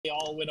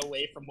all went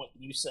away from what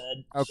you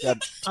said. Okay.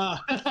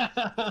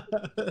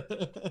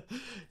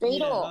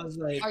 Fatal,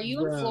 like, are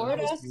you in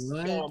Florida?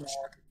 What?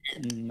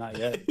 Not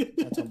yet.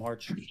 Until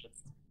March.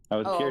 I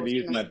was scared to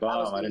use my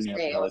bomb. I didn't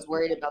have I was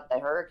worried about the I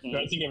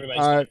hurricane. think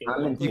everybody's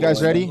you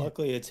guys ready?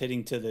 Luckily, it's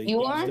hitting to the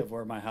You east are? of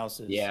where my house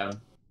is. Yeah.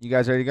 You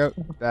guys ready to go?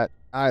 That.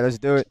 All right, let's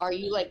do it. Are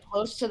you like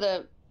close to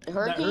the That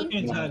hurricane?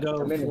 hurricane's gonna go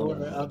from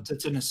Florida up to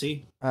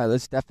Tennessee. All right,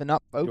 let's deafen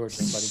up, folks.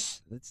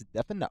 Yours, buddy. Let's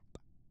deafen up.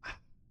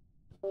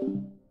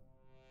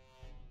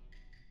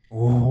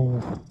 Oh,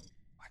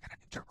 I got a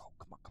new turbo. Come on,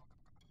 come on, come on.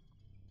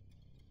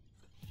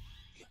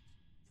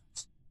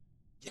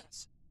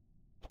 Yes.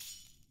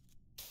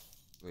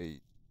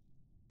 Wait.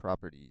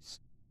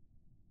 Properties.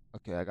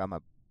 Okay, I got my.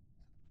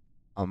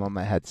 I'm on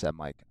my headset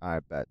mic. All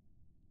right, bet.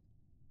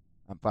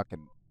 I'm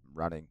fucking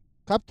running.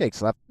 Cupcakes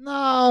left.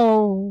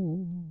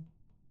 No.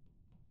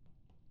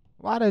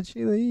 Why did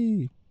she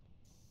leave?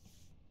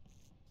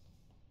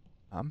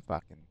 I'm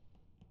fucking.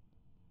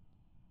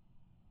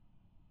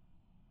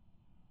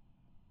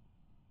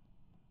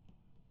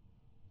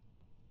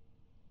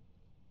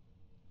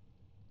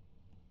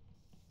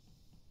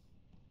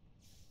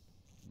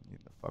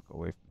 Get the fuck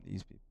away from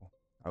these people.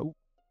 Oh.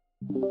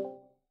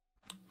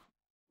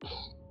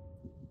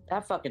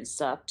 That fucking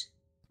sucked.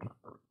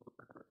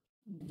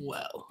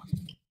 Well,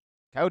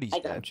 Cody's I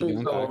got dead.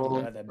 food.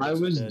 So I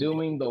was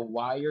doing the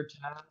wire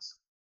task,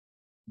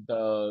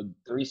 the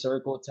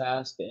 3-circle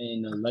task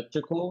in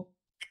electrical,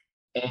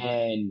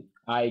 and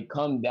I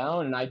come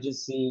down and I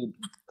just see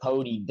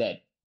Cody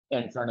dead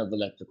in front of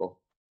electrical.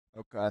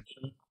 Okay.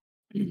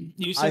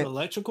 you said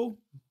electrical?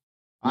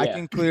 I Yeah.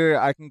 can clear.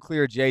 I can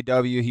clear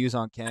JW. He was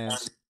on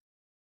cams.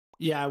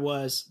 Yeah, I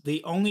was.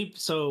 The only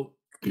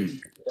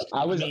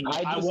I was I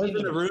just was seen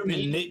in the room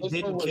and Nick people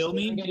didn't were kill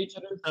me, staring at each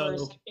other for a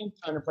so- second,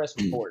 trying to press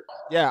report.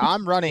 Yeah,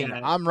 I'm running.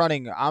 Yeah. I'm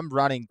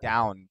running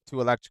down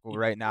to electrical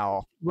right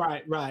now.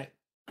 right.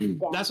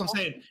 That's what I'm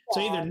saying.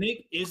 So either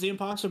Nick is the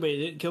imposter, but he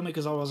didn't kill me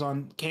because I was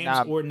on cams,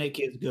 Nah. or Nick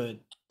is good.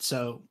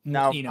 So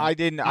No, you know, I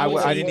didn't. I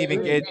was I in didn't the even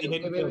room, get. he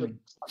didn't kill me.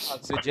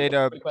 So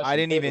J-Dub, I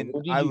didn't even.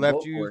 Who did I you left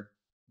vote you. for?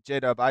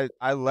 J-Dub,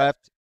 I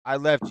left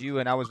you,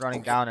 and I was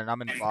running down, and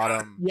I'm in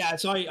bottom. Yeah, I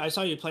saw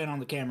you playing on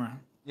the camera.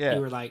 Yeah.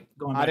 You were like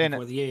going I back and didn't-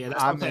 forth. Yeah,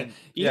 that's what I'm saying.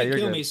 You yeah, didn't you're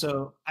kill good. me,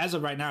 so as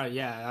of right now,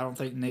 yeah, I don't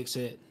think Nick's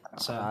it.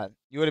 So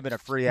You would have been a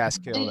free ass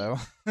kill though.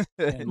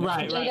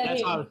 right.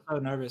 That's why I was so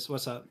nervous.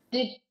 What's up?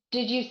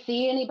 Did you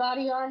see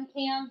anybody on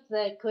cams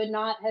that could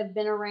not have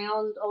been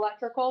around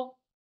electrical?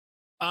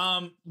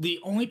 The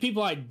only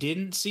people I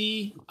didn't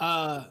see,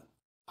 I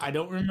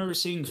don't remember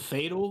seeing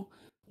Fatal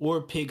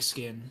or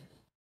Pigskin.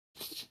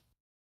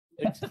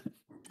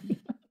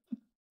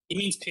 He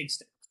means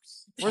pigskin.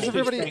 Where's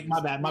everybody? Pigskin,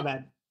 my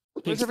bad.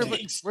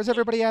 Where's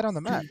everybody at on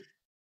the map?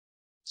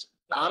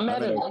 I'm at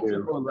I'm at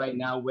electrical right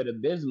now with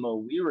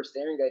Abysmal. We were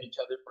staring at each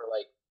other for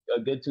like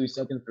a good 2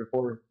 seconds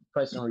before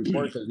pressing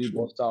report because we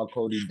both saw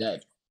Cody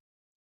dead.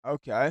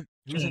 Okay.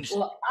 Who's in,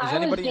 Well, is I was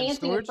anybody in dancing in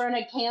storage? front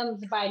of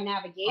cams by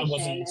navigation,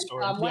 wasn't in and so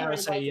storage. I'm Yeah, I wondering would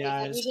say, why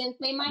yeah, you it's didn't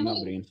say my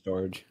Nobody name. in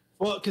storage.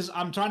 Well, because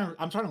I'm trying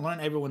to learn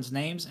everyone's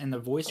names and their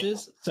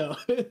voices, so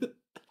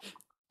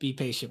be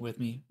patient with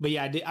me. But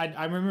yeah,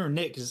 I remember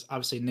Nick because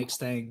obviously Nick's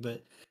thing,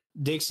 but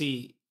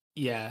Dixie,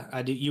 yeah,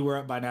 I do. You were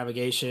up by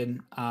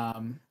navigation.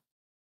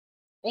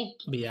 Thank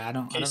But yeah, I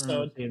don't Okay, so-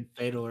 remember seeing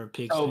Fatal or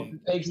Pig Oh, thing.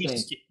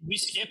 We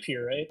skip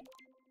here, right?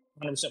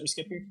 100% we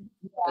skip here.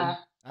 Yeah.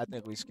 I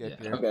think we skip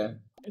Yeah. here. Okay.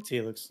 It's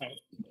Helix.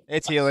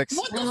 It's Helix.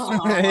 What the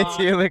fuck? It's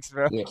Helix,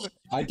 bro. Yeah,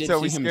 I did So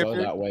see we him skip go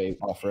here? that way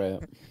off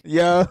ramp.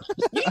 Yo.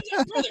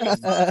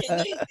 Brother,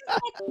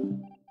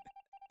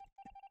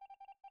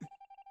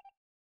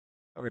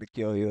 I'm gonna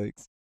kill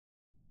Helix.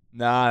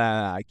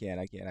 Nah, I can't.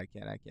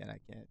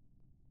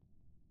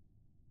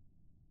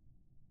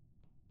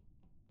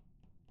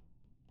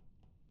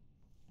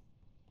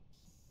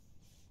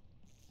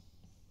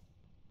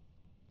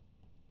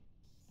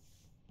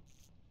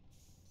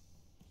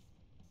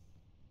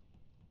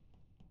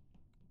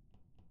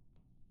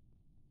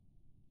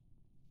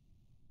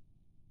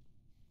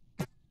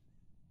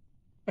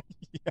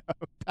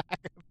 Yo,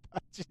 pack of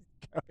punches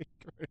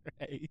going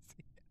crazy.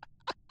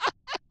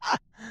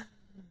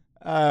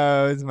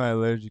 Oh, it's my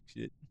allergic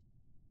shit.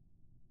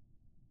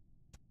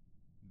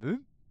 Boop.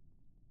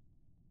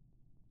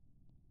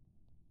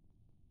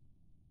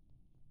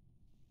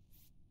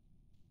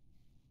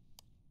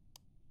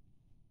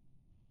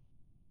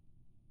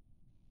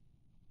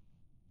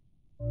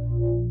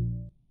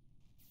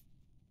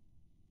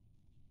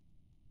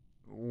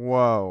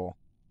 Whoa.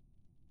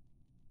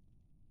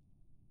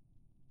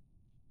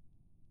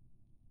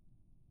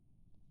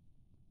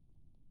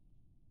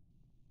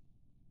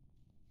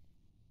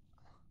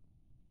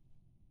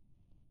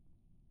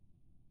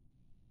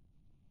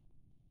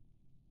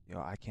 Yo,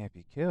 I can't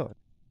be killed.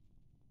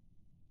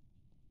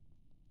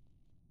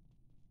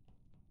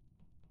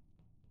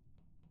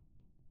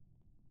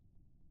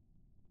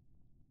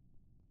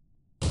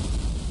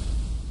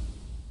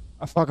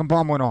 A fucking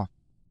bomb went off.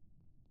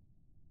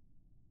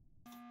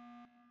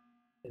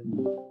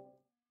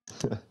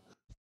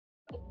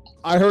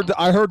 I heard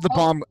the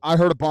bomb. I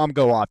heard a bomb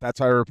go off. That's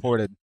why I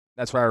reported.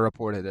 That's why I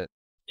reported it.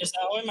 Is that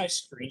why my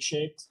screen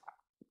shaked?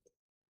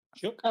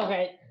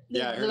 Okay.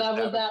 Yeah, I So heard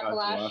that was that sabotage go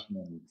flash. off and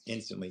then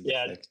instantly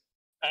Yeah. fixed.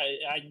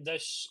 The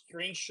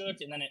screen shook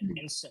and then it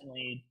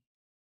instantly.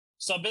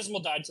 So Abysmal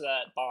died to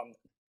that bomb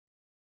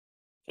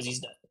because he's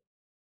dead.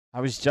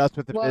 I was just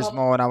with Well-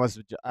 Abysmal, and I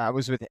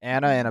was with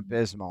Anna and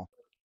Abysmal.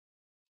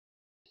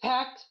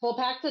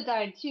 Paxa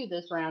died too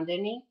this round,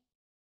 didn't he?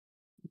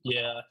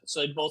 Yeah,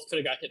 so they both could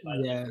have got hit by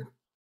that. Yeah.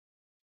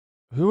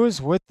 Who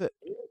was with the?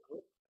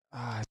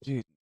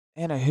 Dude,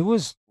 Anna. Who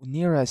was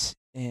near us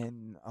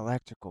in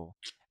electrical?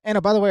 Anna,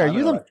 by the way, are I'm you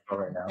in the electrical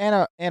right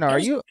now. Anna? Are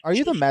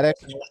you the medic?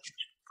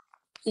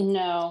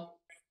 No.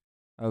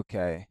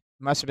 Okay,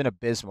 must have been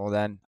Abysmal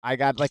then. I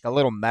got like a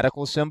little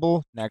medical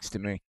symbol next to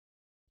me.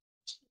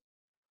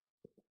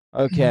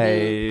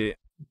 Okay,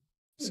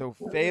 so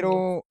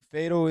Fatal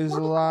is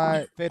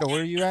alive. Fatal,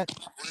 where are you at?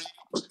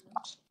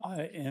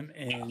 I am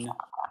in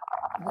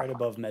right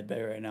above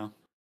medbay right now.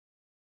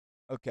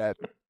 Okay,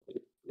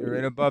 you're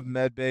in above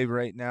medbay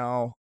right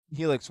now.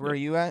 Helix, where are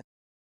you at?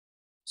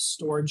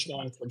 Storage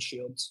going towards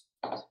shields.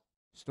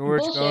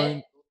 Storage Bullshit.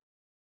 going.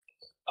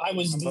 I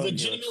was Above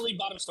legitimately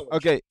bottom storage.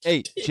 Okay,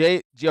 hey, If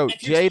you're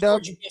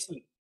J-Dub, storage, you guess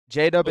me.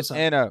 J-Dub and What's up?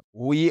 Anna,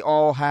 we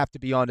all have to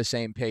be on the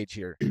same page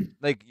here.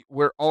 Like,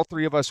 we're all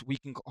three of us, we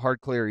can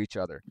hard clear each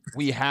other.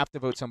 We have to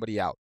vote somebody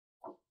out.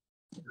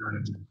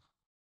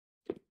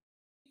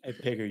 Hey,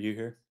 Pig, are you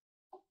here?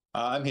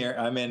 I'm here.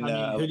 I'm in. I mean, who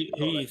are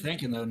electrical you right now.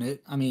 thinking though,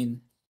 Nick? I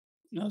mean,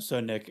 No, so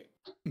Nick,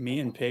 me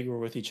and Pig were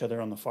with each other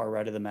on the far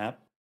right of the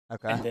map,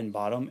 Okay, and then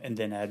bottom, and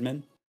then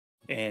admin,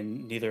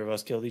 and neither of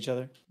us killed each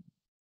other.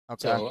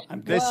 okay. So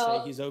I'm gonna Well-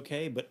 say he's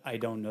okay, but I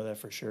don't know that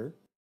for sure.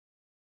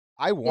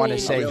 I want to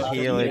Mm. say Really?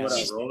 You know what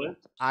Helix. I rolled?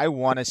 I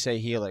want to say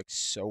Helix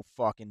so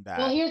fucking bad.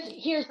 Well,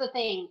 here's the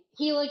thing.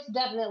 Helix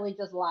definitely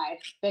just lied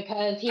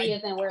because he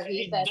isn't where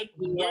he said he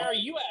Where are was.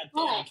 you at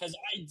Why? then? Because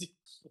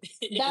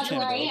That's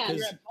where I am.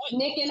 You're at point.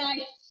 Nick and I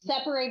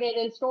separated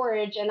in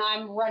storage, and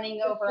I'm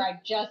running over. I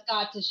just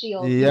got to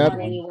shield. Yep, Not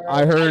anywhere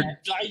I else. heard.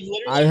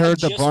 literally I heard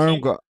the just bomb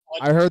came go.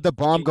 from I heard the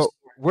bomb in go.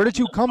 storage. Where did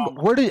you come?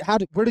 Where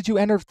did you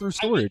enter through I went-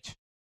 storage?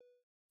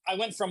 I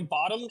went from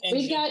bottom and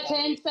We've got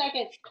 10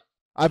 seconds.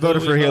 I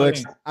voted Who for are we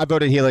Helix. voting? I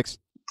voted Helix.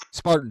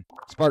 Spartan.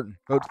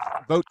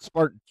 Vote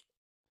Spartan.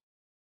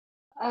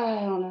 I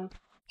don't know.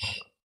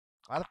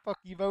 Why the fuck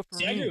you vote for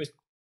See, I agree me?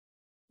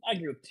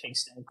 with Pig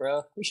Stank,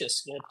 bro. We should have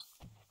skipped.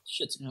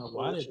 Shit's You know,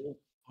 why did- bullshit.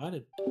 why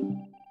did?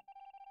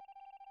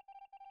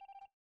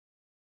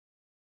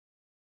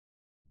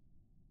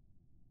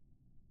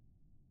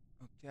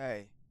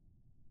 Okay. I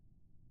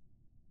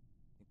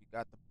think we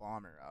got the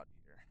bomber out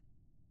here.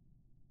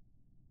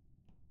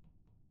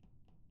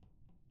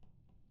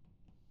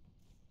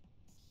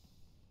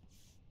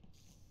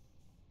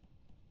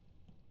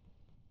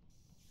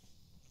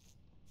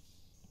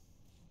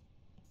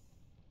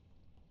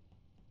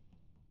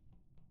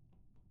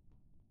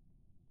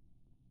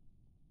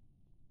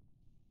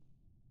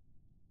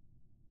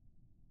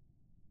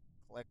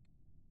 Click.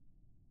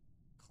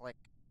 Click.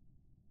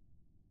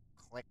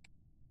 Click.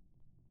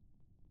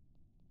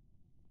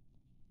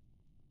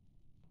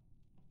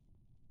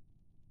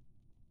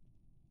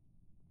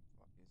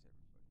 Fuck is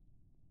everybody?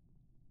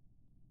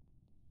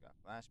 Got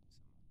flash me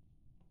some.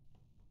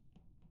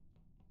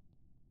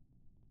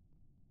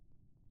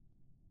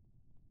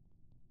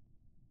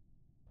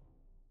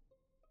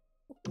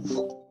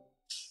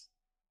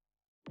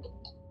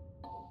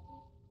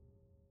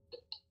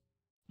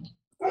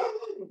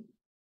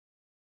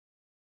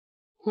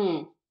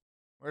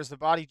 Where's the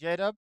body,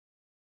 J-Dub?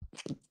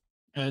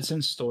 It's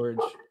in storage.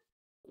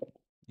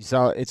 You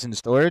saw it's in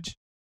storage?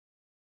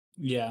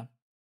 Yeah.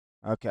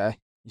 Okay.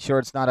 You sure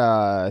it's not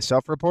a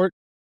self-report?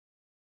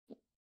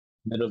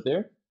 Middle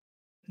there?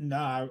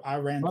 No, I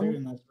ran through,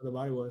 and that's where the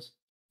body was.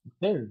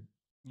 There.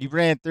 You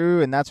ran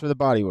through, and that's where the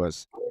body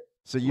was.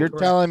 So you're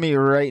Correct. telling me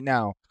right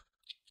now,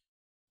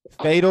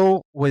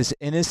 Fatal was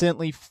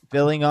innocently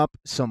filling up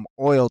some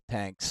oil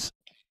tanks,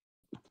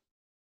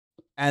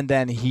 and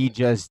then he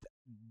just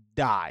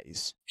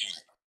dies.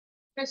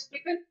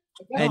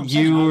 And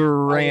you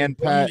ran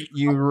past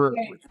you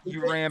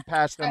ran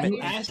past him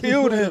You and asked me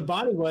killed where the him.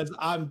 body was.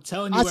 I'm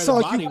telling you I where saw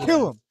the body you was.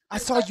 kill him. I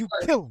saw you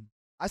kill him.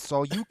 I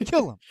saw you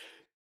kill him.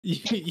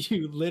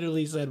 You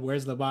literally said,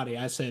 "Where's the body?"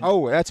 I said,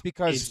 Oh, that's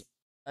because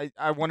It's-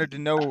 I wanted to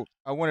know.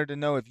 I wanted to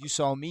know if you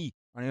saw me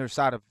on the other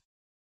side of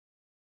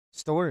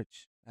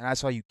storage, and I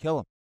saw you kill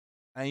him,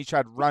 and you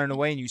tried running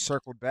away, and you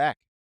circled back.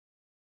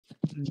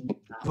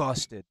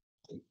 Busted.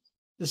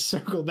 Just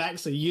circle back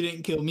so you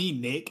didn't kill me,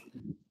 Nick.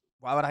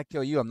 Why would I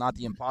kill you? I'm not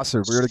the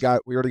imposter. We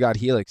already got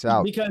Helix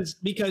out.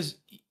 Because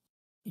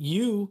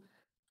you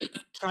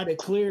tried to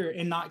clear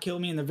and not kill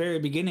me in the very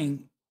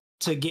beginning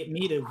to get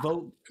me to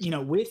vote,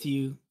 with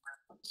you,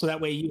 so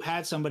that way you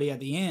had somebody at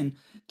the end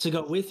to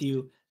go with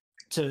you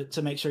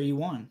to make sure you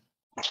won.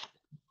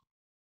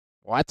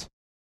 What?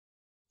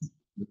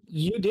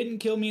 You didn't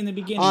kill me in the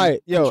beginning.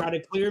 Alright, yo. Try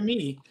to clear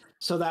me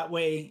so that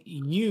way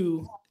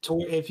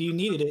if you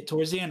needed it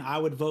towards the end, I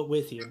would vote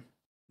with you.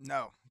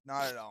 No,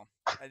 Not at all.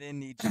 I didn't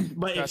need you.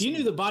 But if Trust you me.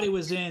 knew the body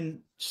was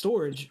in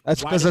storage,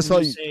 That's why 'cause I didn't saw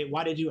you you- say?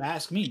 Why did you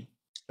ask me?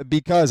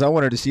 Because I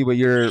wanted to see what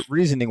your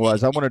reasoning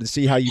was. I wanted to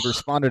see how you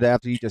responded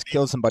after you just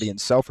killed somebody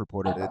and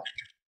self-reported it.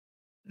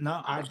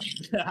 No, I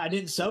I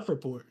didn't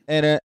self-report.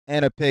 And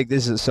a pig.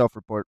 This is a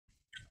self-report.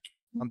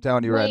 I'm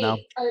telling you right now.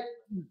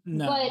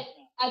 No. But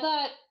I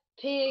thought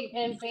Pig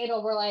and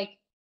Fatal were like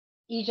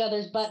each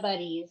other's butt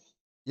buddies.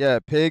 Yeah,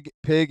 Pig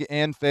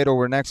and Fatal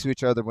were next to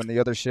each other when the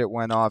other shit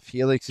went off.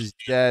 Helix is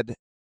dead,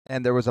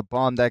 and there was a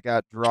bomb that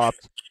got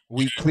dropped.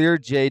 We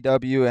cleared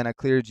JW, and I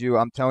cleared you.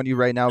 I'm telling you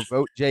right now,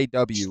 vote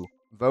JW.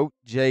 Vote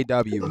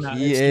JW. No,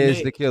 He it's is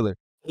the Nick. killer.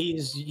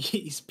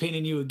 He's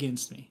pinning you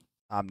against me.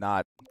 I'm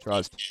not.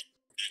 Trust.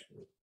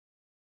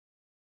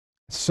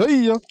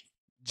 See ya.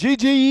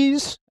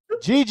 GG's.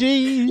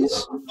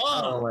 GG's.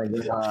 Oh my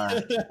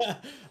god,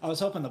 I was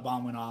hoping the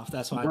bomb went off.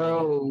 That's why. I did it.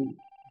 bro.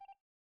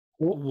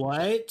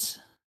 What?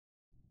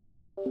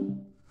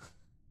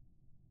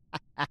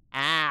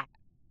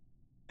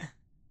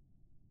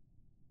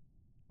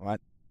 What?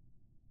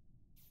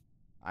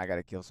 I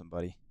gotta kill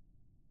somebody.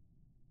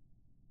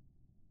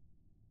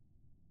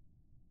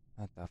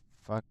 What the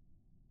fuck?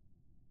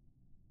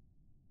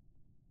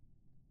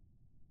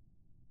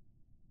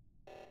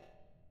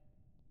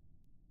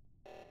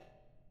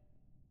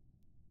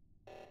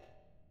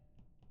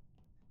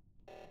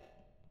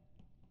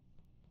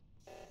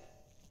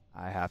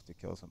 I have to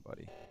kill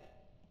somebody.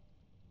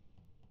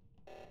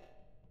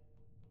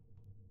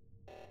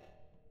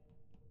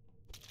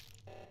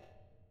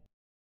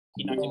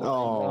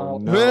 Oh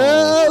no.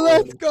 Well,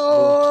 let's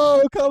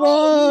go! Come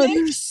on!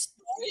 Nick's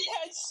story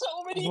had so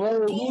many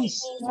Bro, bullet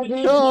he's holes when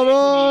he fucking- played Come me. It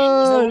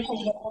was on! not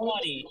even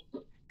funny.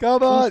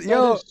 Come on, He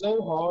yo, stuttered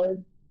so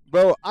hard.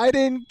 bro! I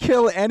didn't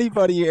kill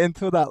anybody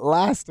until that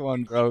last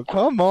one, bro.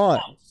 Come on.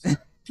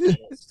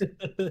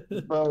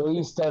 Bro,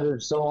 he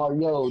stuttered so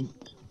hard. Yo,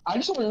 I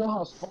just want to know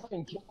how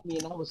Spartan killed me,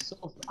 and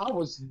I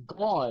was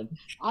gone.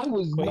 I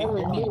was Wait,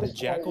 nowhere hold near on. The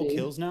Jackal Spartan.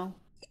 kills now?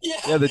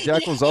 Yeah, the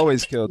Jackal's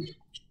always killed.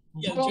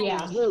 Yeah, Bro,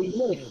 Yeah. wait,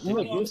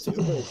 look, listen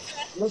to this.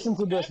 Listen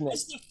to this, Nick.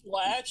 As the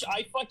Flash,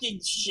 I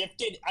fucking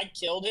shifted. I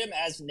killed him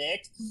as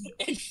Nick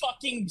and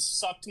fucking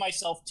sucked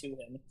myself to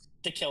him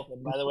to kill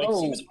him. By the way,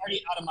 'cause he was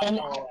already out of my And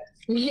power.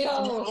 Yo,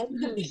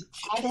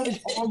 I was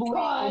all the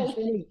way on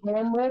the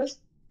cameras,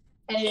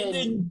 And and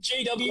then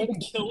JW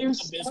killed you Abysmal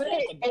said with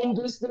it, the and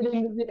gun. just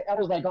didn't. I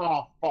was like,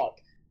 oh fuck.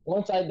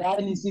 Once I died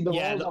and you see the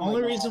Yeah, rolls, the I'm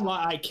only like, reason oh.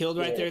 why I killed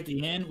right there at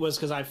the end was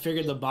because I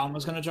figured the bomb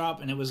was gonna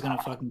drop and it was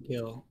gonna fucking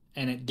kill,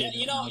 and it Yeah, didn't.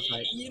 you and I know, was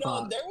like,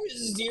 fuck. there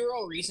was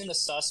zero reason to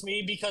suss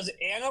me because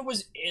Anna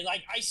was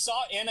like, I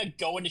saw Anna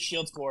go into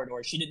Shield's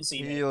corridor. She didn't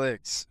see me.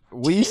 Helix,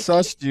 we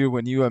sussed you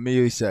when you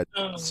immediately said,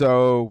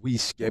 so we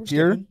skip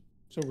here?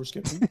 So we're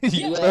skipping.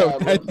 Bro,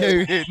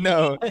 dude,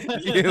 no.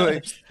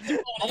 Helix.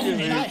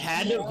 And I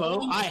had to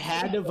vote. I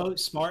had to vote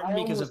Spartan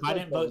because if I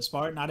didn't vote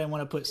Spartan, I didn't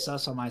want to put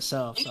sus on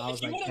myself. So I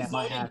was like, damn,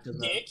 I have to vote.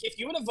 Nick, if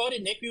you would have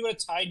voted Nick, we would have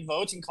tied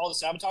votes and called a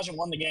sabotage and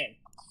won the game.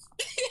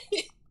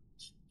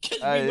 'Cause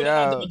we would've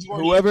had the majority of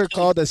Whoever kills.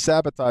 called the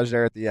sabotage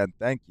there at the end,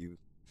 thank you.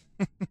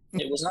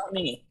 It was not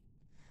me.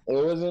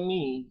 It wasn't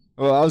me.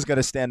 Well, I was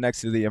gonna stand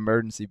next to the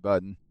emergency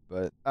button,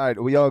 but all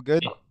right, we all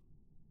good?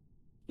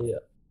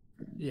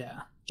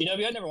 Yeah.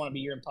 GW, I never want to be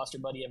your imposter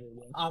buddy ever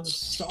again. I'm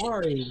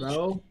sorry,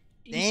 bro.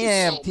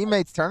 Damn,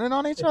 teammates turning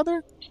on each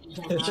other?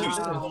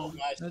 Wow.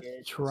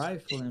 That's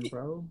trifling,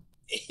 bro.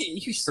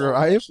 You so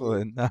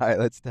Trifling. All right,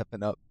 let's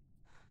stepping up.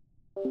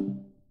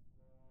 Come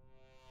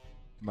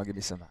on, give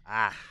me some.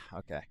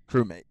 Okay.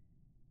 Crewmate.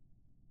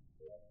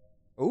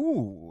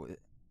 Ooh,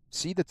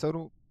 see the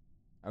total.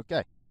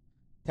 Okay.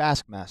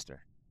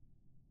 Taskmaster.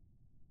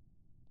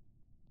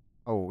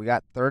 Oh, we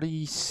got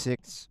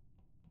 36.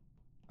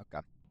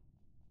 Okay.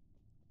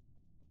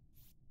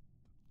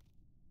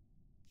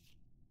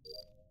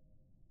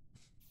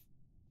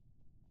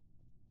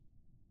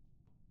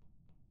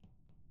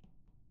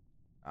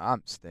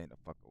 I'm staying the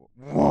fuck away.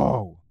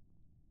 Whoa!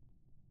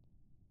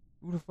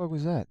 Who the fuck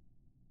was that?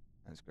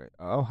 That's great.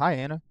 Oh, hi,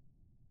 Anna.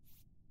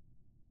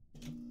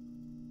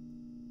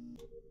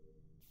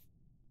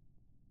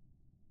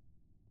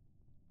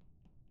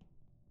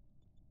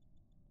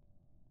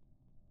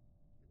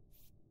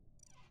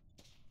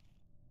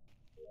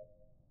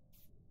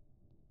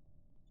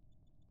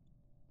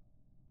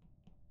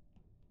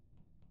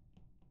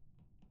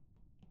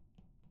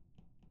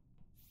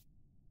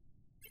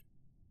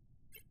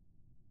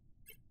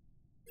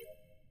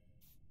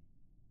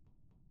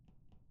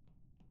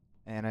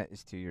 Anna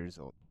is 2 years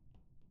old.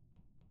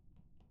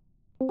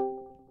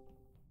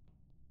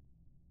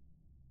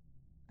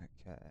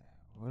 Okay,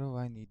 what do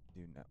I need to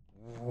do now?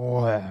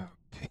 Whoa.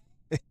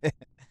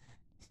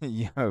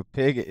 Yo,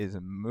 Pig is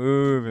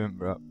moving,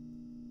 bro.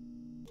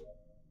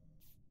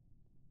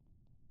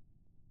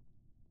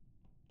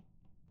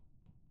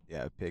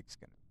 Yeah, Pig's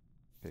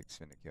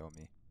gonna kill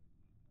me.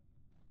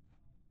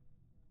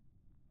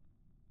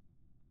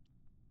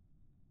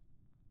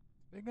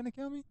 Pig gonna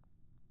kill me?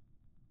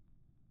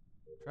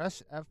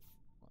 Press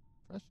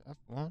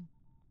F1.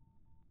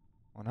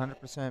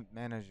 100%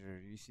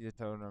 manager. You see the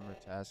total number of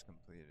tasks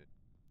completed.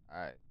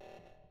 All right.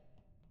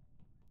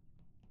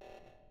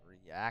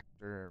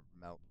 Reactor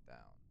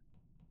meltdown.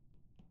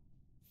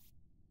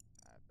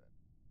 I bet.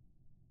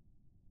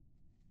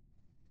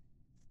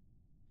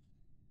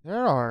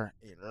 There are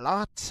a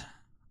lot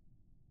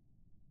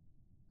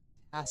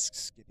of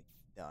tasks getting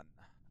done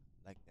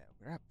like that.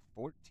 We're at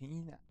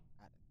 14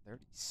 out of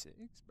 36,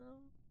 bro.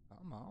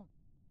 Come on.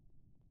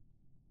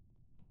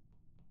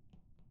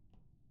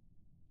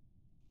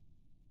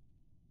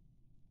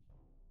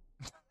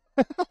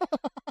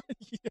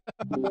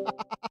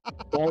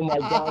 Oh my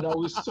god, I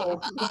was so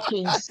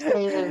fucking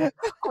scared.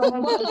 Oh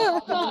my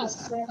god, I was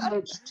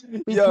sandwiched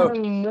Yo,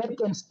 between Nick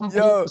and somebody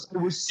yo, else. I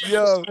was so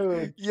yo,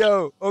 scared.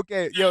 yo.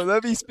 Okay, yo.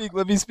 Let me speak.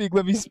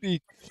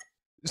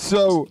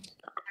 So,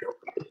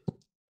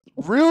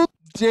 real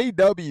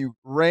JW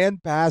ran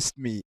past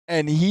me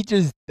and he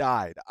just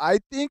died. I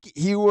think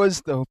he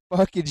was the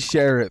fucking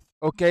sheriff.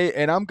 Okay,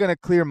 and I'm gonna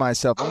clear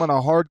myself. I'm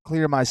gonna hard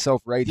clear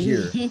myself right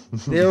here.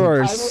 There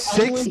are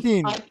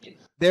 16.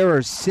 There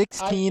are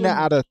 16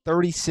 out of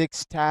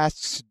 36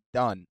 tasks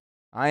done.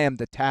 I am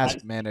the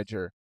task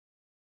manager.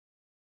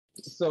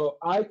 So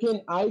I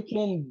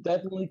can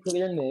definitely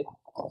clear Nick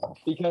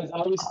because I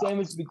was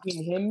sandwiched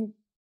between him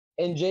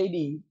and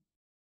JD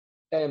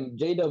and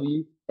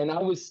JW, and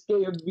I was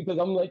scared because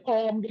I'm like,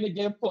 oh, I'm gonna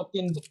get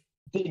fucking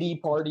Diddy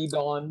partied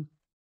on.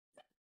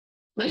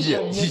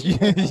 Yeah,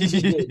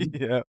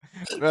 yeah,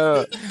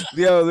 bro.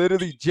 Yo,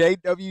 literally,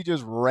 JW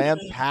just ran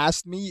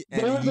past me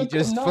and he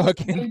just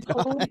fucking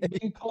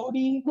died.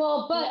 Cody.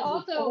 Well, but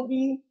also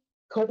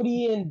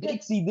Cody and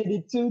Dixie did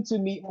it too to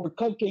me, or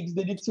Cupcakes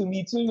did it to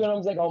me too, and I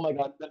was like, oh my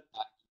god.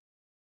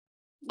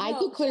 I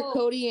could clear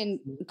Cody and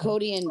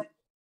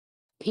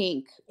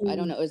Pink. I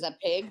don't know. Is that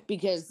Pig?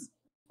 Because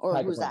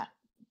Pack a who's Punch. that?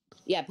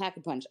 Yeah, Pack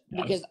a Punch.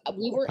 Because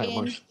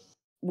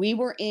we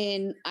were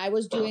in. I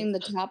was doing the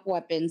top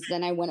weapons.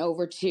 Then I went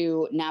over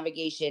to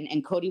navigation,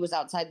 and Cody was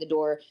outside the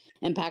door,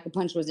 and Pack a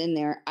Punch was in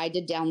there. I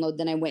did download.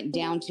 Then I went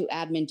down to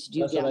admin to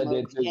do That's what I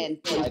download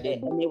did too. and I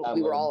did we were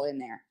download. all in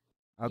there.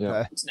 Okay.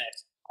 What's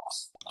next?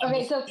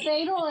 Okay, so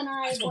Fatal and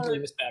I I still were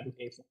believe it's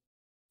fabrication.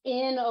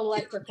 in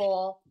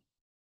electrical,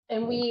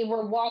 and we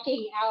were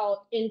walking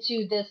out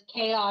into this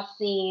chaos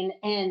scene.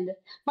 And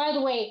by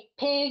the way,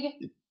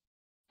 Pig,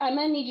 I'm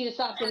gonna need you to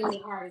stop giving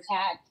me heart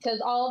attacks because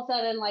all of a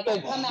sudden, like,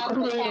 I come out of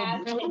the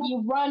cast and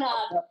you run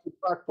up,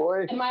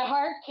 and my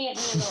heart can't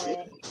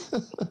handle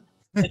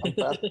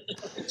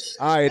it.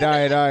 All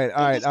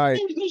right.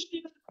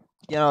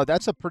 You know,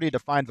 that's a pretty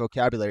defined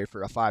vocabulary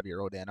for a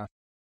 5-year-old, Anna.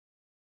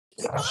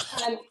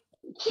 I'm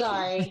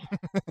sorry.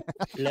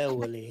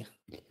 Slowly.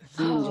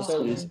 I'm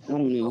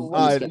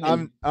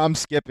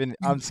skipping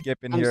here.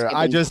 skipping.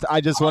 I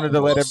just wanted to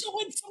let him. Also,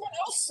 when someone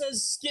else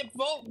says skip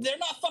vote, they're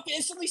not fucking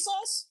instantly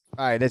sus?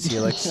 All right, it's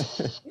Helix.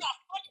 Nah,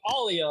 fuck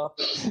all of y'all.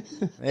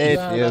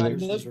 It's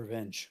Helix. Here's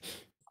revenge.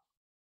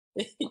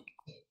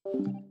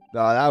 No,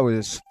 that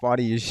was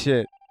funny as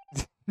shit.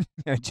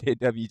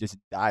 JW just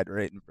died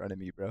right in front of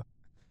me, bro.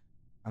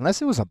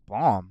 Unless it was a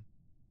bomb.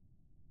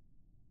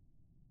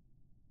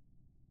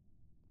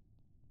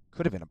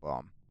 Could have been a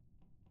bomb.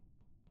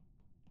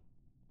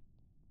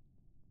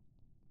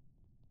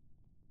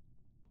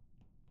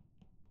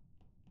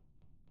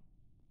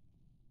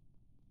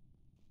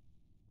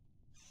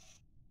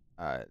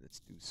 Alright, let's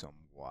do some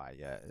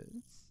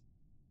YS.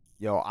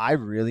 Yo, I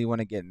really want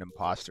to get an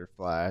imposter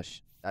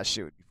flash. That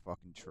shit would be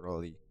fucking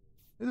trolly.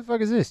 Who the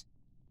fuck is this?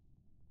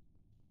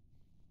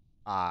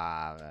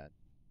 Ah, man.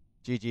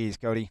 GG's,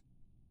 Cody.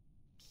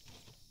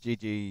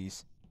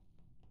 GG's.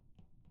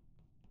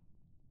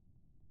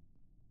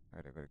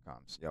 Alright, go to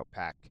comms. Yo,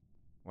 Pack.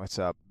 What's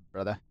up,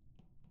 brother?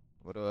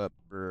 What up,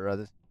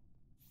 brother?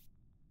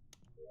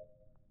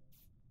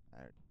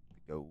 Alright,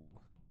 go.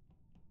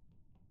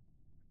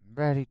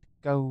 Ready to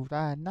go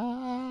right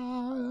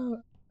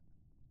now.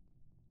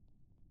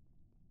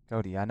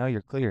 Cody, I know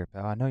you're clear,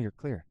 pal. I know you're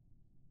clear.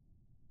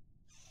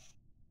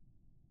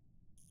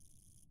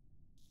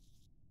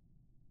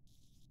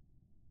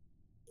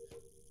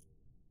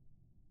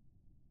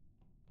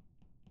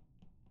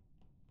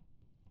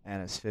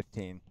 Anna's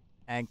 15.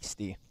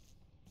 Angsty.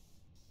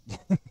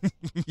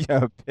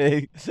 Yo,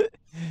 Pig.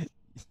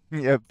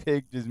 Yo,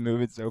 Pig just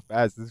moving so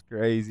fast. It's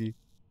crazy.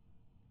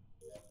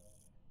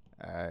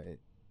 Alright.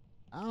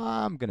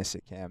 I'm gonna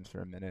sit cams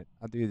for a minute.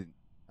 I'll do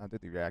the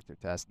reactor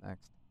test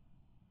next.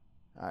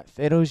 Alright,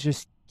 Fado's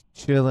just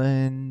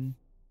chilling.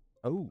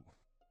 Oh,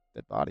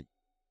 dead body.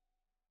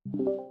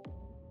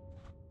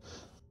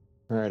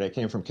 Alright, I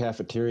came from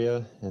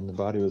cafeteria and the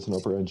body was an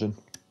upper engine.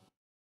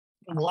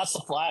 Well, that's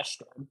the Flash.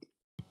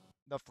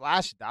 The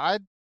Flash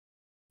died?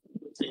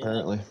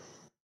 Apparently.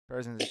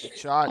 Person's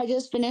shot. I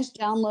just finished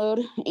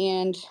download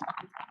and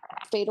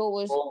Fatal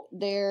was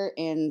there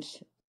and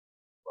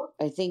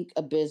I think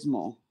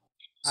Abysmal.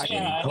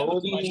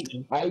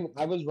 Cody,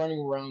 I was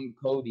running around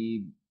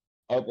Cody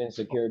up in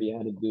security. I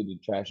had to do the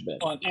trash bin.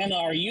 Anna,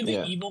 are you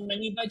the evil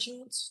mini by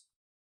chance?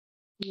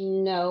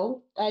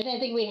 No, I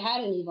didn't think we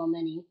had an evil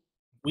mini.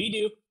 We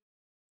do.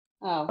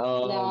 Oh,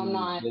 no, I'm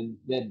not.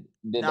 Did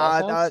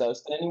Nah, that sound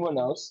sus to anyone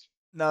else?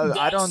 No, That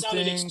I don't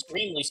sounded think.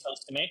 extremely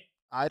sus to me.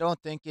 I don't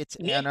think it's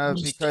Nick, Anna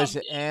because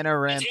stop. Anna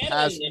ran It's Anna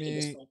past and Nick at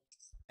this me. point.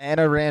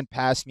 Anna ran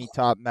past me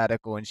top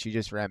medical and she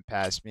just ran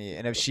past me.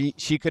 And if she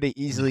could have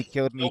easily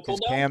killed me No because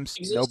cooldown cams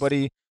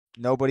exists?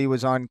 nobody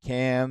was on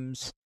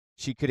cams.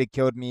 She could have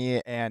killed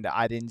me and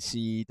I didn't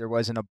see there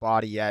wasn't a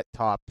body at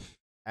top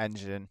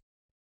engine.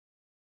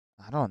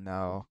 I don't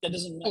know. That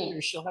doesn't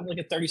matter. She'll have like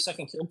a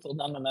 30-second kill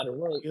cooldown no matter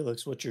what.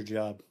 Felix, what's your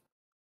job?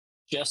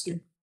 Jester.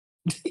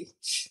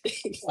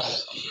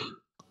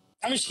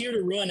 I'm just here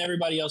to ruin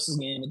everybody else's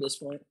game at this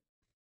point.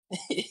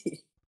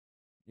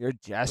 You're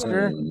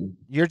Jester?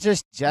 You're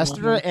just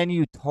Jester and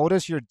you told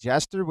us you're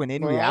Jester when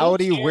in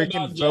reality we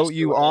can vote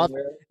you off.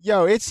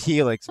 Yo, it's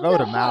Helix.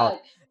 Vote him out.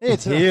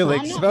 It's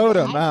Helix. Vote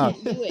him out.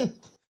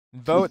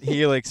 Vote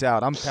Helix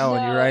out. I'm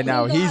telling you right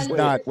now. He's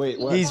not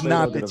he's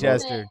not the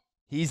Jester.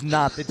 He's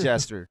not the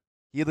Jester.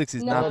 Helix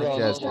is not the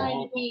Jester.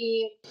 Trying to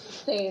be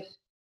safe.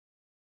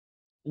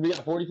 We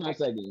got 45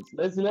 seconds.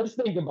 Let's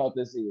think about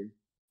this here.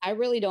 I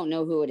really don't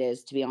know who it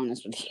is, to be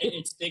honest with you.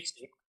 It's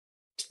Dixie.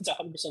 It's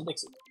 100%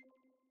 Dixie.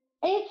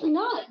 It's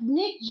not.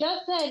 Nick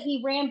just said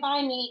he ran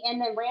by me and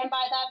then ran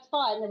by that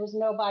spot and there was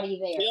nobody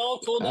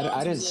there.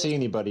 I didn't see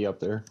anybody up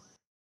there.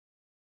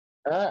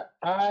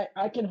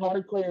 I can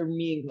hard clear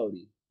me and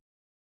Cody.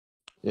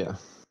 Yeah.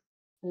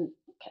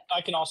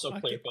 I can also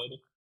clear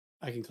Cody.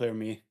 I can clear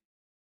me.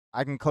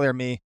 I can clear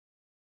me.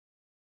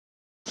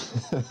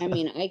 I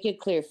mean, I could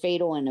clear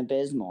Fatal and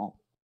Abysmal.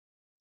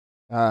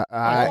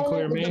 I can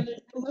clear me.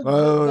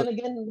 Then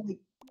again, like,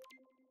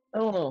 I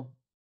don't know.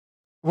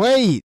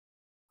 Wait.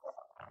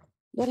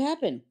 What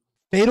happened?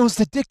 Fatal's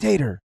the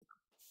dictator.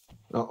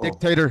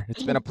 Dictator,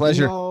 it's been a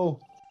pleasure. No.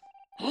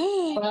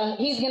 Well,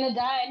 he's gonna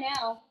die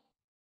now.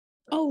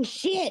 Oh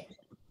shit!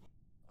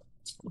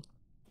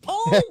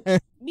 Oh,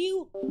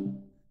 mute.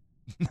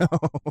 No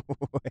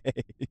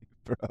way,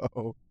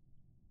 bro.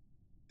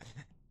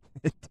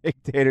 The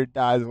dictator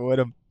dies with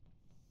him.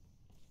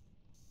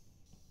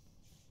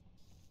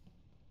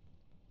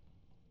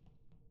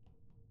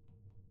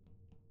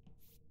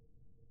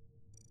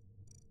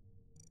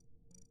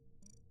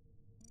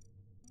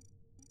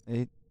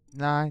 Eight,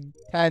 9,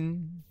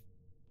 10.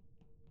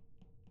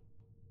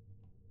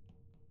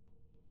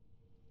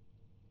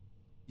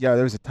 Yo,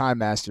 there was a time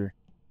master.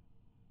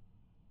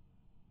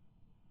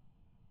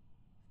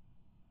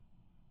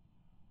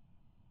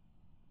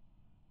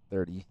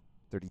 30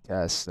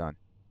 tasks done.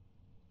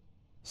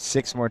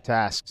 6 more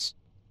tasks.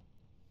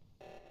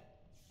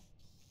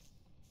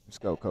 Let's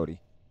go, Cody.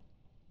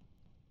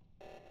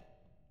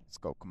 Let's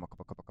go. Come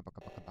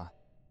on.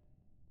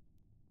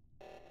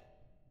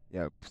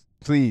 Yeah,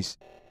 please.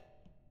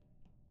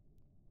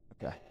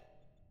 Okay.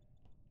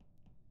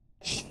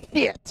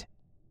 Shit.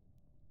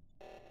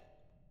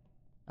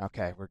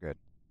 Okay, we're good.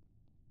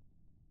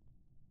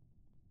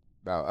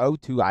 Bro,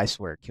 O2, I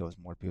swear, kills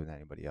more people than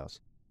anybody else.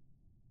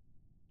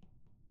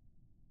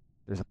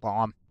 There's a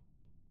bomb.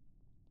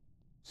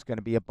 It's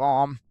gonna be a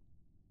bomb.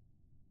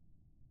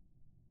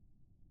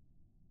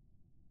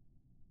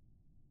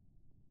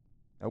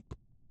 Nope.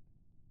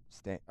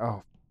 Stay.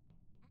 Oh.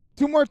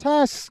 2 more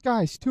tasks,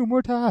 guys. 2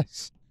 more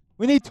tasks.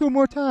 We need 2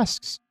 more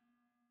tasks.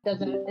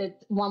 Doesn't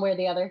it's one way or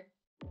the other.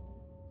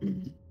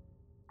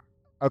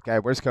 Okay,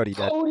 where's Cody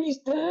dead? Cody's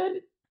dead?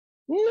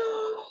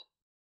 No.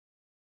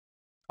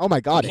 Oh my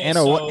God, Okay,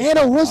 Anna! so-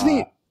 Anna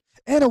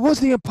was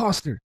the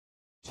imposter.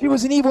 She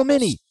was an evil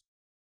mini.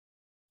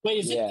 Wait,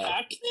 is Yeah. it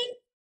Pac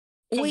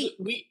then? Wait.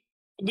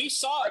 We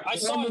saw. I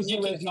saw promise you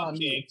Nick and it's not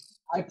me. Cupcakes.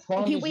 I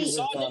promise Okay, you wait, We it's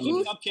saw not Nick me.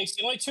 and Cupcakes.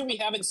 The only 2 we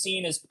haven't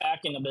seen is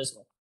Pac and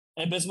Abysmal.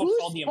 And Abysmal Who's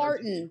called the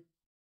emergency. Spartan?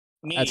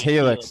 Me, That's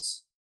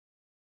Helix.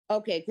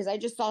 Okay, because I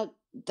just saw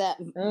that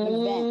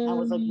event. I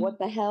was like, what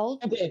the hell?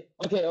 Okay.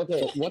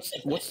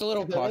 What's the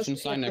little Okay, caution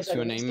let's- sign next to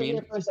a name Let's stay mean?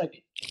 here for a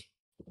second.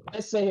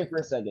 Let's stay here for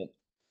a second.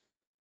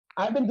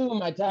 I've been doing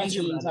my tasks Means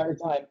the you're entire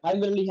time. I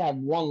literally have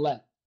 1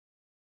 left.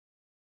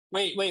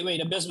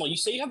 Wait, Abysmal. You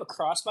say you have a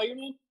cross by your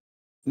name?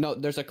 No,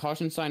 there's a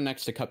caution sign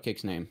next to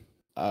Cupcake's name.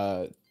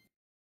 I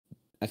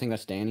think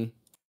that's Danny.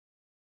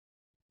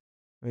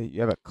 Wait,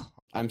 you have a.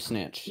 I'm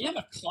Snitch. You have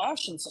a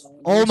caution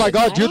sign. Oh my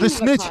God, I you're don't the have a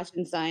snitch.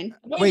 caution sign.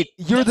 Wait,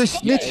 you're the that's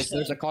snitch. Cupcakes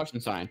There's then. a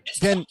caution sign. It's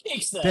Then-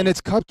 Cupcakes then. Then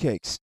it's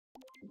cupcakes.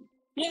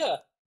 Yeah.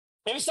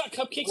 Maybe it's not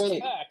Cupcakes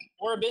Wait. Pac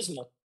or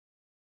Abysmal.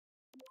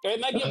 Or it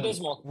might be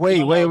Abysmal. Wait,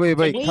 No, wait, no, wait,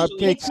 wait. Wait,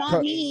 Cupcakes. it's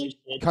not me.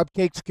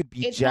 Cupcakes could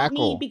be It's not me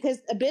Jackal. because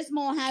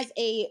Abysmal has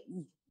a.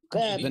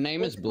 The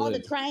name what's is it called? blue.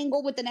 A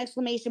triangle with an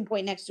exclamation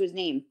point next to his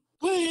name.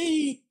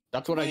 Wait!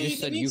 That's what I Wait,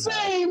 just said let you me had.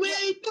 say,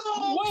 wait,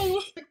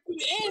 no! Wait,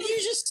 and you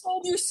just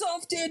told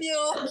yourself,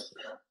 Danielle!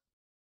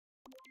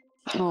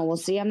 Oh, well,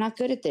 see, I'm not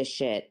good at this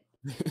shit.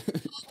 Oh,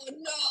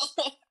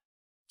 no!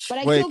 But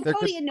I Wait, killed there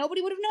Cody could- and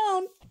nobody would have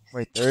known.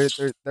 Wait,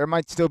 there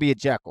might still be a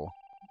Jackal.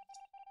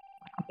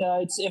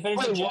 It's, if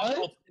it's a Wait,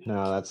 Jackal, what?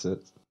 No, that's it.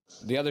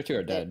 The other 2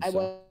 are dead. I so.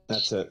 was.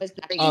 That's it. was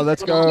not- Oh,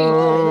 let's I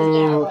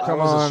go. was Come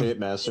I was on. a shape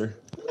master.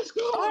 Let's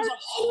go. All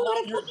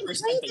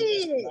 100%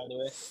 the by the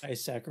way. I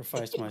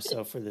sacrificed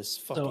myself for this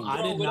fucking. So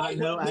I did not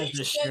know as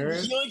the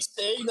sheriff. Helix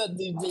saying that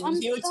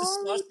Helix is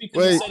sus because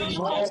Wait. he said he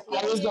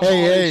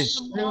was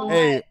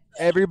Hey,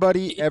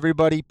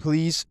 everybody,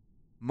 please.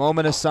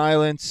 Moment of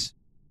silence.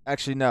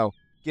 Actually, no.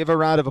 Give a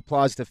round of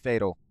applause to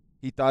Fatal.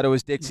 He thought it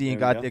was Dixie and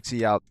got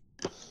Dixie out.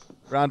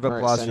 Round of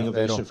applause standing for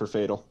Fatal. ovation for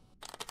Fatal.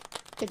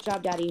 Good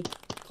job, Daddy.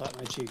 Clap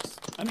my cheeks.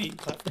 I mean,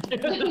 clap.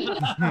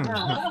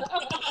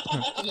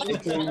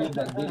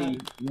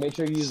 Make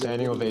sure you use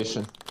standing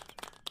ovation.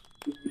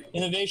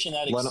 Innovation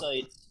that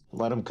excites.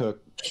 Let him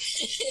cook.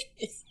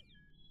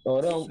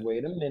 Hold on,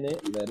 wait a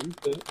minute. Let him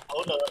cook.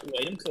 Hold up,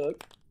 wait him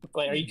cook.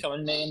 Wait, are you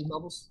coming, man?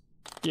 Bubbles?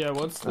 Yeah.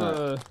 What's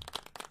the?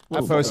 I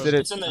posted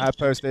it. I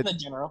posted. The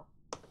general.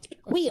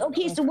 Wait,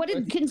 okay, so what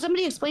did? Can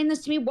somebody explain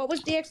this to me? What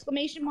was the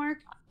exclamation mark?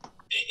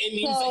 It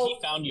means that he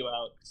found you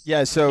out.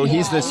 Yeah, so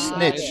he's the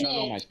snitch.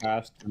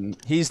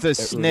 He's the It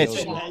snitch.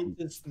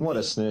 reveals- What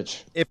a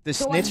snitch. If the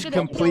So snitch after the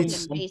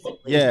completes, building, basically.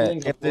 yeah,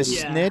 if the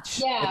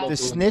Yeah.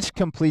 snitch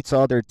completes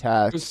all their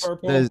tasks,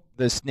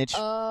 the snitch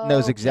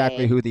knows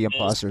exactly who the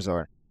imposters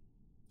are.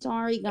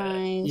 Sorry,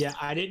 guys. Yeah,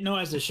 I didn't know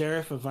as the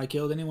sheriff if I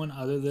killed anyone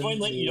other than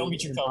You don't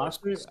get your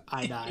imposter,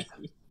 I die.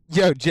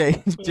 Yo, Jay,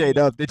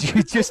 Dub, did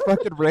you just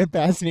fucking ran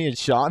past me and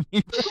shot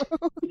me, bro?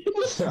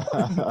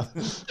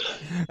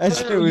 That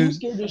shit You was.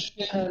 scared the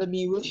shit out of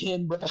me with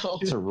him, bro.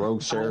 It's a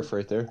rogue sheriff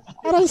right there.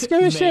 I don't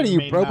scare the shit out of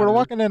you, bro. We're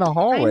walking in a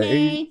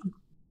hallway. Hi,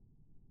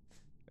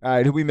 All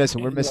right, who we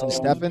missing? We're missing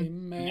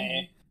Stefan.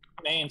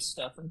 Man,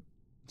 Stefan.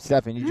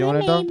 Stefan, you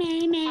joining, dog?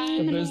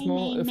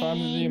 Abysmal. If I'm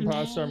the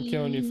imposter, I'm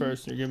killing you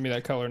first. You're giving me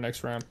that color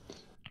next round.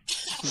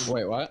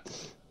 Wait, what?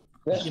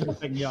 Give me a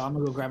second, yo, I'm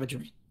gonna go grab a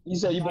drink. You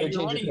said you better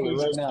change your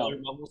color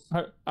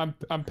right now.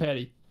 I'm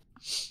petty.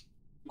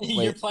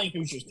 You're playing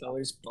Hoosiers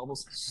colors,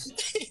 Bubbles.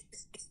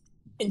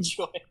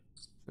 Enjoy.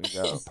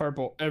 Here we go.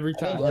 Purple every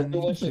time.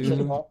 Everyone should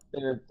take off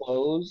their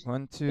clothes 1,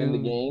 in the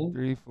 2, game.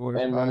 3, 4,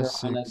 and run 5, around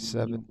 6, that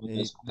 7, with 8,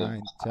 this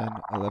 9, 10,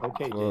 11,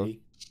 Okay, 12, Diddy.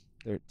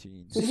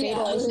 13.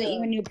 Fatal, I sent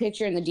you a new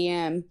picture in the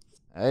DM.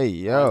 Hey,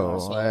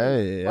 yo.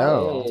 Hey,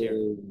 yo.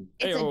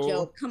 It's Heyo. a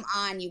joke. Come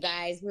on, you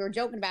guys. We were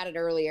joking about it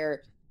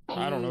earlier.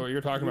 I don't know what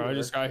you're talking about. I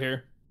just got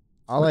here.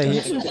 All I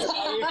hear,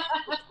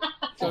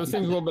 So it seems a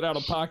little bit out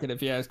of pocket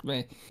if you ask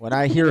me. when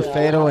I hear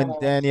Fatal and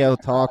Danielle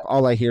talk,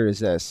 all I hear is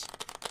this.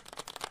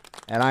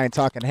 And I ain't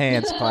talking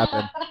hands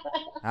clapping.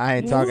 I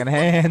ain't talking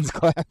hands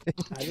clapping.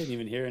 I didn't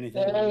even hear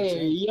anything.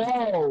 Hey,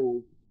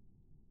 yo.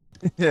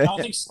 I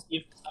don't think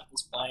Steve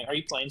is playing. Are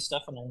you playing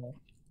Stefan or no?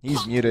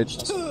 He's muted.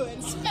 Spit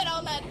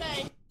on that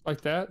thing.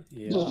 Like that?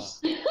 Yeah.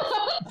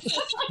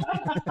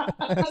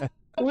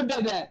 Who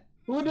did that?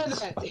 Who did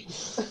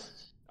that?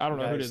 I don't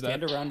know who Guys, did that.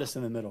 stand around us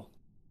in the middle.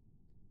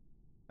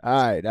 All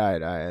right.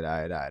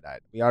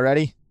 We all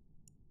ready?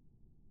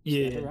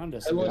 Stand Yeah. around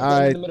us. Everyone All stand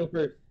in right. the middle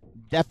first.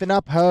 Deafen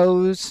up,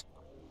 hoes.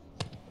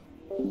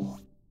 All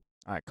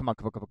right, come on.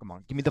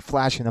 Give me the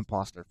flashing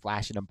imposter.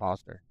 Flashing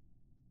imposter.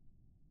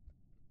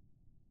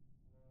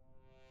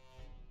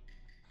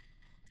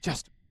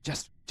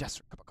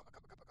 Jester. Come on.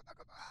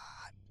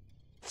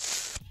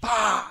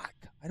 Fuck!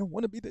 I don't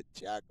want to be the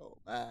jackal,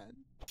 man.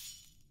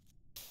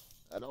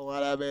 I don't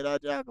want to be the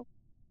jackal.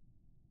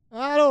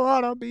 I don't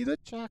want to be the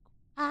jackal.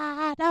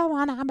 I don't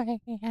want to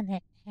be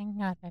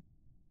anything other.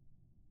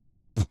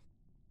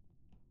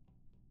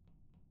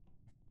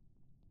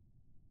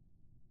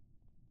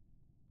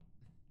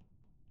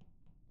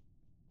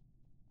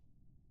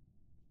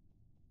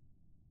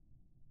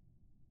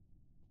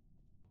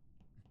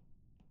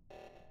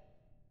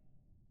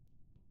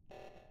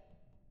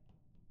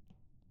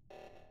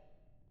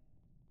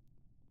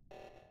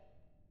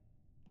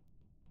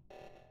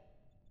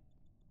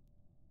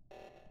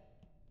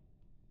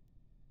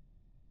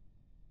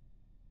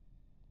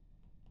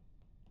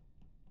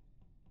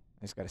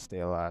 I just gotta stay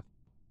alive.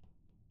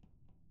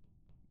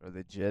 Or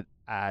legit,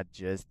 I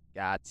just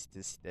got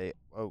to stay.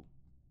 Whoa.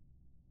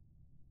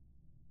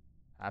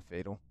 Hi,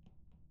 Fatal.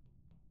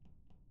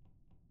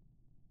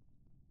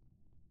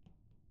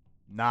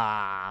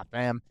 Nah,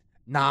 fam.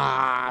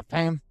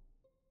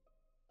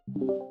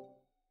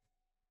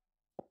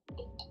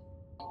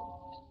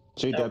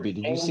 JW, did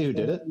you see who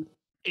did it?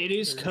 It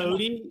is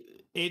Cody.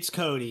 It's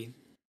Cody.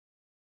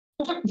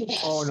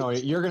 Oh no,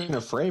 you're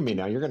gonna frame me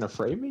now. You're gonna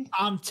frame me?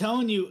 I'm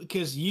telling you,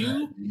 because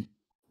you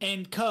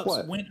and Cups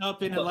What? went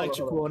up in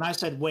electrical, and I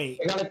said, "Wait."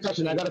 I got a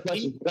question.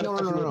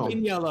 No.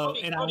 In yellow,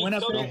 and I went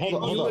up there, Hold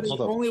and up, you hold were up, the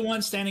hold up. only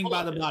one standing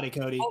by the body,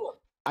 Cody.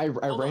 I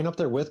ran up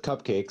there with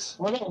cupcakes,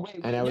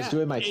 and I was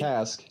doing my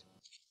task,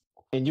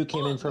 and you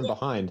came in from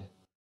behind.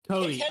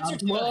 Cody, Heads or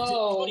tails?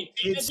 whoa, Cody,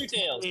 heads or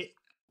tails?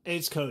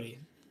 It's Cody.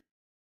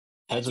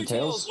 Heads or or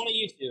tails? tails? One of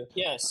you two.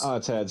 Yes. Oh,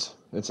 it's heads.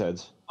 It's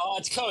heads. Oh,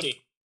 it's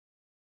Cody.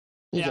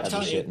 You Yeah, I'm gotta be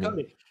telling you, shitting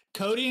me. Cody.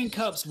 Cody and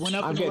Cups went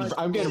up.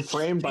 I'm getting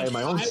framed by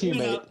my own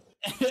teammate.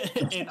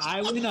 And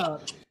I went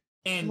up,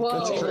 and That's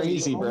Cody was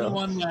crazy, the only bro.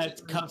 one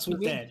that Cups was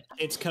dead.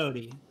 It's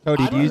Cody.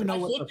 Cody, I do don't you- even know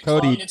what the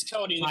Cody- It's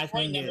Cody. My The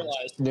point thing never is-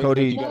 lies. Nick,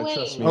 Cody- you gotta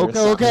trust me.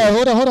 Okay,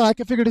 hold on. I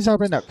can figure this out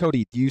right now.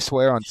 Cody, do you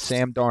swear on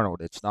Sam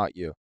Darnold it's not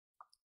you?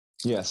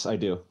 Yes, I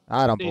do.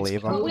 I don't It's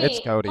believe him. Oh, It's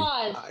wait, Cody.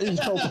 pause. You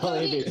don't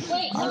believe me.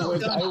 Wait, I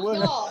would.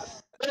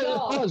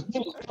 y'all.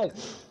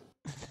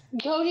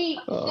 Cody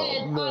Oh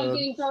said I'm man.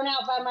 getting thrown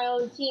out by my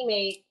own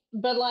teammate,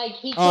 but like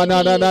he Oh could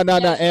no no be no no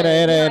no just Anna as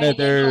Anna trying Anna to get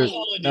they're money.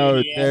 Call of no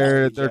Duty,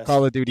 Anna. they're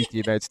Call of Duty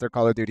teammates. They're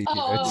Call of Duty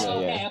teammates. Yeah,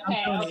 yeah.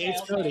 Okay.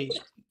 It's Cody.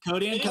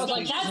 Cody and It's I was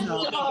Cody. like, not that's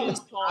one of dumb. his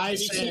Call of I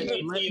Duty said,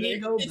 teammates let either. me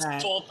go It's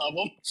back. both of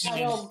them. I And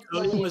don't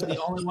Cody believe was it.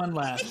 the only one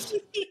left.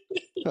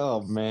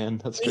 Oh man,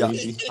 that's Yeah.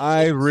 crazy.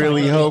 I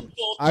really Finally. hope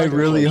I Fucking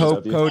really Cody hope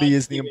W. Cody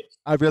is the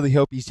I really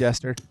hope he's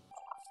Jester.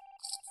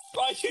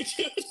 Why you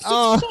do it?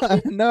 Oh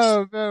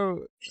no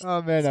no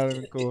oh man that would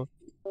have been cool.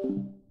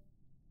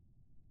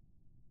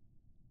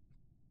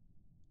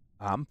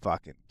 I'm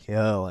fucking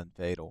killing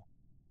Fatal.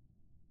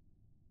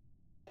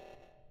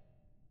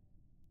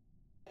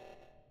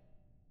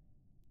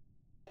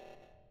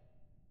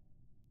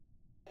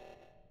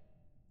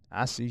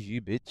 I see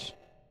you, bitch.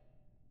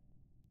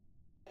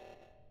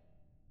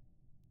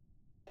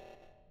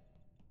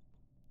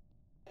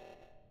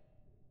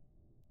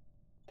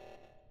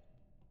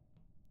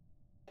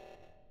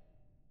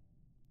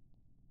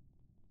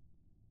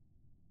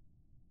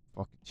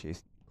 Fucking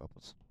chasing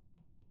bubbles.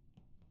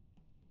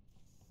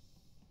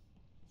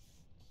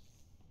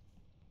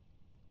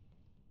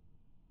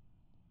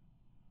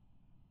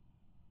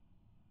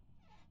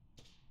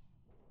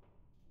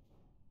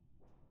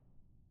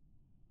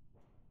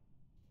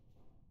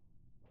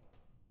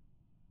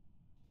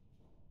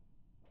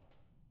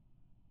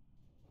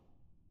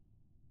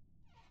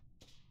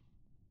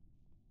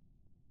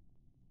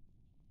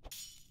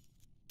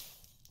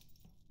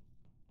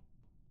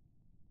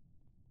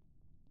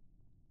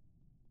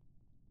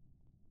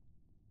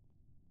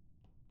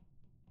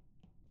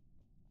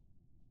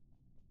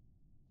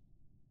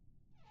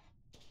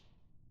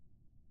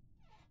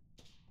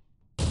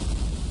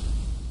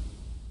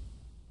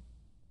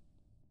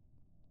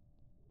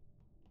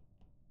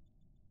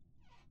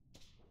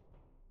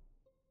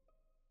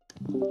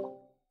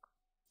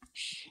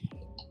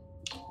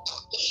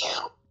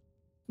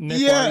 Nick, why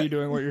Yeah. are you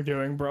doing what you're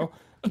doing, bro?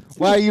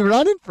 Why are you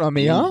running from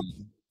me, huh?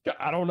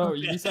 I don't know.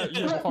 You said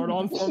you have hard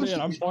on for me,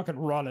 and I'm fucking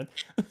running.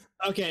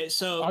 Okay,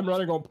 so I'm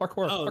running on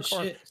parkour. oh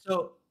parkour. shit.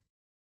 So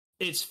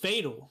it's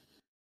Fatal.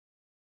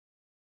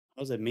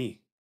 How's it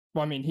me?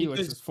 Well, I mean, Helix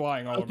Because- is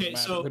flying all over the okay,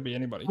 map. so- It could be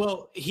anybody.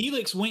 Well,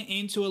 Helix went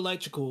into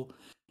electrical.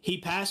 He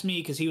passed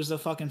me because he was the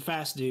fucking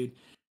fast dude.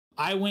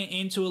 I went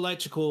into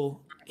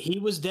electrical. He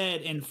was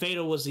dead, and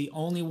Fatal was the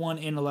only one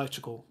in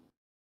electrical.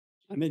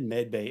 I'm in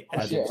med bay Oh,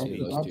 as shit, we I'm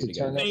speak. about to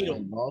turn up Fatal.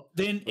 my ball.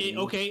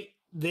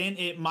 Then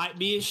it might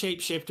be a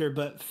shapeshifter,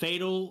 but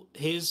Fatal,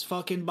 his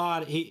fucking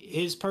body,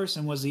 his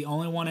person was the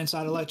only one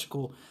inside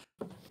electrical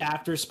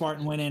after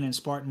Spartan went in and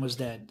Spartan was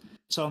dead.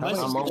 So unless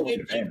How it's many a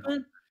people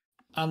can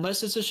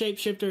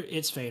shapeshifter,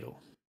 it's Fatal.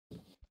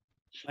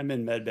 I'm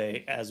in med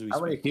bay as we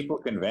How many speak. people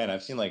can vent?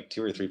 I've seen like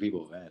 2 or 3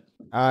 people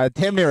vent.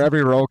 Damn near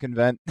every role can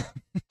vent.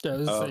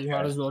 Yeah, you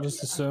might as well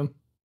just assume.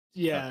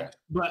 Yeah, Okay.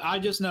 but I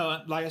just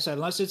know, like I said,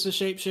 unless it's a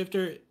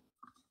shapeshifter,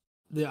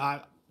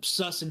 I'm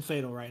sussing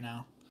Fatal right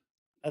now.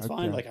 That's Okay.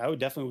 fine. Like I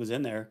definitely was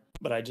in there,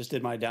 but I just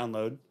did my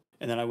download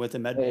and then I went to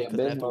med bay Hey, because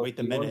I have to Bismarck, wait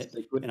the you wanna minute.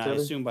 stick with And each I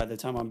other? assume by the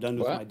time I'm done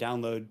with What? my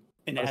download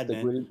and Wanna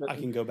stick with admin, each other? I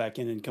can go back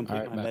in and complete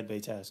Alright, my man. med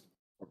bay task.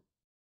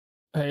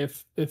 Hey,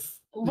 if the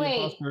Wait.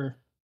 imposter,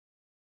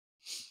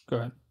 go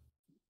ahead.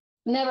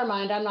 Never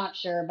mind. I'm not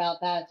sure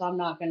about that, so I'm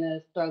not going to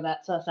throw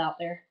that sus out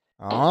there.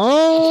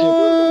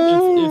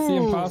 Oh. If the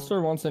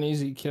imposter wants an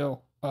easy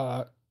kill,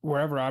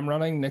 wherever I'm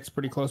running, Nick's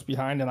pretty close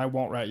behind, and I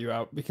won't rat you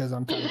out because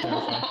I'm kind of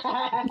terrified.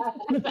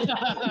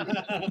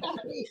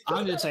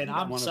 I'm just saying,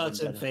 I'm One of them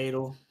sussing better.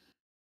 Fatal.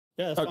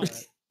 Yeah, that's Okay.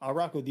 fine. I'll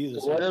rock with you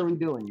this What time. are we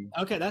doing?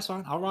 Okay, that's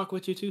fine. I'll rock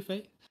with you too,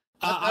 Fate.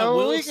 I No,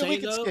 will we say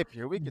can though, skip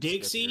here. We can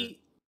skip here.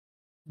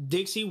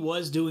 Dixie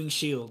was doing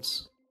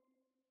shields.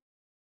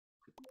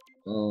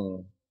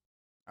 Oh.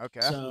 Okay.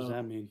 What does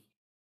that mean?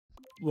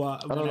 Well,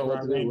 don't know whenever what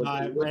I to do. ran What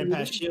by, do you ran do?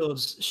 past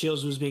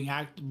Shields was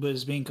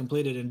being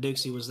completed, and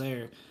Dixie was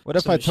there. What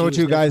if So I she told was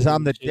you guys definitely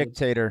I'm the doing shields.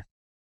 dictator?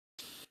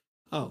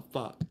 Oh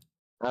fuck!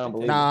 I don't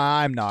believe Nah,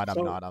 I'm not. I'm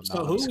So, not. I'm so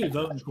not. who are we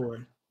voting for?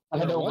 it. I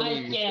don't What?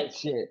 believe you said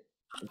shit.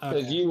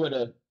 Because Okay. you would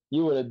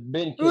have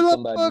been Who kicked the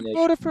somebody, fuck Nick.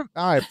 voted for?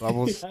 All right,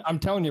 Bubbles. I'm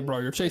telling you, bro,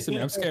 you're chasing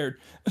me. I'm scared.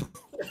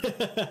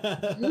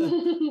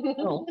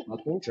 Oh,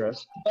 fucking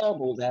trust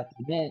bubbles after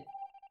that.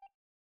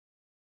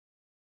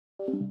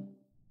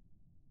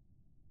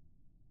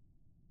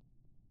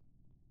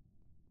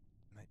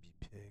 Might be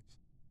pigs.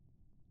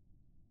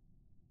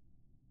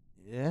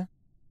 Yeah.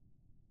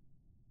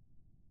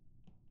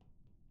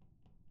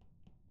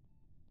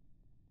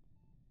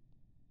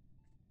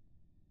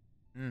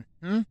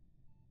 Hmm.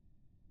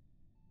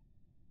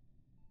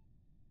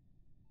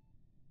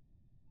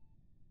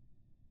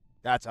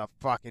 That's a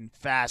fucking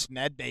fast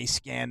medbay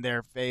scan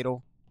there,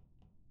 Fatal.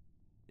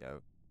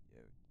 Yo,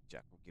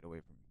 Jackal, get away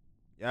from me.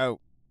 Yo,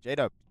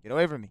 J-Dub, get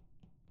away from me.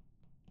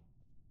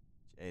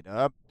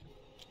 J-Dub.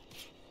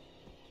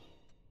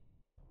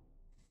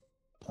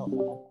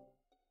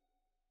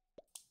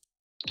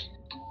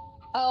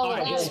 Oh,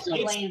 Alright, that it's,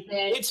 explains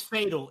it. it's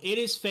fatal. It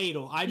is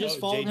fatal. I just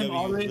No, followed him JW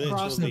all the way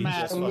across the literally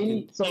map. just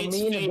fucking- So It's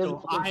me and fatal.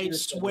 Invisible I think you're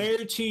swear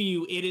to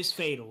you, it is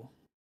fatal.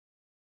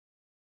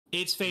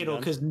 It's fatal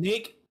done? because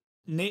Nick,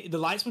 the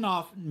lights went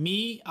off.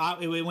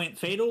 It went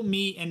fatal.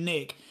 Me and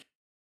Nick.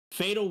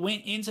 Fatal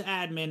went into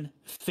admin,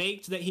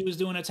 faked that he was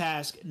doing a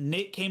task.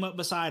 Nick came up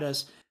beside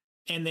us,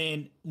 and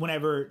then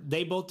whenever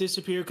they both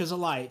disappeared because of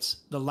lights,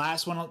 the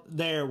last one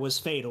there was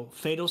fatal.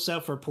 Fatal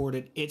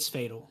self-reported. It's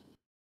fatal.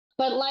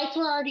 But lights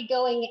were already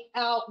going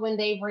out when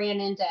they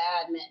ran into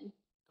admin.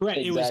 Correct.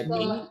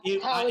 Exactly. It was me.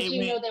 How would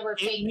you know they were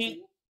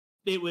faking?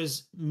 It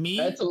was me.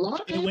 That's a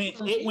lot of It went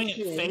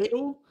information.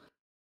 fatal,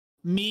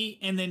 me,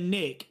 and then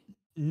Nick.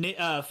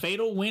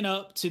 Fatal went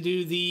up to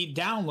do the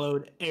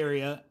download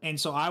area, and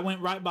so I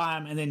went right by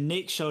him, and then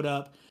Nick showed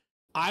up.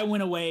 I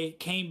went away,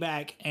 came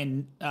back,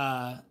 and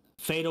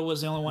Fatal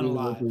was the only one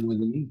alive,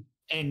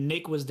 and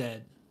Nick was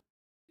dead.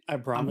 I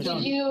promise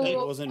Did you, you- it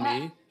wasn't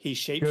me. He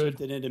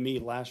shapeshifted into me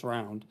last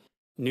round.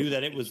 Knew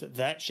that it was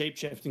that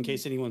shapeshift in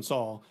case anyone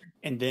saw,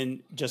 and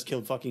then just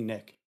killed fucking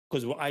Nick.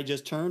 Because I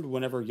just turned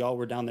whenever y'all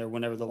were down there,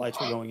 whenever the lights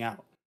were going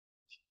out.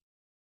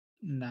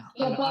 No.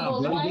 Yeah,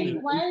 Bubbles,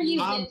 why are you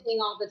venting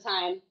all the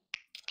time?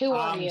 Who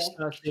are I'm you?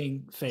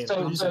 suspecting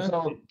Fatal.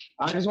 So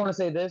I just want to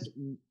say this.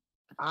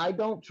 I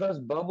don't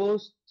trust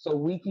Bubbles, so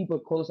we keep a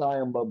close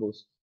eye on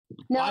Bubbles.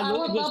 No, I I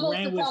want literally just Bubbles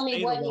ran to with tell me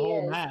Fatal what the he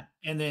whole is. map,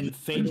 and then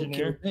Fatal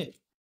killed Nick.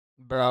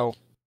 Bro.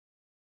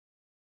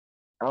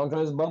 I don't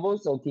trust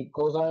Bubbles, so keep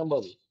close eye on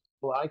Bubbles.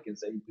 Well, I can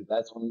say because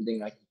that's one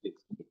thing I can fix.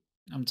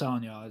 I'm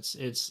telling y'all, it's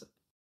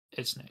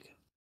Nick.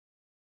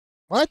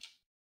 What?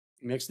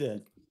 Nick's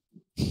dead.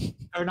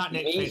 Or not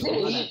Nick. Me?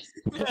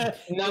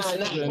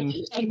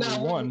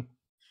 Fatal. One.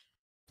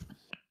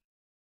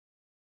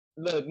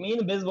 Look, me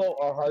and Invisible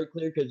are hard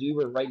clear because we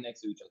were right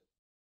next to each other.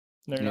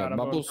 They're Yeah, not. I'm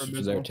voting Bubbles for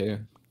was there Invisible.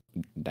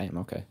 too. Damn.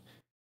 Okay.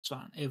 It's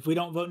fine. If we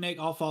don't vote Nick,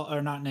 I'll follow,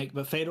 or not Nick,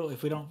 but Fatal.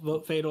 If we don't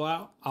vote Fatal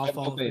out, I'll I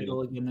follow vote Fatal.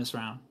 Fatal again this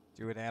round.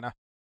 Do it, Anna.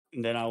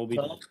 And then I will be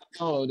dead.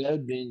 Oh,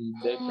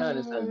 that kind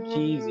of sounds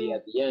cheesy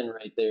at the end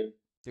right there.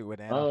 Do it,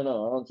 I Anna. don't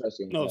know. I don't trust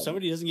you. No, if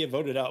somebody doesn't get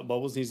voted out,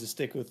 Bubbles needs to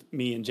stick with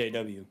me and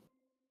JW.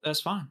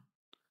 That's fine.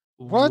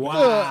 What the-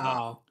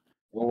 Wow.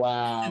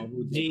 Wow.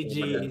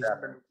 GG.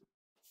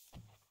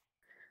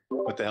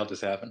 What the hell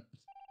just happened?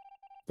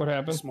 What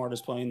happened?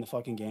 Smartest play in the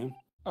fucking game.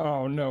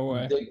 Oh no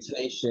way.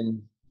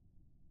 Dictation.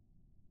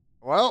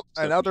 Well,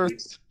 So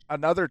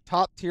another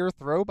top tier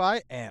throw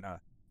by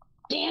Anna.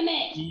 Damn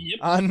it! Yep.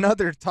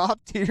 Another top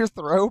tier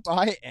throw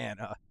by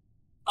Anna.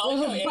 Oh, It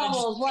was no, Anna Bubbles,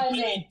 just wasn't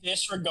completely it?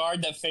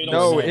 disregard that Fatal.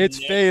 No, said it's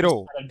Nick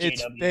fatal. instead of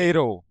It's JW.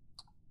 fatal.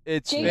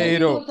 It's JW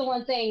fatal. was the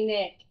one saying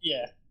Nick.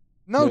 Yeah.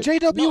 No,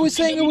 JW No, was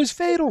saying it JW was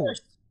fatal.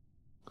 first.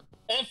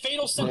 And then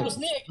Fatal said it was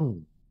Nick.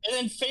 And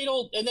then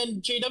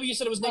JW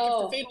said it was Nick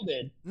Oh. after Fatal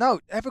did. No,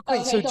 wait, so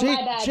Okay, so my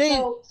bad.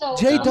 So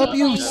JW let me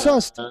find out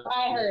sussed. what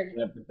I heard.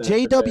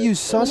 JW Let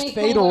sussed me find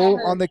Fatal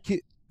what I on heard.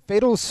 the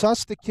Fatal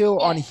sussed the kill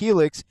on Yeah.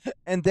 Helix,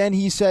 and then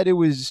he said it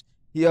was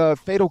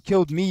Fatal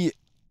killed me.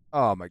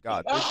 Oh my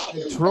God,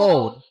 they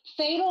trolled. So,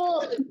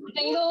 Fatal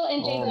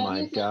and Oh my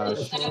JW said gosh.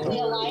 exactly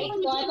alike,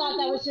 so I thought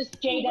that was just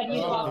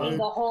JW talking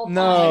the whole time.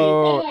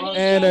 No, And I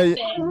Anna.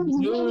 didn't trust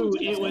it.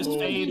 Dude, it was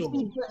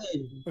Fatal.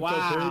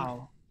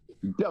 Wow.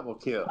 Double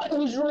kill. I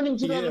was running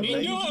to Yeah, the We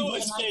baby. knew it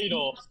was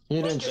Fatal.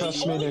 You didn't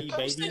trust me, Nick. The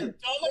person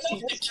dumb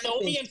enough to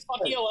kill me in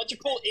fucking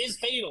electrical is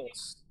Fatal.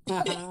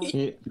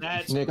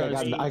 That's Nick,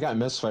 crazy. I got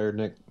misfired,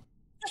 Nick.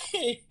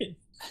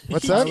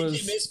 What's He that?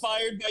 was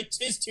misfired by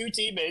his two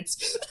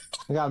teammates.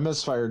 I got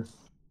misfired.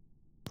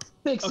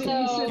 So,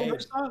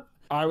 First off,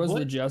 I was What?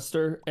 the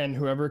jester, and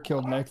whoever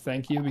killed Nick,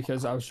 thank you,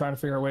 because I was trying to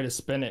figure out a way to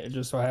spin it. It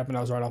just so happened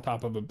I was right on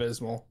top of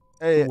Abysmal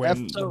Hey, when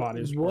F, the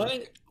bodies were.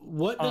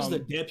 what does the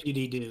Um,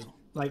 deputy do?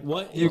 Like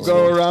what? you is-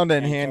 go around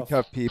and Handcuff.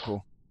 handcuff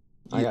people.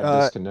 I got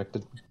Uh,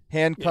 disconnected.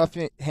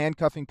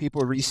 handcuffing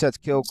people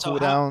resets kill So how-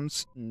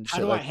 cooldowns and How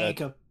shit do I like that.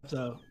 handcuff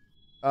though?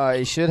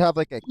 It should have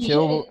like a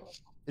kill.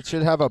 It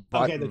should have a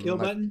button. Okay, the kill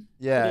like- button.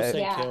 Yeah, It'll say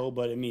Yeah. kill,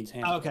 but it means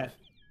hand. Okay.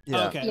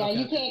 yeah. Okay. yeah, okay,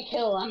 you okay. can't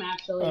kill him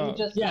actually. You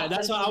just Yeah,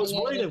 that's why I was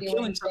something worried of to do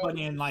killing anything.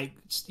 somebody and like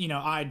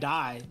I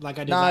die like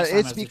I did Nah, last time.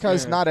 it's as the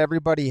because sheriff. not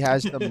everybody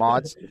has the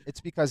mods. It's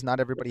because not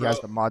everybody has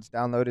the mods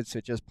downloaded, so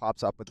it just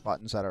pops up with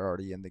buttons that are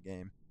already in the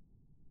game.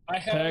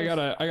 Hey,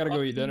 I gotta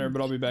go eat dinner,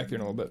 but I'll be back here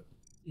in a little bit.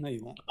 No,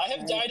 you won't. I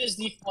have died as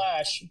the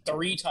Flash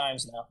 3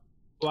 times now.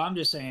 Well, I'm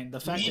just saying the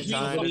fact that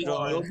Time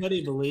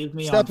nobody believed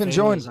me Step on and Fatal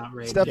join. is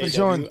outrageous. Step and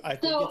join. I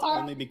think So, it's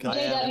only because I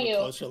have a JW,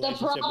 close the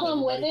relationship with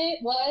problem with everybody.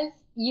 it was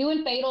you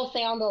and Fatal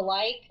sound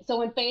alike. So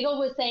when Fatal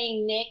was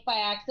saying Nick by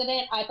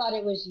accident, I thought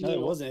it was you. No,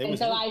 it wasn't. It and was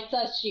so him. I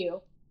sussed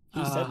you.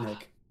 He said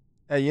Nick.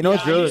 Hey, you know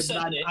what's Yeah, really? you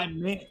said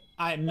Nick.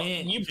 I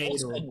meant You both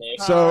Fatal. said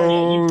Nick. So-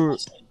 Yeah, you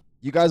both said-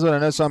 You guys want to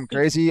know something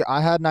crazy?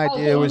 I had an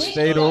idea Oh, it was Nick,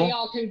 fatal.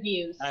 Y'all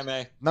confused.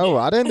 May. No,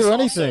 I didn't do It's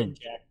also anything.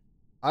 Jack.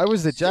 I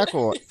was the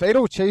Jekyll.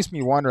 Fatal chased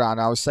me one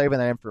round. I was saving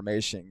that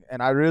information,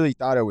 and I really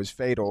thought it was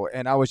Fatal.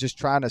 And I was just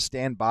trying to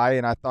stand by,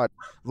 and I thought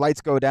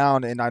lights go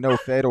down, and I know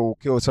Fatal will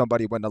kill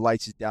somebody when the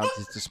lights is down.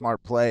 It's a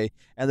smart play.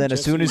 And then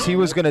as soon as he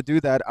was going to do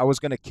that, I was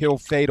going to kill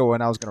Fatal,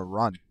 and I was going to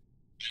run.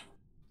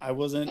 I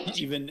wasn't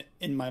even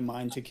in my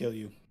mind to kill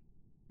you.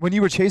 When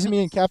you were chasing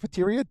me in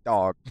cafeteria,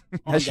 dog.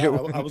 I was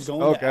going to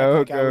act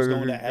like I was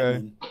going to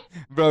admin.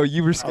 Bro,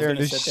 you were scaring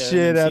the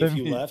shit out of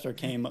me. If you left or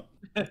came up.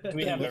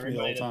 We have the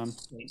everybody whole time.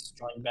 that's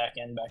joined back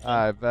in.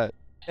 I bet.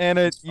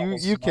 And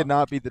you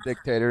cannot be the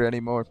dictator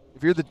anymore.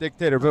 If you're the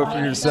dictator, vote for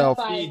yourself.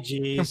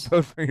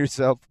 Vote for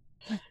yourself.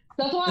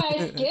 That's why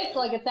I skipped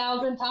like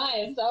 1,000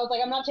 times. I was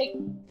like, I'm not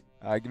taking.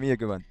 All right, give me a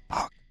good one.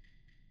 Fuck.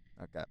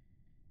 Okay.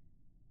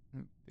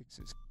 Fix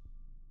this.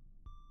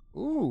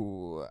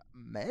 Ooh,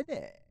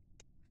 medic.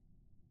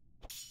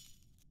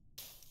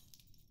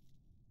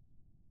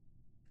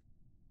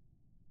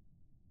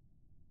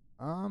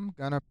 I'm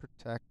gonna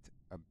protect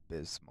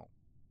Abysmal.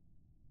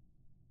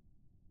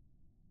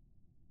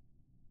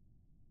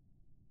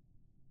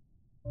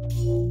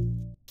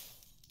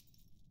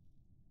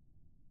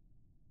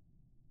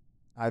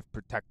 I've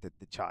protected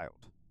the child.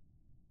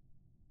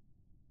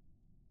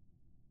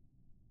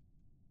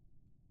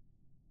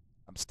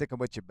 I'm sticking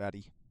with you,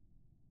 buddy.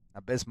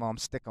 Abysmal, I'm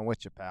sticking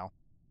with you, pal.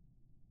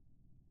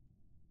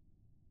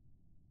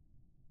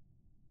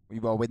 We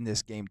will win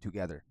this game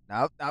together.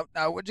 Now,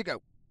 where'd you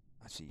go?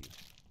 I see you.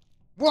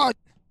 What?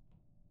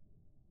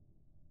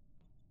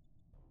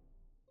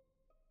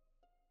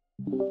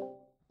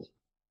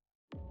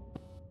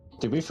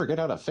 Did we forget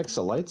how to fix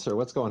the lights, or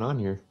what's going on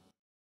here?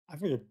 I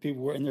figured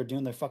people were in there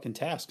doing their fucking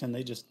task and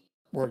they just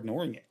were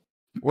ignoring it.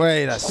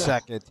 Wait a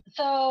second.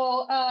 So,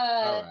 All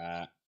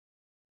right.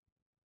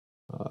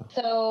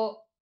 So,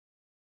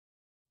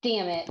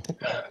 damn it.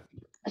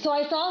 So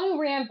I saw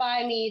who ran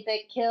by me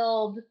that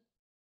killed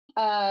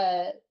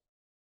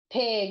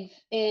pigs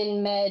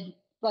in med,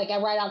 like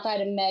right outside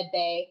of med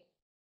bay,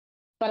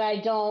 but I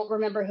don't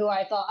remember who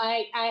I saw.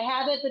 I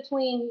have it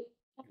between,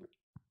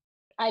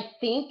 I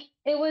think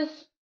it was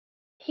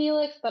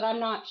Helix, but I'm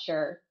not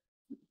sure.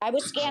 I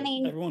was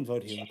scanning. Everyone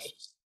vote Helix.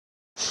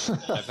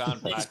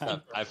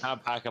 I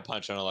found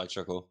Pack-a-Punch on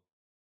electrical.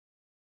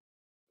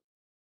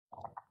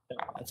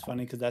 That's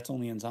funny because that's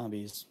only in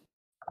zombies.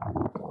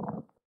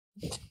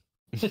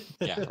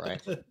 Yeah,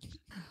 right.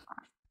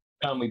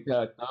 Found me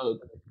packed out.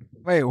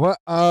 Wait, what?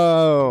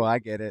 Oh, I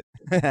get it.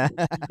 I'm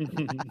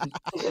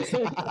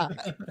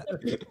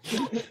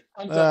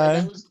sorry,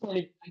 that was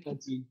 20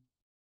 seconds.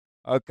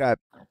 Okay.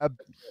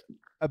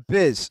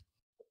 Abyss.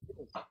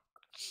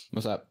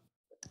 What's up?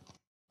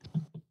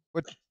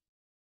 What?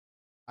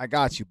 I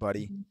got you,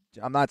 buddy.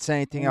 I'm not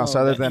saying anything else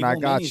No, other that than I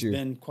evil got mini's you.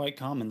 been quite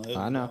common lately.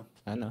 I know.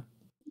 I know.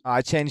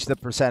 I changed the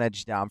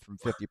percentage down from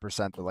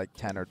 50% to like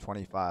 10 or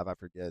 25. I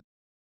forget.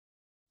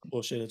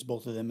 Bullshit, it's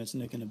both of them. It's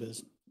Nick and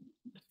Abyss.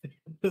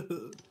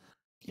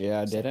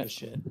 Yeah, I did it.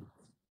 Shit.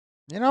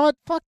 You know what?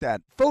 Fuck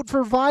that. Vote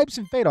for Vibes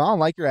and Fatal. I don't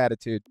like your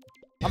attitude.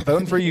 I'm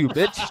voting for you,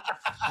 bitch.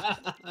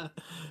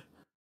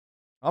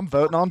 I'm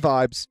voting on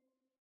Vibes.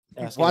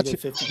 Watch,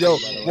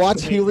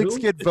 watch Helix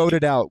get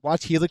voted out.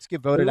 Watch Helix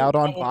get voted out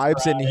on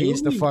Vibes, and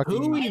he's the fucking.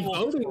 Who are you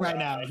voting right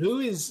now? Who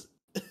is?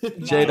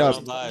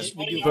 J-Dub. J-Dub,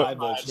 We do vote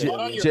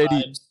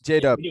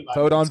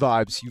on vibes.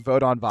 Vibes. You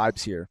vote on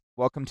Vibes here.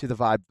 Welcome to the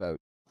Vibe vote.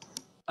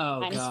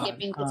 Oh, I'm God.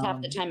 skipping because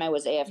half the time I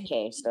was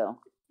AFK, so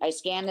I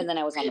scanned and then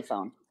I was on the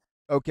phone.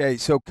 Okay,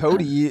 so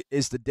Cody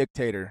is the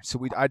dictator.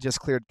 So I just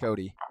cleared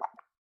Cody.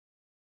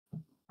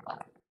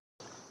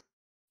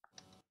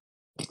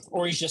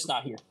 Or he's just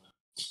not here.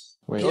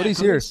 Wait, Cody's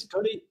here.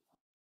 Cody.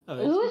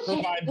 Who is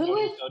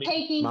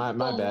taking My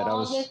the bad, I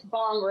was- longest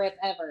bong rip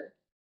ever?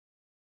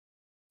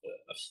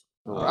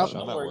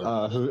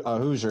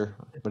 Hoosier,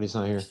 but he's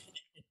not here.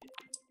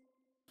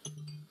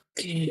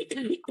 Oh,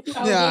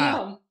 Yeah.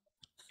 damn.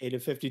 8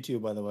 of 52,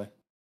 by the way.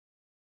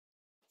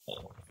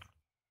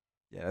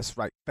 Yeah, that's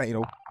right.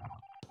 Fatal.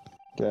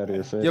 Get out of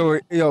here, Fit.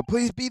 Yo,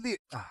 please be the.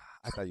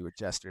 I thought you were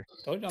Jester.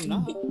 Told you I'm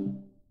not.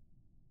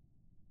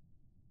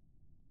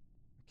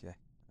 Okay,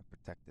 I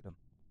protected him.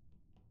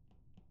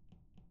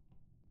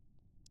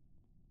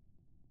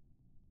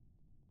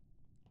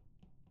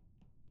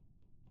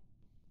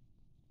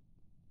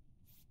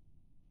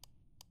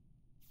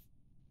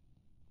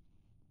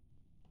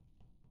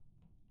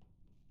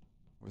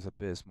 Where's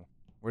Abysmal?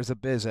 Where's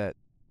Abyss at?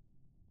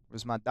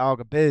 Where's my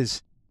dog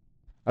Abyss?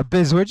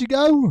 Abyss, where'd you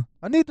go?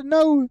 I need to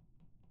know.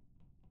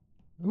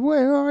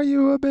 Where are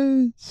you,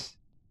 Abyss?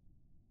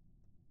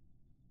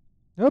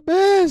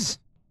 Abyss!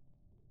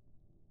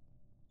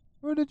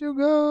 Where did you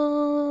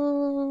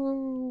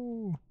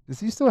go? Does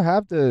he still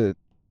have the...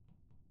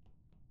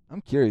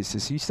 I'm curious,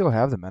 does he still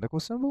have the medical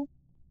symbol?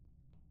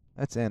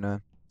 That's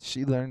Anna.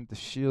 She learned the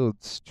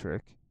shields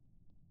trick.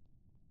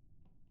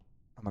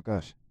 Oh my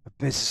gosh.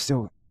 Abyss is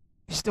still...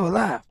 He's still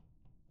alive.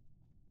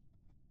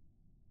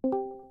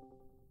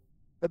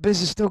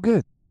 Abyss is still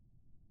good.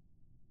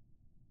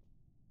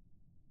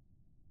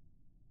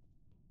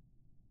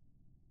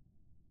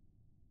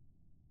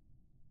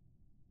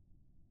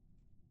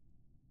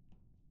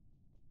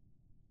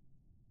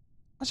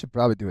 I should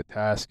probably do a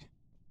task.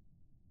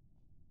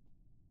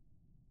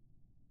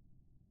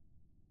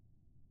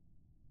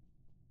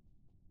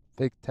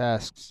 Fake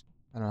tasks.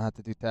 I don't have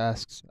to do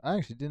tasks. I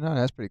actually didn't know.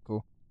 That's pretty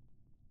cool.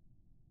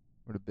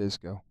 Where'd a biz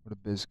go? Where'd a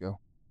biz go?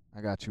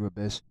 I got you, a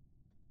biz.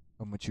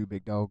 I'm with you,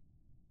 big dog.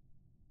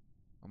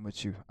 I'm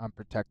with you. I'm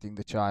protecting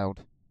the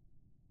child.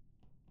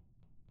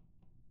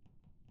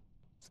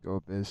 Let's go,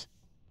 biz.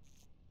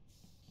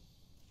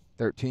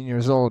 13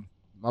 years old.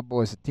 My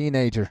boy's a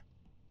teenager.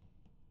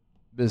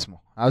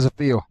 Abysmal. How's it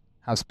feel?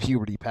 How's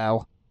puberty,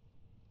 pal?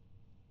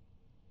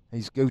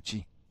 He's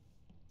Gucci.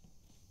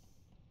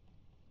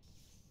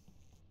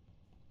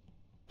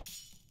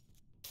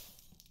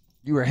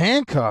 You were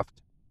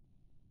handcuffed.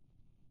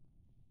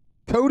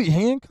 Cody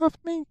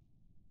handcuffed me?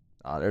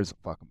 Oh, there's a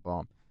fucking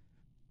bomb.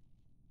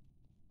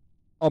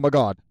 Oh my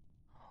god.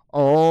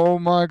 Oh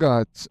my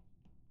god.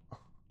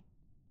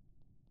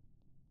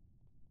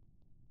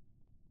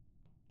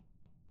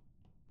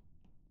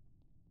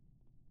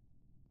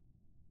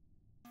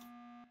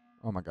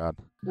 Oh my god.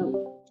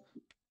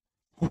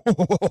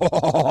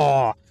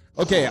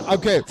 Okay.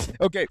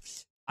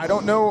 I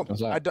don't know.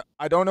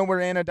 I don't know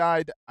where Anna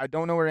died. I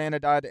don't know where Anna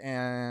died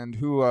and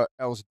who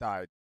else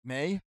died.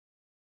 May?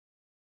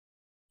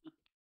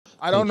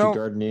 I don't know. Thank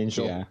you, Guardian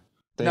Angel. Yeah.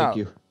 Thank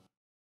you.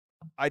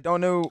 I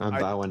don't know. I'm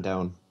bowing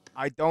down.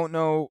 I don't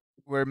know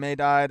where May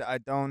died. I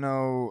don't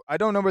know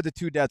where the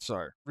 2 deaths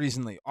are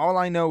recently. All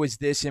I know is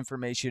this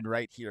information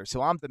right here.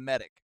 So I'm the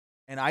medic.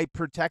 And I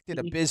protected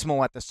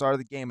Abysmal at the start of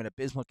the game, and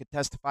Abysmal could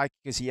testify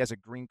because he has a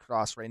green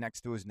cross right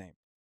next to his name.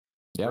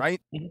 Yep.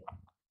 Right?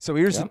 So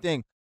here's the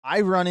thing.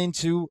 I run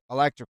into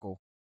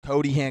electrical.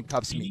 Cody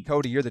handcuffs me.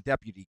 Cody, you're the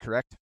deputy,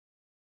 correct?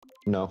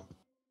 No.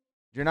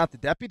 You're not the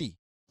deputy?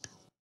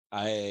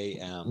 I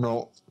am.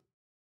 No.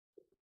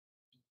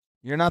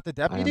 You're not the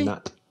deputy?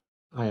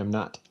 I am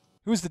not.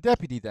 Who's the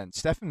deputy then?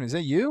 Stefan, is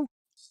that you?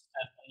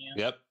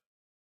 Yep.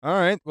 All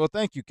right. Well,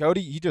 thank you,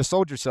 Cody. You just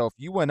sold yourself.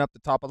 You went up the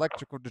top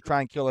electrical to try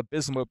and kill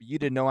Abysmal, but you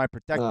didn't know I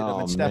protected him,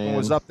 and Stefan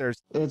was up there.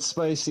 It's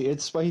spicy.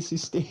 It's spicy,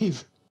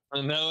 Steve.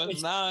 No,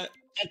 it's not.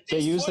 They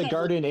used the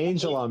Guardian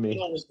Angel on me.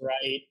 Fatal was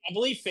right. I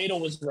believe Fatal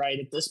was right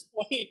at this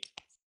point.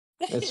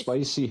 It's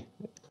spicy.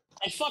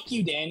 And fuck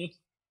you, Danny.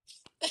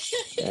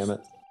 Damn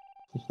it.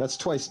 That's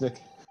twice, Nick.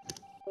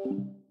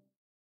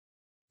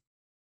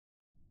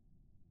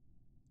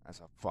 That's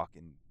a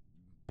fucking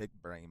big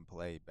brain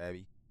play,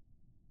 baby.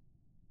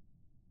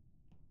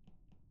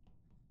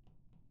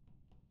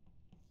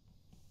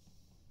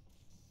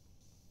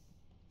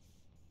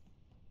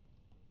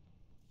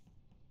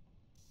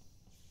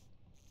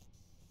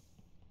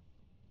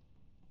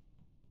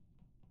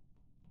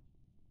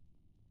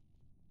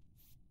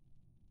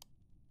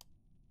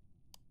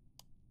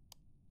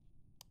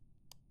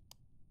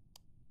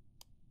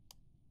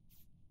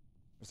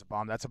 There's a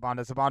bomb. That's a bomb.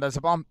 That's a bomb. That's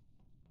a bomb.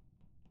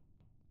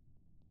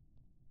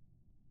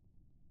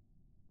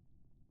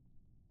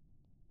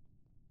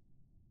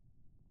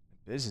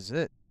 Biz is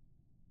it.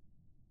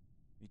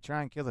 You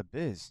try and kill a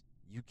Biz,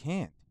 you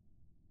can't.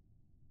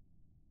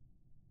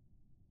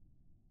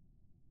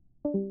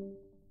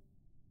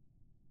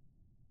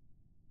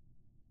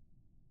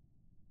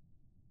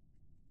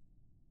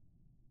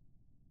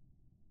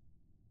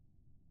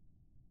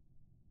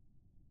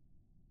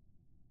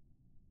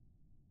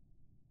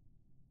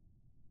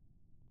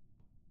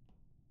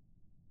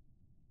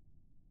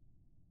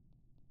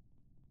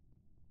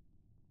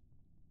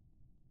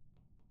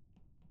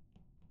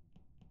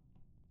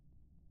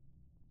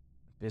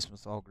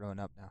 Bismuth's all grown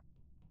up now.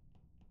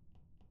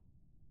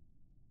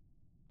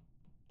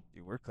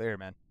 Dude, we're clear,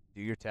 man.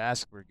 Do your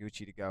task. We're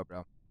Gucci to go,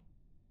 bro.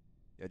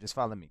 Yeah, just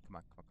follow me. Come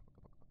on, come on,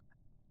 come on,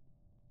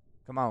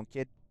 come on. Come on,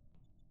 kid.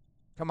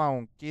 Come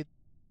on, kid.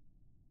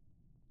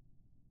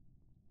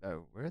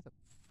 Oh, where the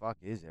fuck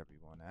is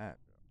everyone at,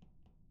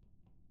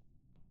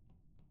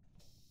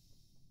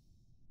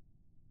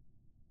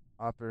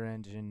 bro? Upper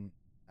engine,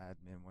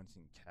 admin, once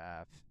in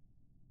calf.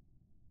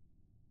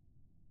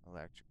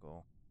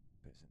 Electrical.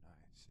 Prison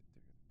eyes.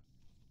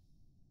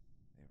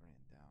 They ran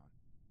down.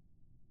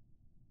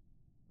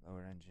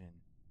 Lower engine.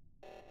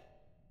 They're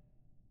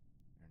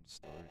in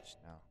storage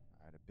now.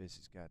 Alright, a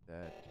business got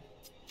that.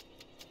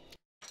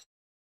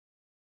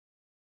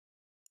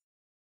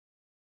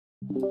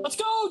 Let's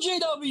go,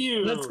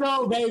 JW! Let's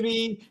go,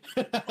 baby!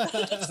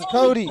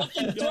 Cody!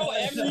 Throw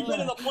every bit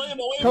of the flame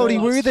away. Cody,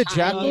 were you the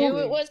jackal? I knew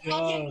it was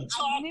coming.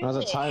 I was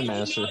a time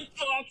master.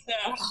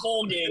 That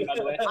whole game, by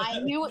the way. I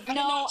knew it.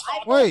 No,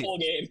 I Wait. Whole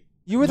game.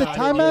 You were the No, I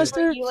time didn't.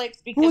 master? Helix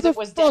Who because the it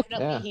was fuck?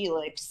 definitely Yeah.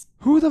 Helix.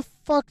 Who the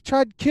fuck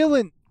tried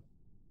killing?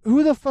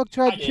 Who the fuck I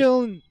tried did.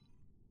 killing?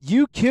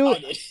 You I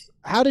killed? did.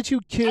 How did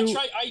you kill?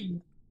 I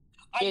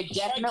It tried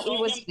definitely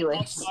killing was him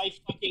Helix. up by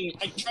fucking.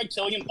 I tried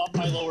killing him up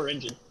my lower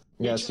engine.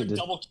 Yes, you did.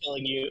 Double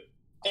killing you.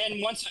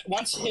 And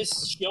once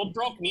his shield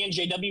broke, me and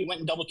JW went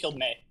and double killed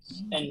May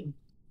and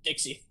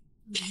Dixie.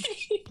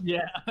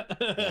 Yeah.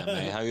 Yeah,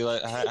 May. How you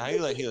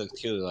let Helix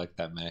kill you like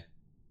that, May?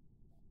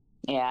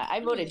 Yeah, I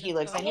voted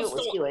Helix. I knew it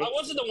was Helix. I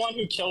wasn't the one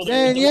who killed her.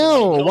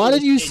 Danielle, why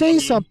did you say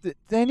something?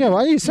 Danielle,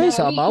 why did you say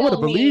something? I would have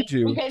believed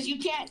you. Because you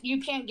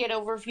can't get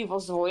over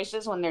people's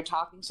voices when they're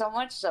talking so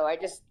much. So I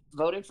just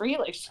voted for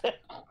Helix.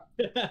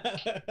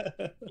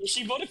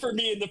 She voted for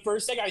me, and the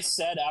first thing I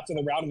said after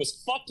the round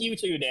was "fuck you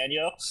too,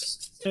 Danielle."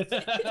 All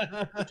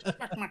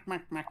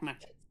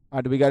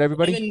right, do we got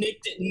everybody? And then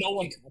Nick did. No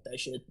one got that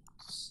shit.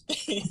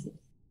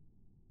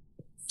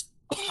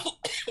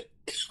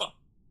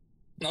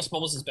 Now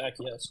Bubbles is back.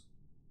 Yes.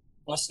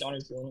 Unless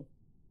Stoner's joining.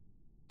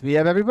 Do we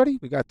have everybody?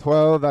 We got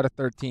 12 out of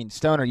 13.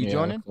 Stoner, you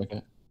joining?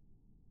 Okay.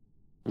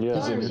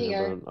 Yeah, Stoner's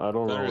here. I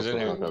don't know what Stoner's the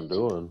in fuck here. I'm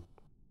doing.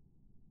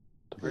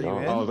 To be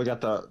honest. Oh,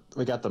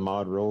 we got the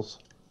mod rules.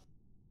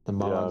 The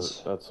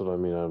mods. Yeah, that's what I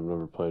mean. I've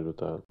never played with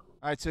that. All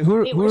right, so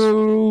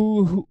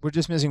who we're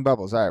just missing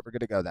Bubbles. All right, we're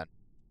good to go then.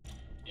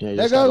 Yeah, you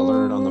just gotta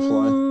learn it on the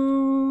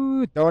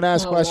fly. Don't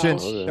ask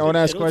questions. Okay. Don't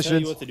ask It'll tell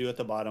questions. you what to do at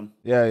the bottom.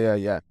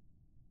 Yeah.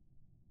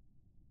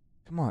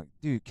 Come on,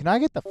 dude. Can I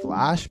get the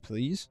flash,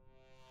 please?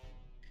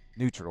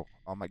 Neutral.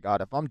 Oh my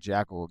god, if I'm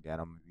Jackal again,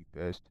 I'm gonna be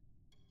pissed.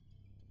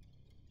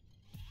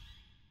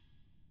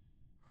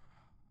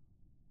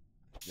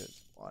 I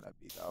just wanna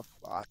be the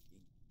fucking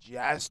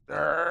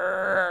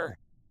jester.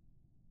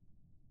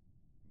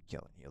 I'm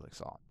killing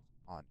Helix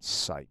on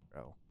sight,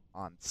 bro.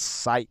 On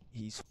sight,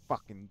 he's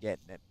fucking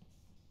getting it.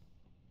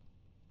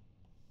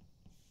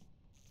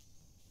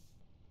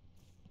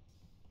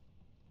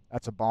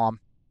 That's a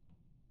bomb.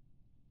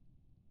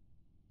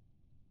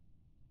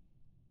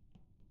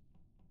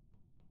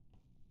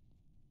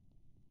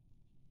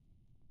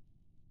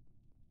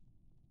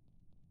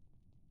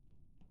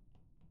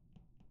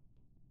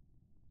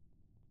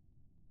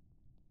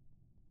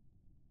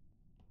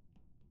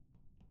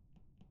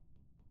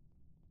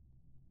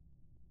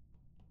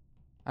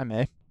 I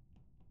may.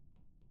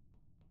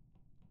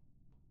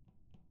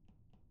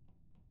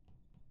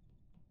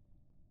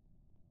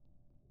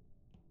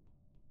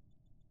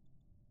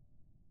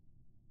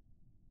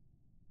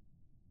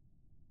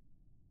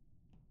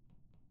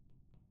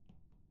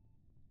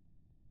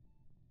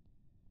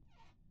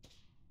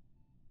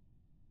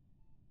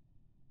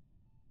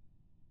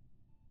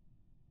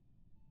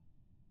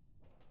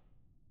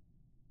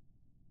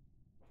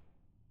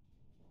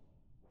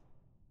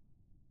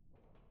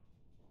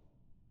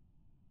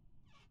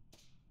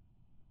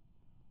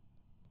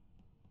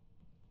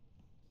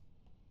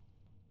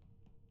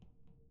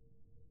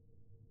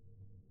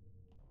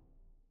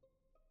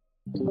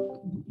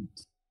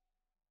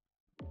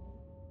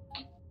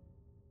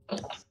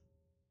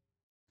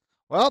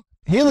 Well,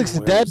 Helix is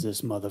Where dead. is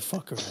this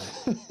motherfucker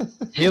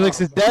at? Helix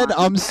is dead.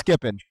 I'm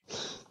skipping.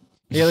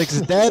 Helix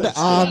is dead.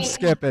 I'm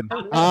skipping.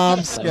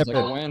 I'm skipping.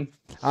 I'm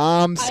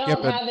I don't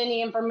skipping. have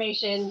any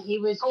information. He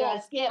was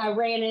just. I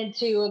ran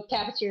into a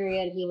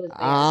cafeteria and he was there.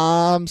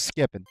 I'm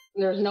skipping.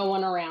 There's no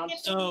one around.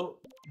 So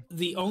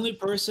the only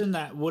person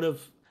that would have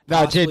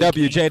No,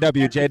 JW.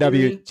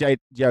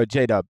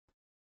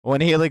 When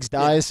Helix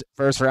dies,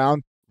 first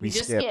round, we You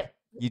just skip. skip.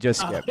 You just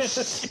skip.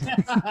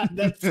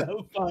 That's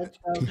so fucked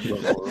up.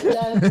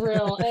 That's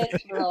real.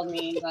 It's real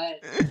mean, but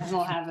I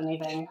don't have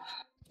anything.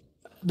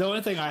 The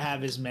only thing I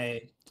have is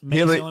May. May's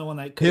Helix, the only one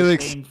that could have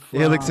came from...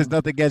 Helix is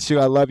nothing against you.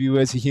 I love you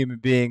as a human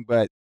being,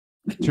 but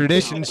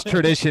tradition's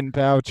tradition,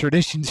 pal.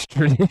 Tradition's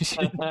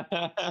tradition.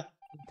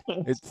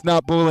 It's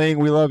not bullying.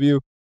 We love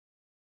you.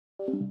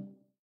 All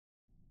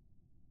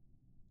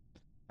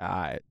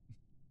right.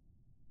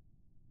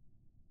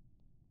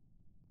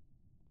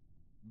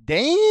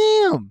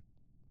 Damn.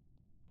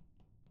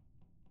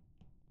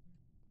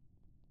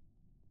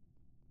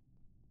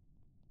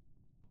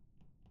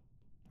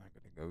 I'm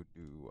gonna go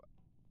do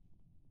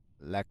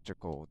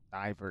electrical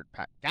divert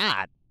pack.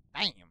 God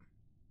damn.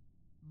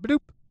 Bloop.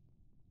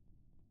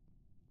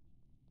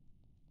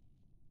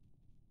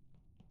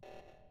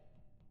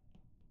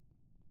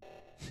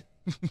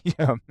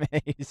 Yo,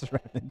 May's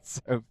running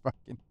so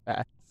fucking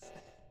fast.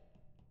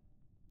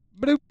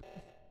 Bloop.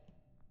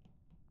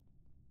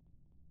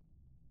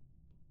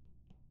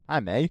 Hi,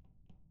 May.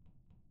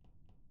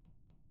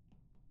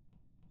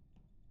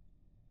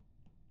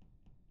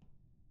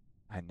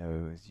 I know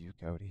it was you,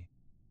 Cody.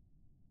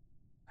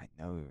 I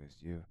know it was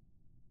you.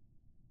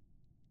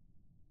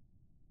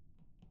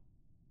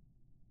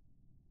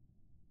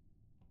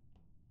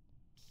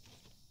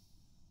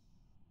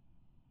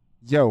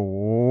 Yo,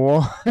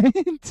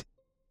 what?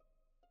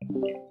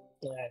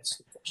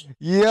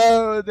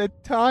 Yo, the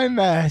Time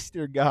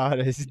Master got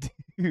us,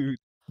 dude.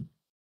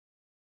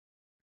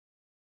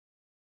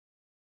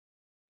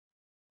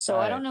 So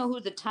I don't know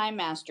who the Time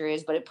Master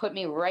is, but it put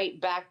me right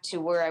back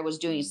to where I was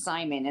doing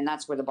Simon, and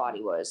that's where the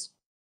body was.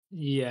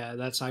 Yeah,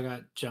 I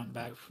got jumped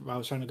back. I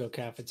was trying to go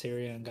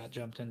cafeteria and got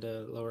jumped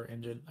into lower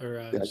engine. Or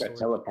I got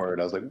teleported.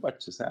 I was like,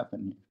 what just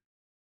happened?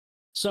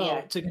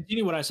 So to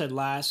continue what I said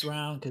last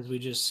round, because we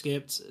just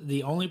skipped,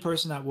 the only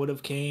person that would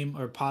have came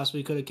or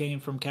possibly could have came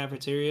from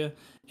cafeteria,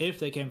 if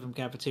they came from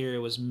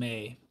cafeteria, was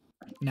May.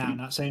 Now, I'm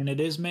not saying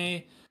it is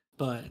May,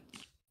 but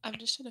I'm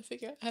just trying to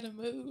figure out how to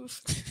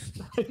move.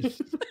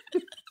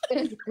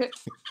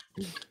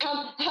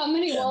 How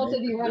many walls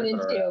have you run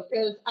into?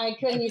 Because I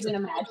couldn't even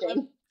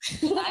imagine.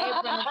 I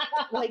have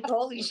been like,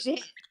 holy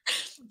shit.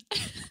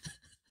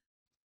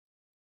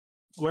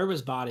 Where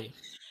was body?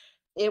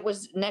 It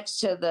was next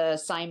to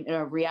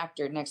the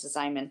reactor next to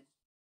Simon.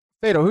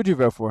 Fatal, who'd you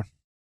vote for?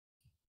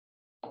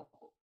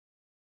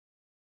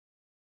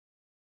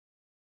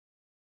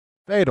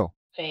 Fatal.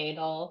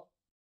 Fatal.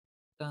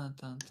 Dun,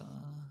 dun,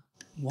 dun.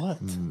 What?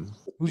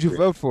 Who'd you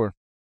vote for?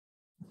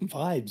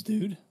 Vibes,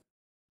 dude.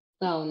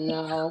 Oh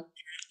no.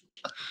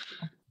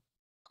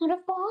 What a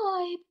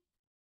vibe.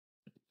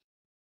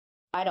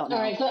 I don't know.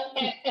 All right, so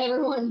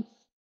everyone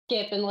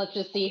skip and let's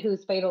just see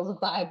whose Fatal's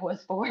vibe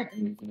was for.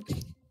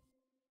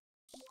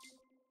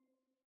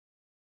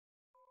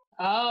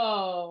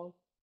 Oh.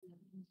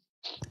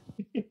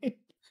 All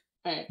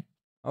right.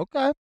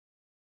 Okay.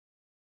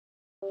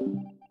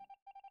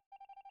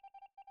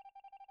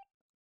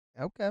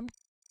 Okay.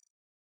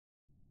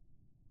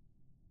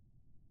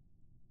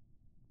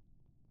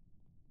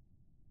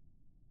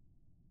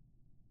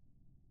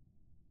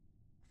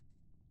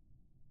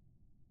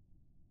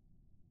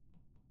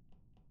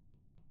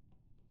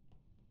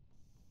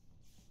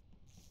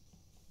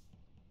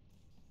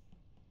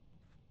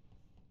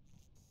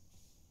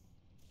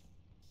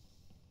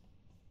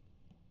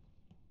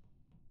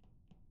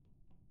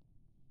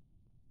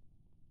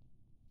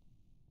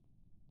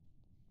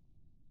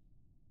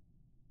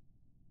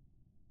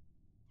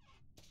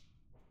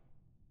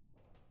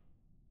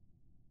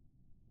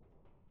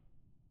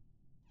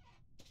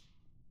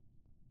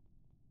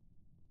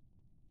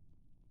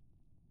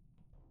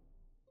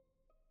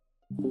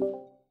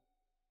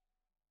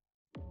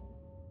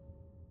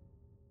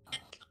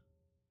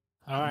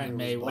 All right, Where was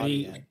May.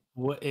 body at?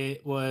 What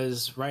it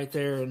was right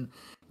there in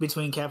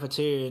between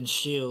cafeteria and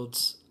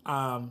Shields.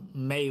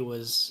 May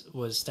was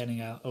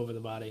standing out over the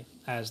body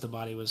as the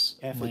body was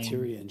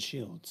Cafeteria laying. and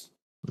Shields.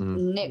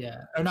 Nick.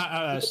 Yeah, or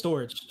not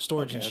storage and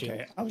Okay, Shields.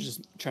 okay. I was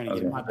just trying to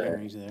get my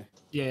bearings there.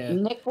 Yeah,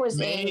 Nick was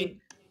May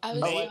in.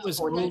 May was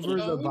over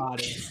the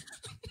body.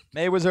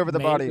 May was over the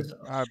May body. was-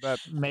 All right, bet.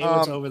 May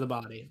was over the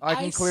body. I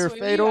can clear swear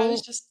to you, I Fatal.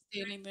 was just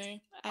standing there.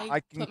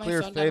 I can put my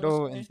clear phone down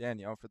Fatal before. and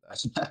Danielle for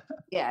that.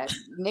 Yeah,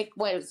 Nick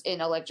was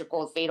in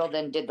electrical. Fatal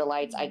then did the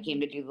lights. I came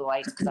to do the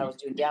lights because I was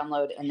doing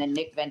download, and then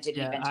Nick vented.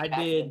 He Yeah, vented I back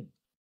did. in.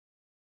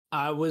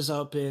 I was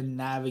up in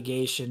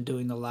navigation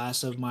doing the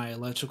last of my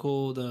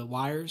electrical, the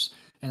wires,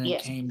 and then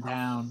Yes. came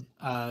down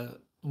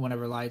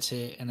whenever lights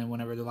hit, and then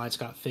whenever the lights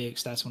got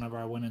fixed, that's whenever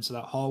I went into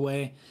that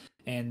hallway,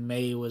 and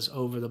May was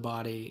over the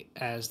body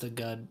as the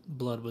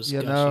blood was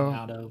You gushing know-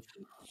 out of.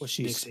 Was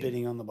she Dixie.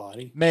 spitting on the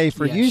body? May,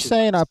 for Yeah, you she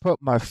saying I was.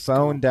 put my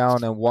phone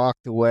down and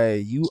walked away,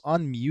 you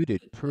unmuted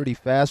pretty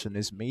fast when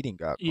this meeting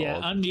got Yeah,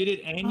 called.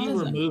 unmuted, and you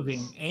were Awesome.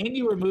 moving,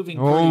 pretty fast.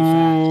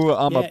 Oh,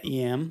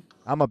 EM.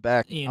 I'm a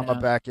back. You I'm a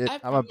know. back it. I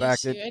I'm a promise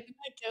back you, it. I did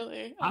not kill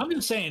her. I'm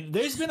just saying,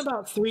 there's been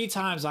about 3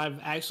 times I've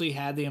actually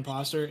had the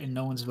imposter, and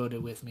no one's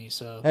voted with me.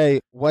 So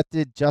Hey, what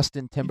did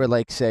Justin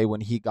Timberlake say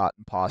when he got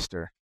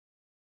imposter?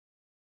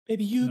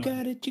 Baby, you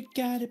got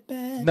it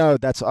bad. No,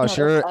 that's that's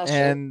Usher, Usher.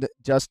 and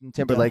Justin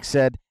Timberlake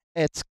said,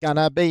 "It's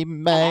gonna be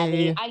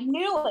May." I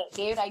knew it,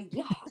 dude.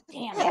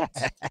 Damn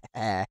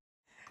it.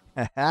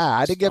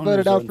 I didn't get Stoner's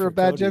voted out voting for a for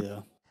bad Cody, joke.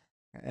 though.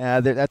 Yeah,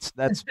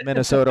 that's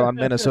Minnesota on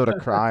Minnesota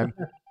crime.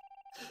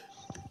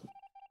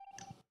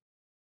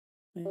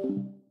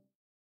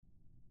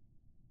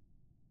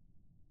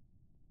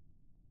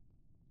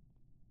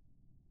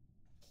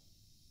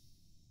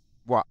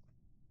 What?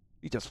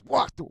 He just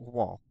walked through a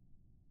wall.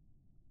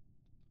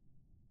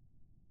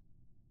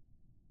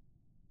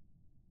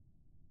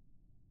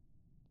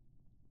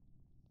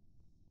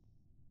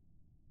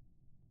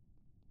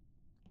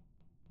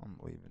 I'm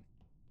leaving.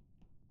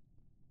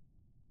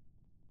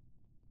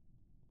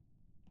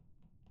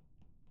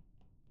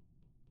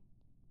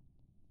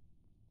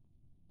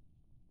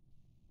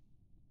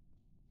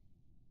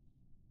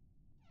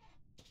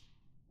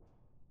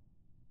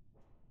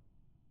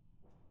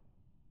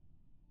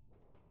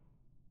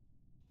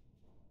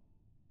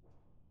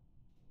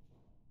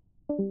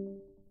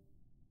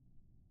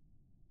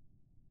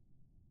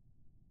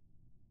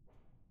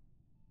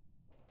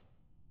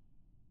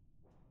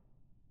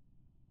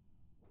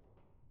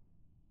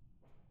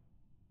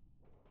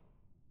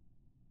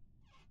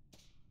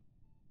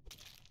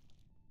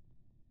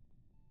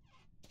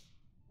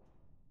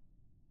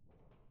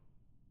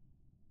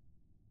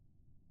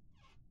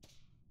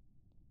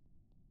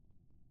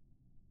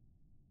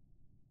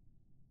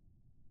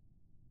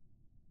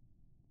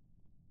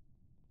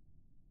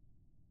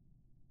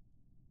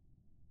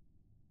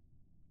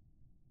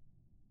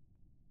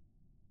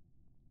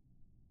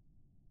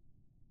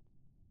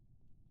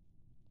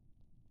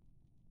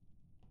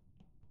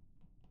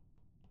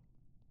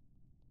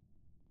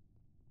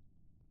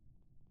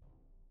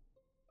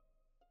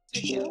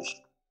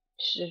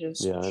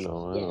 Yeah, I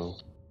know.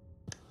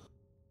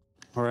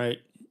 All right.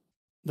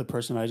 The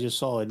person I just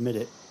saw admit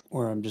it,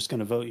 or I'm just going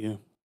to vote you.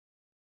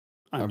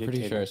 I'm pretty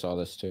dictator. sure I saw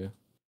this too.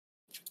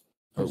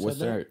 Who Or was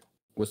said that?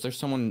 there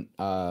someone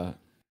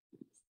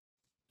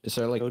Is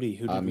there like Cody,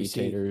 who did we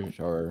see? mutators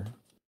or?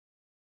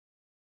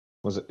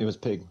 Was it? It was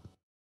pig.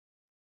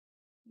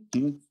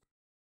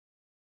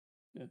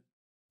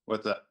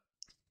 What's that?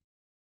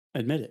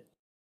 Admit it.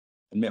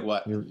 Admit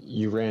what?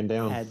 You ran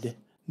down.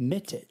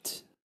 Admit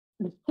it.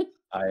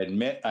 I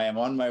admit I am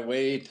on my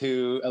way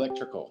to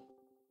electrical.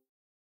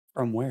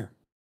 From where?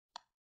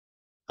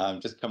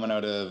 I'm just coming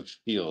out of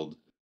field.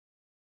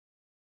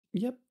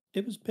 Yep,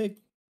 it was pig.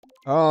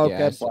 Oh,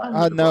 Yeah,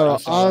 okay. No,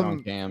 I'm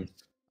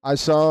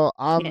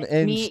Yeah,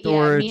 in me,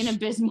 storage. Yeah, me and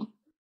Abysmal.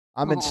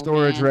 I'm in Oh,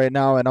 storage man. right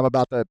now, and I'm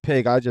about to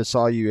pig. I just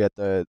saw you at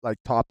the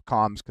top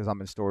comms because I'm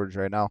in storage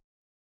right now.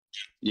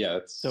 Yeah,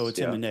 So it's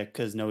him and Nick,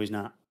 because no, he's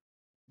not.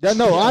 Yeah,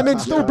 no, I'm in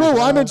storage, bro.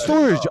 I'm in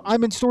storage. Oh.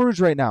 I'm in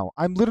storage right now.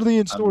 I'm literally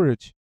in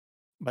storage,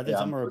 By the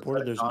time I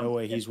reported, there's no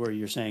way he's where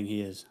you're saying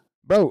he is.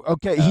 bro.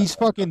 Okay, he's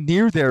fucking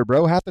near there,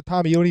 bro. Half the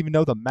time you don't even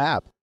know the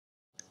map.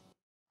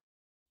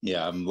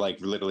 Yeah, I'm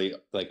like literally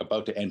like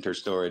about to enter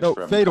storage No,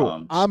 from Fatal,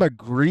 comms. I'm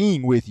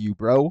agreeing with you,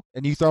 bro.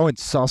 And you throwing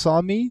sus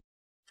on me?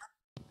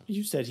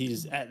 You said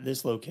he's at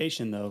this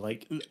location, though.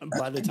 Like,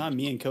 by the time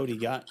me and Cody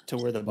got to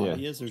where the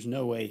body is, there's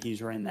no way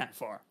he's ran that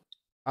far.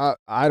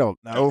 I don't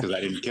know. Because I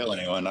didn't kill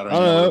anyone. I don't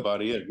even know where the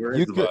body is. Where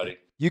is the body?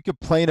 You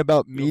complain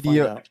about You'll find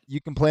media. out. You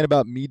complain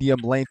about medium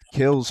length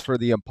kills for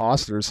the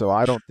imposter, so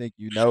I don't think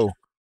you know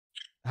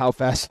how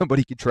fast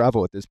somebody can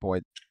travel at this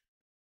point.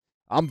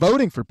 I'm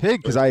voting for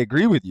Pig because I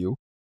agree with you,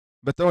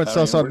 but throwing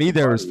sus on me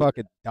there is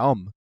fucking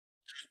dumb.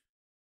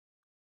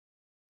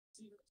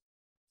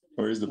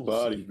 Where's the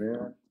body,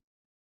 man?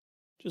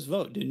 Just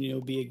vote. Didn't you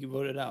know be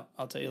voted out?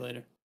 I'll tell you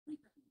later.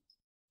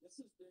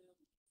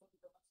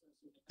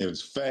 It was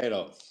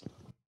Fatal.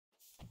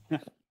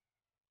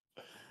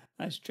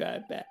 Nice try,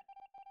 Pat.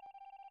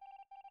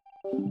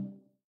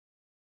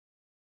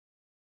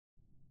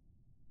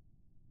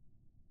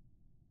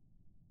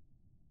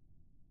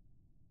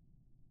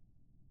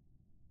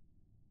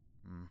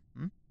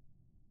 Mm-hmm.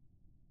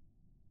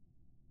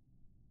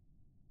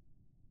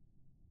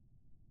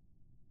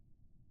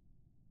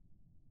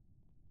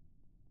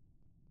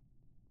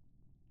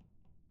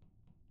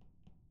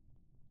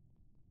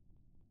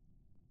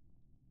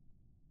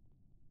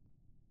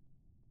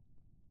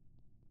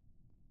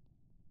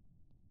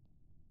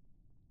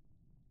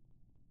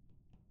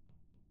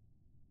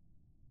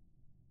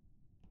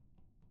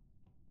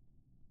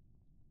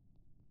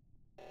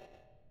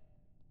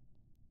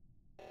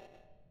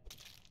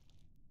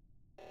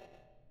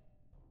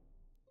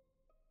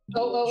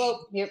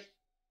 Oh, here.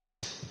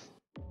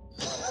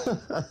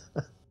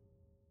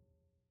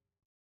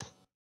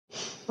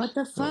 What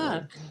the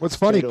fuck? What's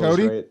funny, Fatal was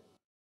Cody? right.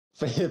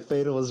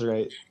 Fatal was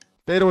right.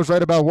 Fatal was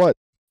right about what?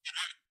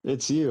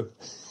 It's you.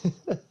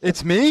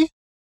 It's me?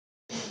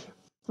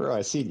 Bro,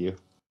 I seen you.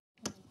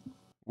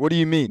 What do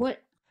you mean?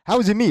 What? How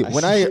is it me?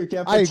 When see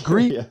your I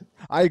agree, cafeteria.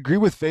 I agree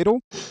with Fatal.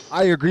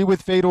 I agree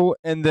with Fatal,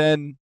 and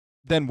then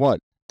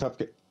what?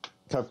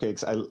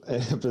 Cupcakes. I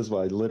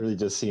literally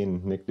just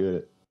seen Nick do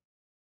it.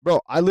 Bro,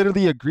 I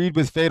literally agreed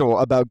with Fatal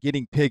about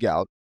getting Pig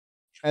out,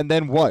 and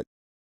then what?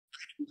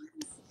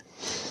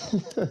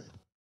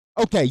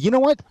 Okay, you know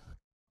what?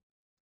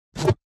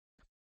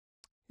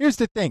 Here's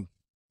the thing.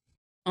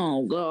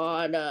 Oh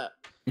God.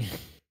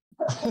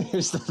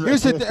 Here's the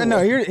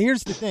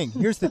thing.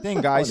 Here's the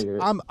thing, guys.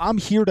 I'm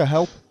here to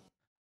help.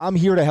 I'm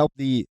here to help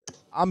the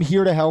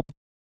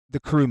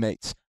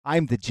crewmates.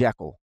 I'm the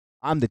Jekyll.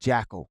 I'm the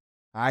Jackal.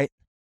 All right.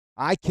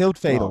 I killed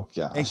Fatal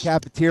in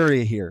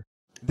cafeteria here.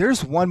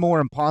 There's one more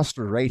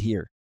imposter right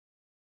here.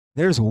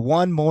 There's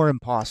one more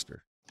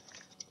imposter.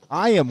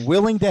 I am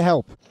willing to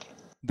help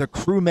the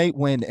crewmate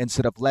win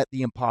instead of let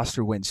the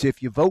imposter win. So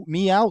if you vote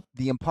me out,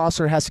 the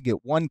imposter has to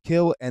get one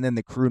kill and then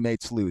the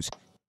crewmates lose.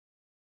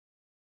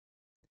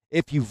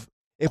 If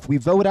we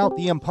vote out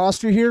the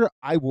imposter here,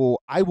 I will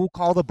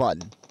call the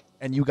button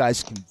and you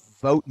guys can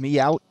vote me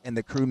out and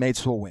the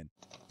crewmates will win.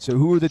 So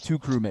who are the two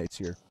crewmates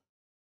here?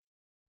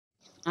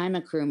 I'm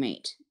a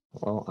crewmate.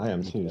 Well, I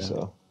am too,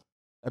 so.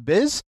 A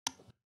Biz?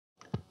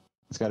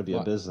 It's got to be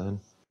a Biz then.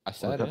 I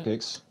said or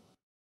Cupcakes.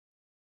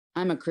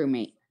 I'm a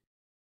crewmate.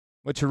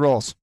 What's your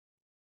roles?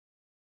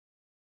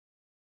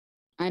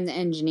 I'm the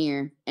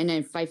engineer, and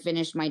if I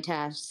finish my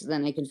tasks,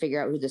 then I can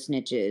figure out who the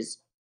snitch is.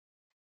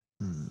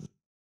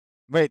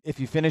 Wait, if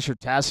you finish your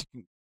task,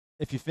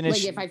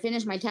 if I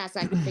finish my task,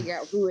 I can figure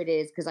out who it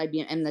is because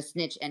I'm the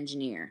snitch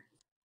engineer.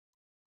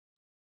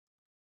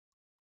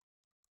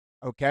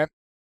 Okay.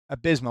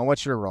 Abysmal,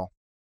 what's your role?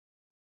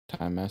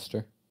 Time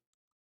Master.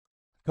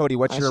 Cody,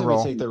 what's your I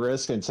role? take the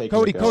risk and take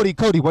Cody, Nick out.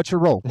 Cody, what's your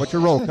role? What's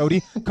your role,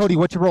 Cody? Cody,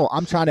 what's your role?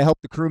 I'm trying to help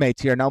the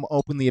crewmates here, and I'm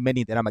openly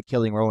admitting that I'm a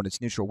killing role and it's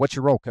neutral. What's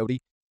your role,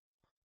 Cody?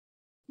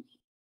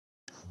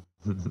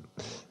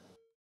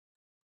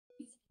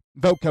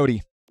 Vote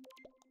Cody.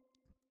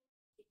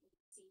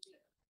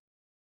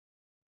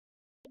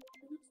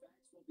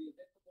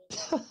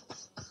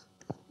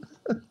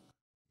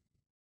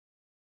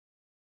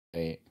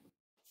 Eight.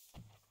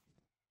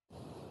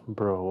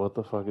 Bro, what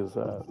the fuck is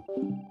that?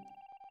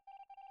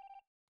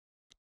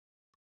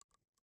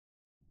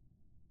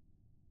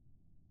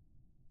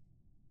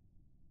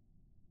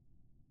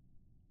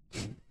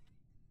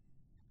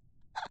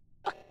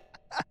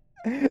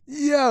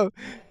 Yo,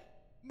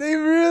 they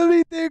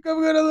really think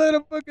I'm gonna let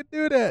them fucking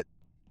do that.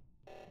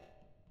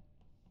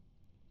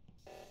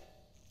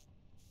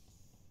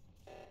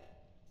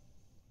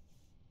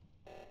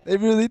 They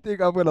really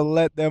think I'm gonna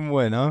let them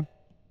win, huh?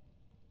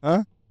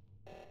 Huh?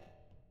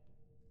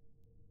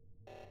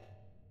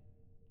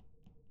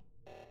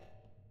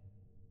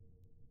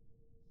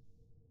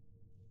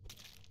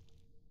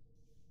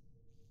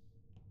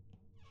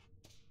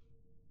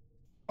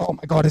 Oh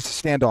my god, it's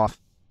a standoff.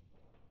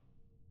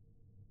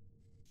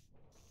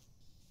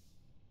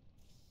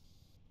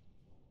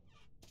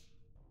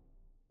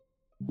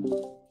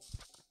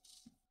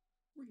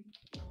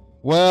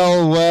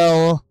 Well,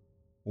 well,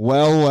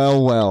 well,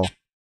 well, well.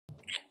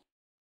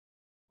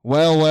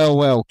 Well, well,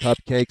 well,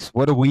 Cupcakes.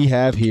 What do we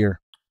have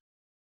here?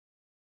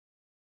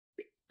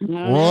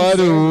 What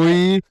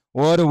do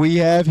we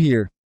have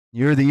here?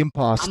 You're the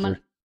imposter.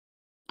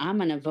 I'm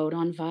gonna vote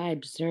on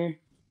vibes, sir.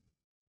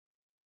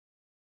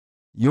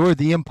 You're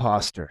the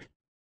imposter.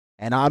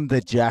 And I'm the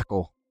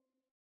jackal.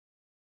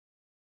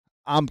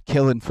 I'm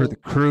killing for the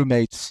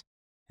crewmates.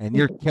 And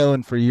you're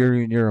killing for your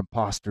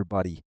imposter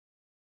buddy.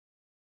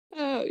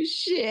 Oh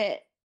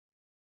shit.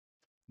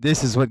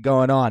 This is what's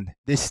going on.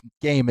 This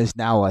game is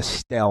now a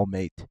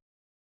stalemate.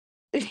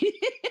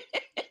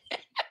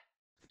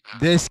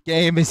 This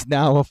game is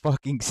now a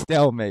fucking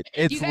stalemate.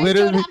 It's You guys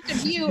literally. don't have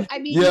to mute. I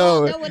mean, you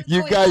all know what's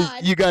you going guys,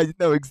 on. you guys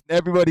know.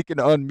 Everybody can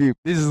unmute.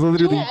 This is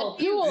literally.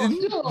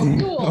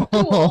 Duel.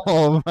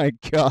 Oh my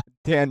god,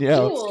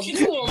 Danielle.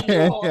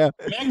 Danielle.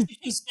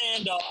 Mexican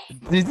standoff.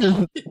 This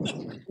is.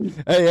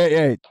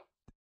 Hey.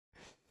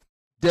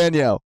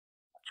 Danielle.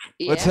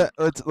 Yeah.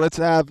 Let's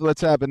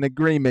have an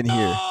agreement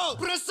here. Oh,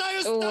 what's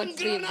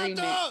the agreement?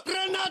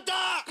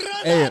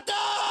 Hey,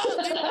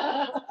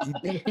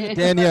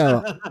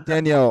 Danielle,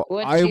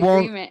 What's the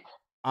agreement?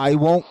 I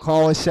won't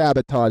call a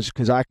sabotage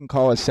because I can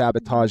call a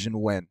sabotage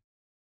and win.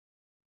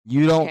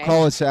 You don't Okay.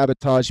 call a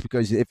sabotage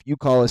because if you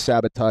call a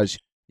sabotage,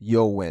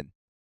 you'll win.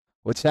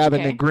 Let's have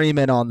an Okay.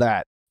 agreement on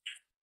that.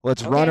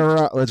 Let's run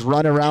around. Let's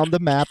run around the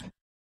map,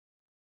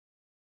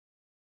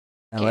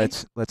 and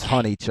Okay. let's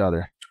hunt each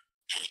other.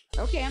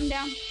 Okay, I'm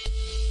down.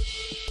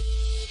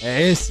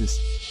 Hey, this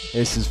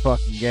is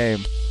fucking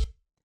game.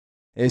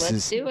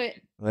 Let's do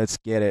it. Let's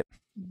get it.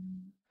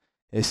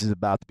 This is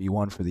about to be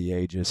one for the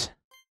ages.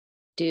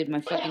 Dude, my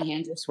fucking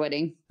hands are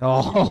sweating.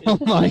 Oh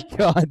my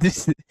god,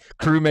 this is,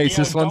 crewmates,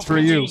 this one's for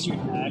you.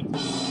 Don't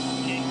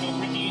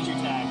reduce your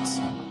tax.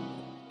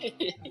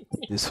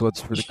 This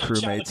one's for the Shut the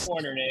crewmates.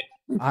 corner, Nick.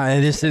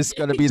 This is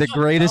gonna be the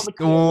greatest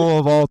duel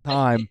of all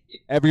time.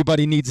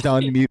 Everybody needs to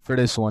unmute for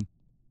this one.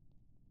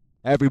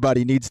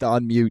 Everybody needs to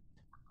unmute.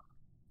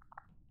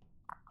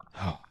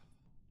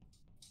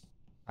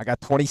 I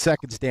got 20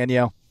 seconds,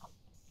 Danielle.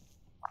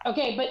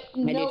 Okay, but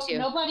I do too.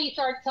 nobody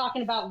starts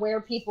talking about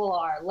where people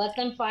are. Let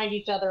them find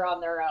each other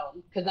on their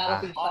own, because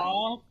that'll be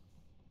fun.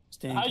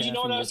 How'd you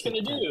know what I was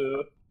gonna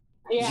do?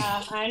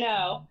 Yeah, I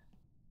know.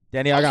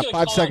 Danielle, I got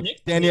 5 seconds.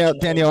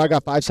 Danielle, I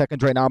got 5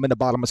 seconds right now. I'm in the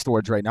bottom of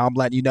storage right now. I'm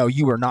letting you know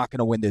you are not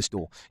gonna win this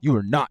duel. You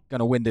are not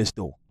gonna win this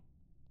duel.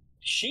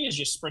 She is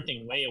just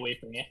sprinting way away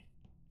from you.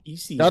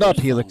 Shut up,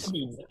 Helix.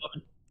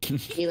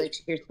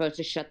 Felix, you're supposed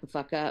to shut the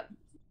fuck up.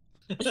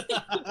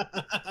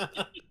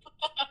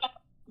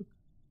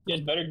 You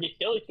guys better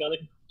kill each other.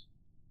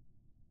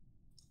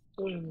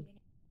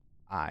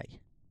 I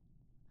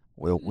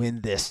will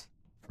win this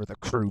for the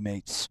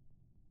crewmates.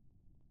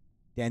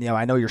 Danielle,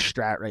 I know you're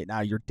strat right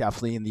now. You're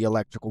definitely in the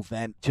electrical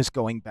vent, just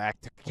going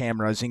back to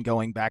cameras and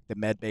going back to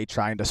medbay,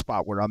 trying to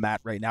spot where I'm at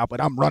right now,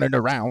 but I'm running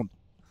around.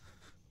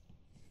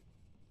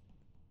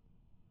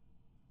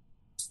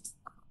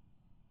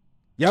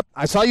 Yep,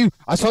 I saw you.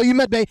 I saw you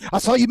medbay. I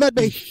saw you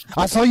medbay.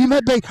 I saw you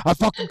medbay. I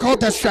fucking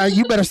called that strat.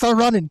 You better start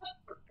running.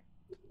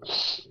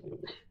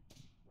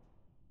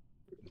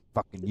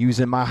 Fucking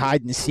using my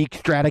hide and seek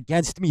strat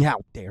against me.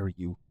 How dare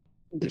you?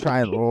 Try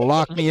and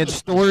lock me in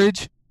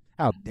storage?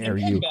 How dare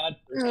you?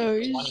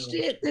 Oh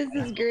shit, this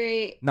is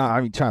great. No,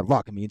 I mean, trying to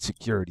lock me in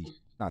security,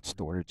 not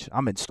storage.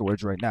 I'm in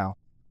storage right now.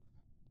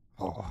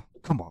 Oh,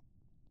 come on.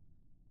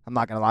 I'm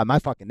not gonna lie, my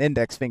fucking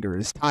index finger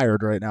is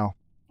tired right now.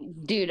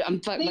 Dude,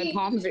 my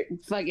palms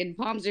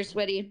are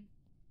sweaty.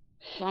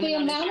 The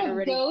amount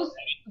of ghosts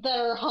that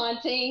are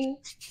haunting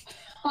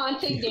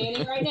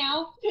Danny right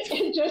now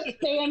and just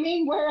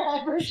spamming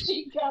wherever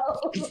she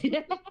goes.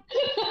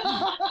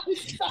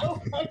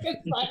 So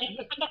fucking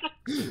funny.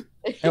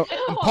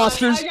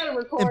 Imposters, I gotta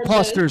record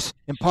imposters.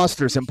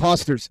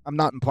 I'm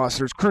not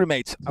imposters.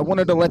 Crewmates, I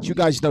wanted to let you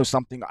guys know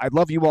something. I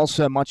love you all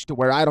so much to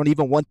where I don't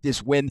even want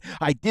this win.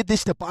 I did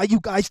this to buy you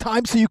guys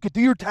time so you could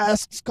do your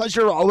tasks because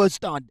you're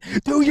almost done.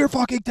 Do your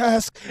fucking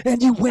task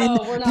and you win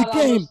we're not the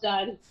game. almost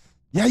done.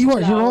 Yeah, you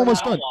are. No, you're we're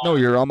almost not. done. No,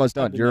 you're almost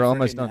done. I've been You're there for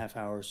almost 8.5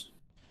 done. hours.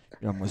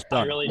 You're almost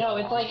done. No,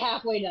 it's like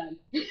halfway done.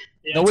 Yeah,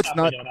 No, it's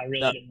not. done. I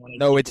really didn't want to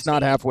No, keep it's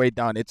not halfway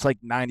done. It's like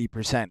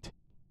 90%.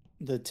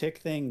 The tick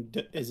thing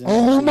isn't.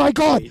 Oh actually my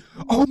god! great.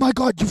 Oh my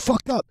god! You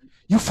fucked up!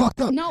 You fucked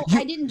up! No, you,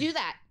 I didn't do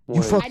that.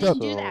 You fucked I up.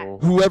 didn't do that.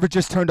 Whoever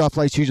just turned off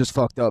lights, you just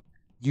fucked up.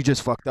 You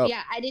just fucked up.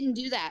 Yeah, I didn't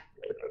do that.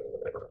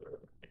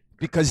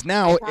 Because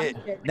now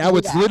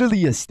it's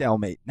literally a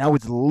stalemate. Now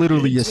it's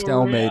literally a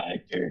stalemate.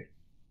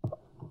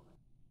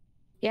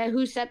 Yeah,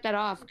 who set that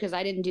off? Because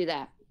I didn't do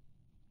that.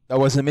 That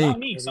wasn't me. Not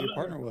me. Maybe your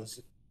partner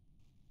was.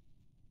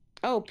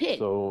 Oh, Pig.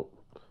 So,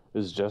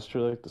 is Jester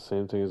like the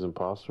same thing as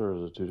imposter, or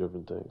is it two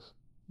different things?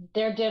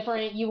 They're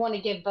different. You want to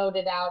get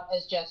voted out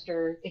as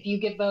Jester. If you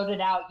get voted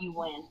out, you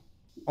win.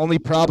 Only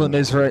problem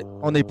is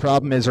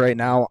right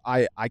now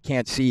I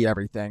can't see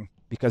everything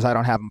because I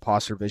don't have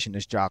imposter vision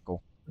as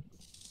Jackal.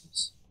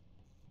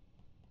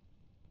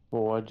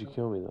 Well, why'd you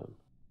kill me then?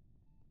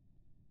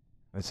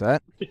 What's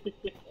that?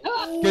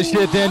 Good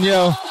shit,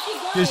 Danielle.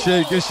 Good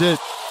shit. Good shit.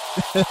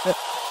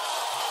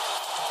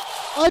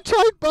 I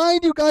tried buying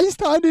you guys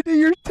time to do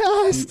your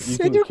tasks,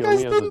 and you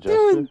guys didn't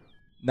do it.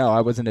 No, I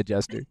wasn't a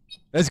jester.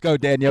 Let's go,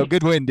 Danielle.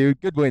 Good win, dude.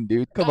 Good win,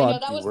 dude. Come on.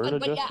 That was fun,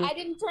 but yeah, I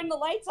didn't turn the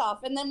lights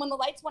off, and then when the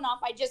lights went off,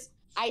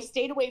 I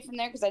stayed away from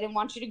there because I didn't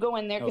want you to go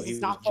in there because it's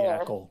not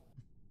fair.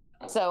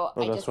 So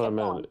Oh, I that's just what I kept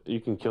meant. going.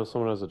 You can kill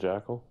someone as a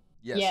jackal?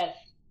 Yes.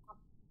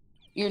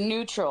 You're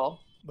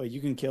neutral. But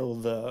you can kill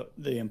the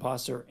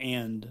imposter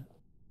and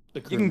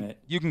the crewmate.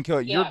 You can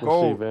kill Yeah.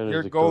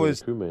 your goal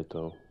is crewmate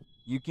though.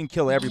 You can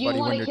kill everybody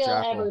you when you're kill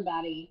Jackal.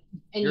 everybody,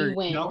 and you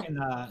win. Y'all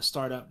can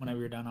start up whenever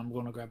you're done. I'm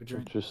going to grab a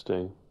drink.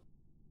 Interesting.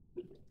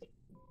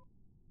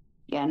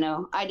 Yeah,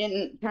 no, I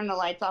didn't turn the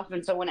lights off,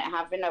 and so when it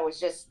happened,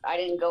 I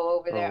didn't go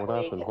over there.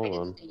 what happened? Hold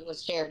on. It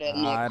was shared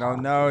in I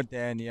don't know,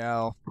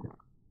 Danielle.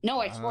 No,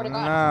 I swear to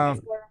God. No. I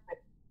swear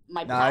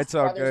my Nah, it's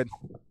all brothers-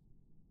 good.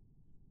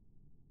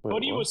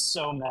 Cody was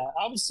so mad.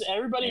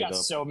 Everybody got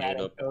so mad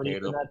at Cody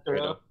for that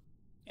throw.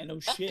 And no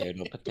shit.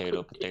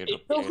 Potato.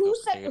 So who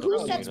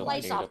set the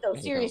lights off though?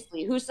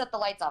 Seriously, who set the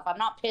lights off? I'm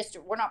not pissed.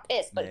 We're not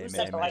pissed, but who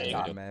set the lights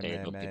off?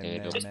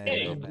 Just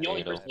Pig, the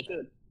only person who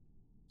could.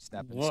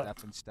 Stepping.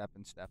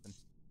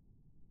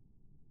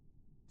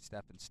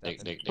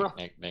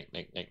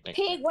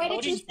 Pig, why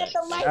did you set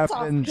the lights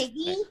off,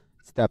 Piggy?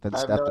 Stepping.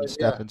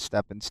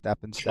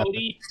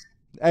 Cody.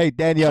 Hey,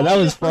 Danielle, that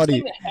was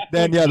funny.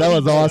 Danielle, that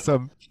was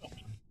awesome.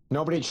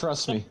 Nobody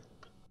trusts me.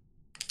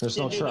 There's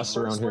no trust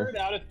around here.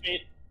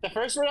 The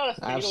first word out of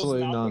Fatal's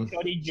Absolutely mouth when none.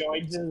 Cody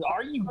joins is,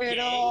 "Are you gay?"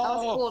 That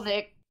was cool,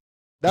 Nick.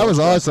 That was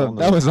awesome.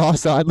 That was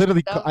awesome. I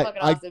literally, That was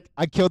fucking awesome.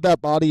 I killed that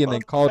body and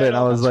then called it. And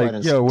I was That's why I like,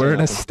 didn't yo, see we're in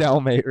a nothing.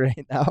 stalemate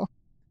right now.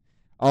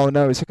 Oh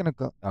no, is it gonna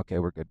go? Okay,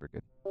 we're good.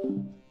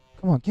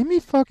 Come on, give me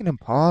fucking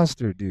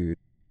imposter, dude.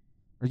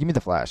 Or give me the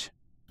flash.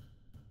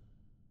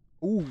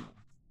 Ooh.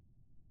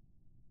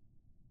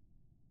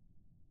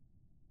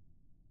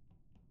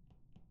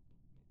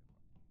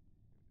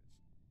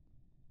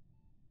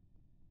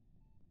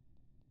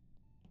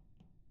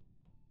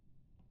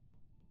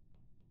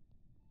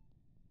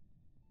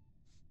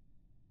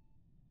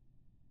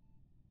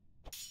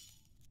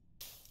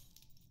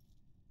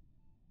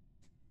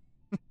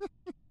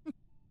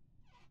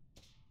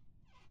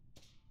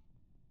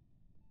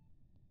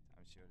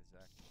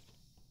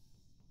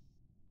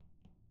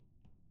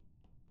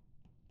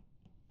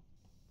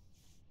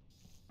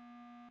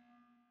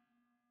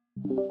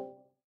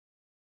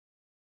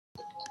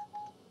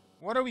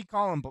 What are we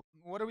calling?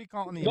 What are we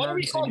calling the What are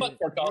we emergency calling meeting?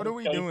 but for What are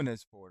we Cody? doing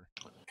this for?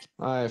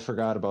 I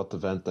forgot about the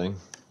vent thing.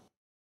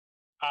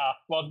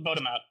 Well, vote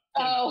him out.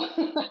 Oh.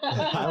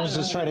 I was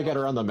just trying to get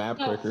around the map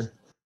quicker.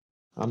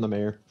 I'm the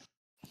mayor.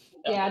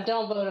 Yeah,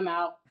 don't vote him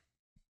out.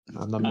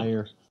 I'm the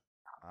mayor.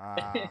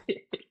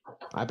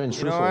 I've been You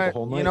truthful know the what?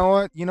 whole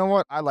night. You know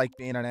what? I like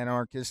being an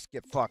anarchist.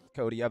 Get fucked,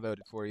 Cody. I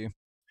voted for you.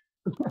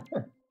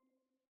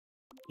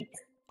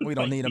 We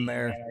don't need a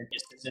mayor.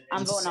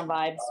 I'm going on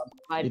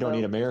vibes. You don't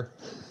need a mayor.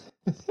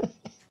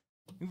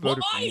 You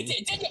voted for Why?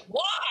 me.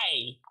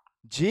 Why?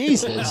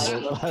 Jesus.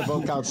 I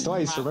vote counts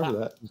twice. Remember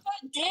that.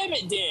 God damn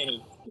it,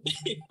 Danny.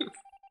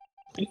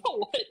 You know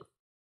what?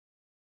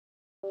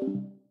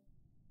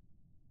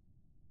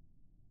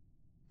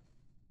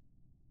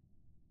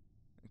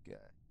 Okay.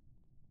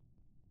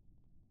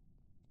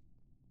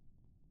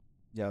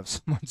 Yeah, if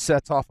someone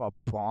sets off a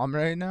bomb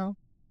right now,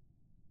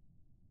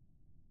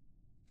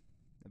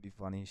 that'd be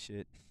funny as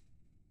shit.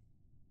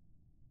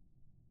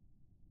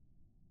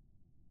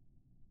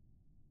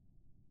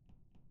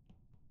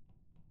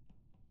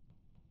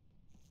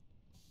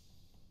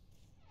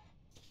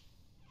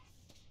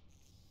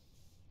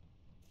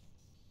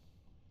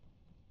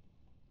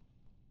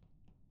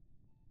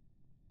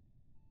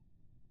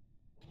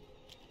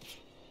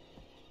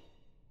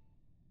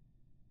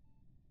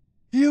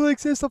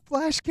 Helix is the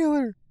Flash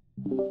Killer.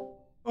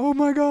 Oh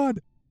my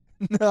god.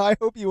 No, I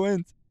hope he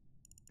wins.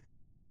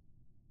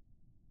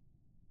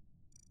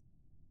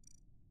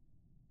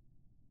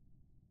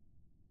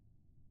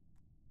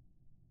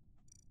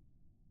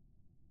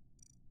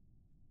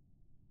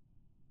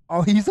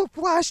 Oh, he's a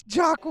Flash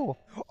Jackal.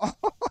 Oh,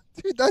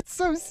 dude, that's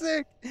so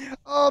sick.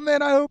 Oh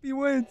man, I hope he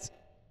wins.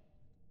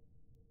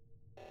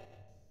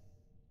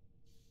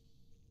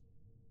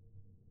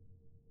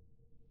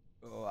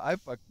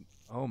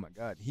 Oh my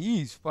god,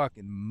 he's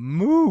fucking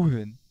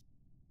moving.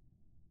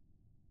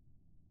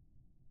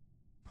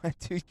 My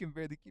dude can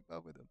barely keep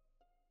up with him.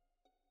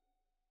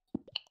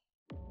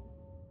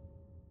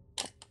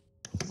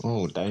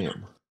 Oh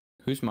damn.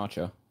 Who's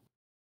Macho?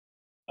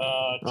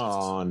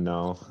 Oh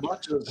no.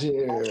 Macho's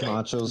here.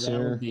 Macho's That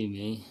here. would be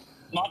me.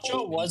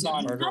 Macho was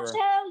on. Macho,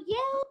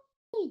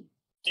 yay!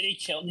 Did he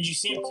kill? Did you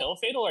see him kill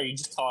Fatal, or are you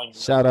just calling him?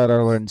 Shout out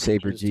our Lord and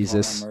Savior Just calling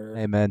Jesus. him murder.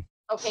 Amen.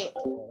 Okay,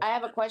 I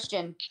have a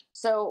question.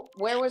 So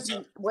where was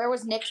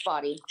Nick's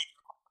body?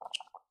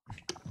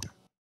 Does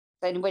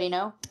anybody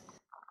know?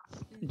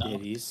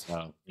 Ditties.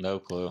 No, no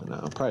clue. No,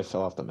 probably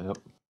fell off the map.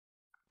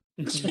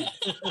 We're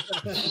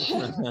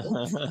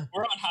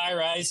on high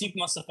rise. He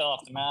must have fell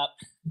off the map.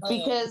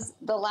 Because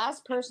the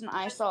last person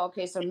I saw,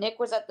 okay, so Nick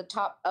was at the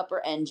top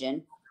upper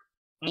engine,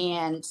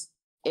 and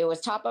it was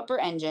top upper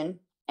engine,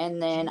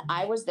 and then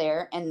I was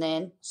there, and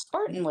then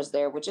Spartan was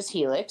there, which is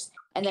Helix,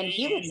 and then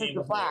Helix is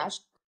the Flash.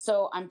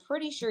 So I'm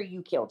pretty sure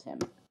you killed him.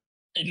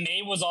 And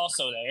May was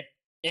also there.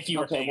 If you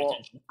were paying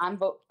attention.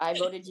 I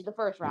voted you the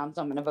first round,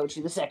 so I'm going to vote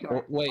you the second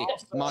round. Wait,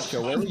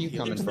 Macho, where were you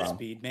coming from?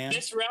 Speed, man.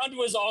 This round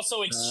was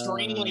also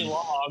extremely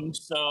long,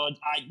 so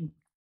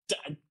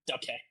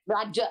okay.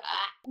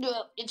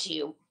 It's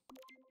you.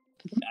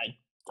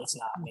 It's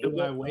not me. Do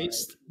I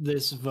waste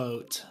this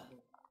vote?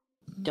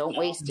 Don't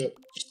waste it.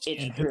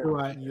 It's And true.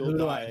 You'll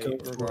die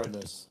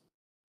regardless.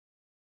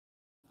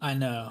 I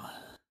know.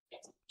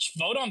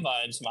 Vote on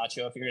vibes,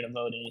 Macho, if you're going to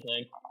vote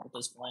anything at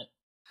this point.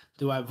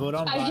 Do I vote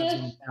on vibes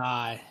and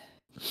die?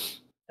 It's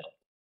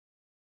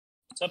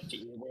up to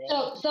you, bro.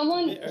 So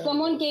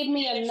someone gave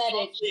me a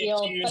medic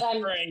shield, but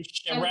I'm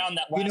around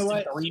that lasted You know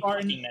what, 3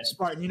 Spartan? fucking minutes.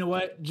 Spartan, you know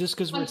what? Just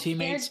because we're I'm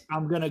teammates, scared.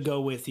 I'm gonna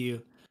go with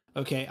you.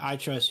 Okay, I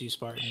trust you,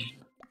 Spartan.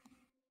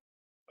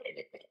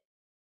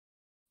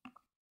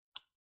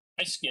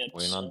 I skipped.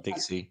 Waiting on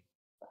Dixie.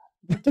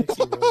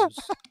 Dixie Rose.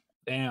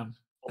 Damn.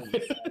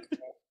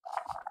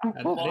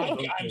 Well,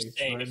 I'm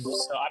safe,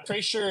 so I'm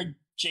pretty sure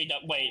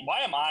wait, why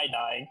am I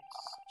dying?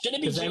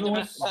 Shouldn't it be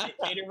Everyone...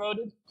 Dictator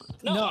voted?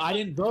 No, I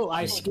didn't vote.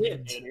 I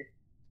skipped.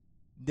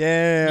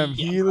 Damn,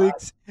 Yeah,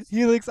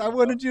 Helix, I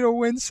wanted you to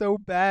win so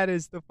bad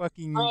as the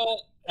fucking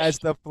as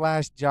the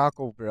Flash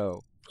Jocko,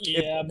 bro.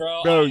 Yeah,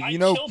 bro. Bro, I you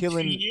know killed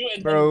killing you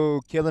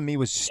and killing me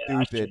was Yeah,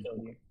 I stupid.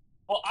 killed you.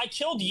 Well, I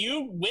killed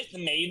you with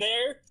May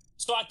there,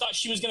 so I thought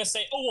she was gonna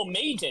say, "Oh, well,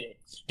 May did it."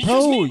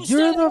 Because May was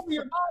standing over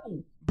your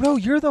body. Bro,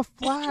 you're the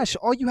Flash.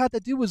 All you had to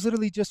do was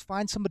literally just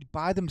find somebody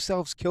by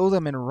themselves, kill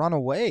them, and run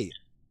away.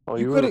 Oh,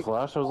 you were the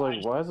Flash? I was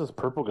like, why is this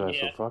purple guy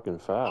so fucking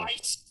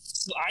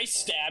fast? I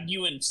stabbed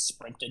you and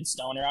sprinted,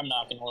 Stoner. I'm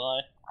not gonna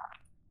lie.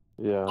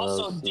 Yeah,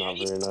 Also, that's not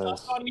Danny's very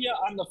nice. stuff on you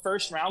on the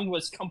first round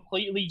was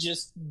completely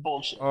just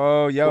bullshit.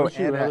 Oh, yo, Wouldn't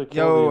you rather Anna,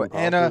 kill the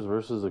Anna, imposters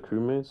versus the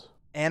crewmates?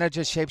 Anna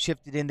just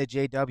shapeshifted into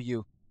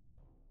JW.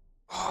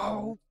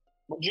 Oh,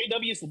 Well,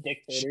 JW is the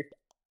dictator,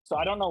 so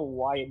I don't know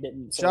why it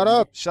didn't. shut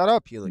up,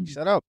 Helix,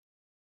 shut up.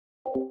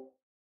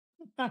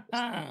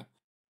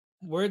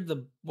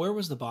 Where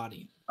was the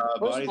body?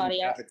 Body's in the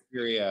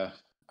cafeteria.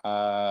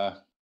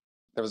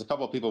 There was a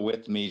couple of people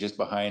with me, just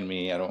behind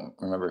me. I don't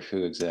remember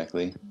who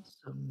exactly.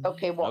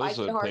 Okay, well, I was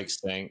with Pig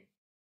Stank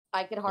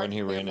I could hard when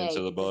he clear ran May.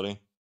 into the body.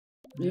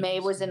 May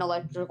was in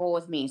electrical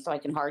with me, so I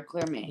can hard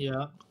clear May.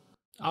 Yeah,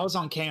 I was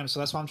on cam, so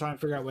that's why I'm trying to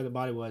figure out where the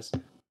body was.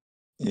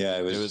 Yeah,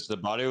 it was. The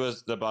body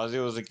was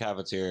in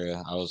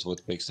cafeteria. I was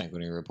with Big Stank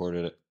when he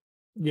reported it.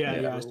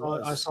 Yeah,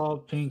 I saw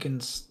Pink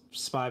and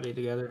Spivey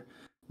together.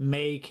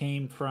 May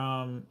came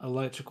from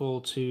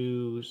electrical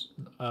to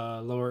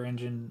lower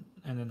engine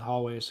and then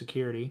hallway of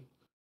security.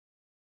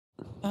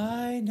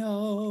 I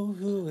know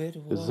who it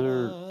was. Is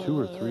there 2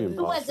 or 3 Who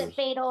was imposters? it,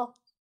 Fatal?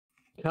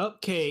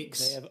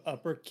 Cupcakes. They have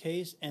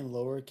uppercase and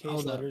lowercase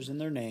Hold up. letters in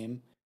their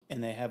name,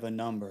 and they have a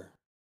number.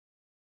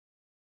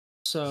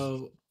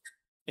 So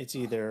it's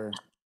either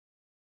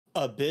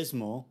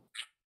Abysmal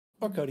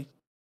or Cody.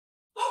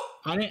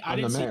 I didn't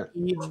I'm the see mayor.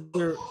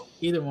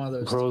 either one of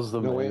those. Bro's the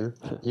No, wait. mayor.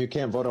 You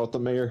can't vote out the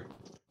mayor.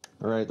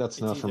 All right, that's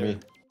enough for me.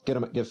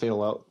 Get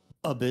Fatal out.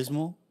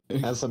 Abysmal?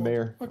 As the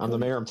mayor. I'm the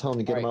mayor. I'm telling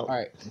you, get him out. All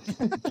right.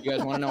 You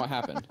guys want to know what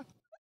happened?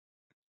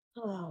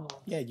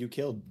 Yeah, you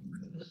killed.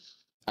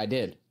 I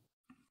did.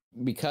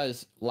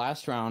 Because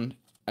last round,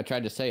 I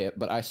tried to say it,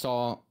 but I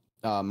saw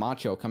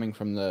Macho coming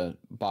from the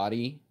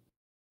body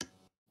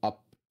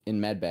up in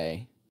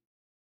medbay.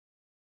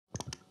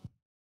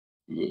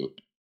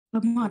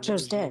 But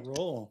Macho's dead.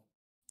 Roll.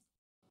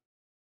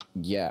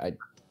 Yeah, I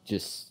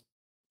just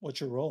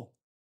What's your role?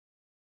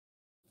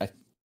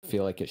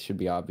 feel like it should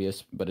be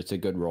obvious, but it's a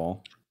good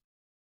roll.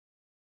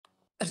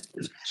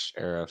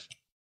 Sheriff.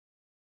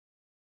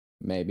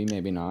 Maybe,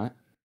 maybe not.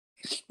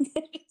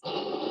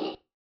 I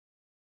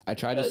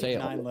tried to say it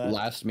 9 left.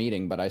 last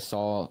meeting, but I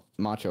saw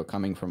Macho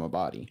coming from a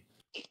body.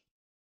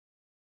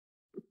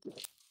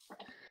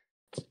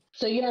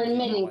 So you're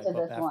admitting to Wipe up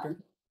this after?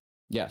 one.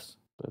 Yes.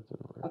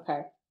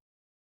 Okay.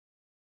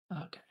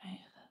 Okay.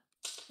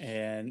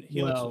 And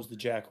Helix Well- was the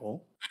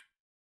jackal.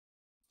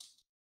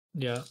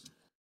 Yeah.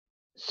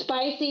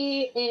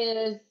 Spicy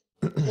is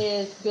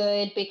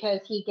good because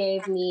he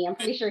gave me. I'm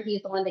pretty sure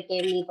he's the one that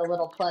gave me the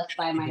little plus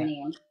by my Yeah.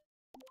 name.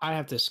 I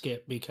have to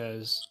skip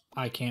because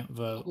I can't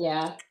vote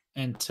Yeah.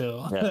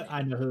 until Yeah.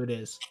 I know who it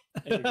is.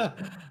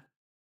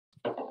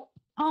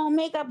 Oh,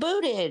 May got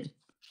booted.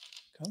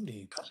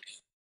 Cody.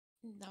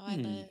 No, I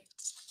did.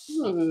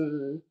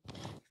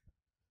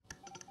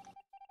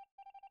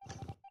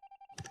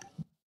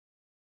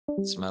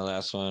 It's my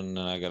last one, and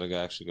I gotta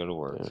actually go to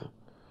work. Yeah.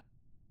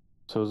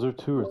 So is there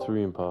 2 or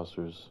 3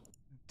 imposters?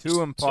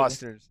 2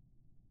 imposters.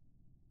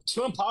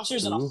 2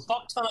 imposters and a 2?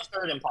 fuck ton of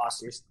third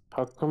imposters.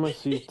 How come I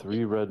see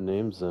 3 red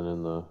names then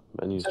in the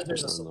menu? Because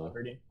there's a screen on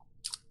celebrity.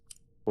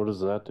 What does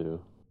that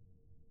do?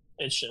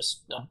 It's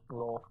just a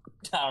roll.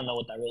 I don't know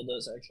what that roll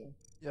does, actually.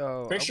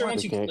 Yo, Pretty sure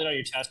once you Okay. complete all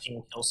your tasks, you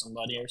can kill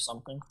somebody or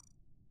something.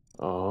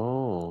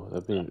 Oh,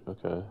 that'd be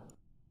okay.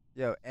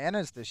 Yo,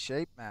 Anna's the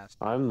shape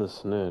master. I'm the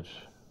snitch.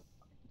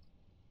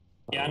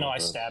 Yeah, I know I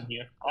stabbed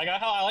you. I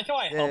like how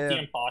I helped the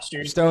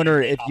imposters.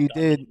 Stoner, and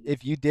they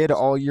if you did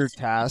all your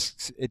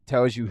tasks, it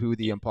tells you who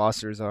the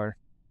imposters are.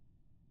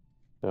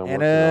 Yeah, I'm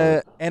working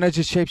on Anna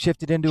just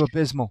shapeshifted into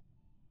Abysmal.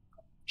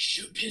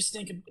 Shoot, piss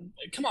stink.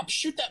 Come on,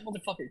 shoot that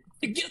motherfucker.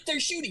 Get up there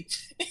shooting.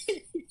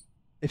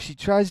 If she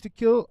tries to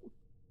kill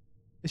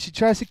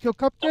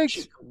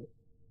Cupcakes,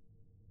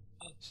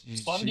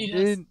 she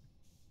did.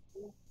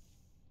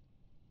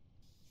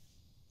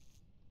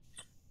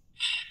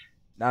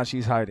 Now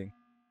she's hiding.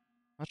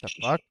 What the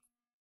fuck?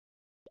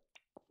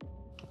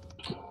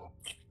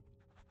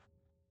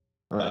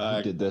 All right,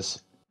 who did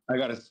this? I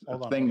got a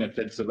thing that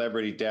said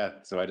celebrity death,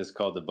 so I just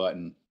called the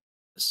button.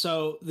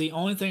 So the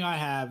only thing I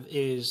have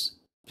is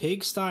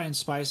Pigsty and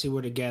Spicy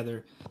were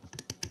together.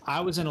 I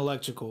was in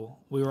electrical.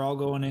 We were all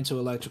going into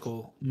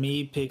electrical.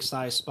 Me,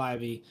 Pigsty,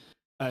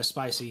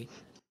 Spicy.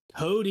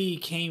 Cody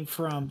came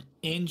from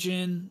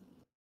engine,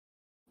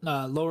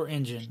 lower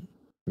engine.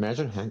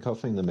 Imagine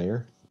handcuffing the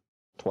mayor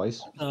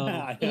twice. I'm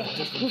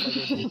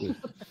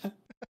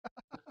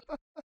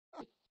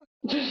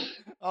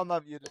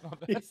not muted.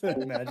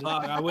 Imagine.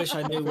 I wish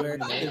I knew where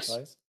it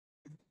is.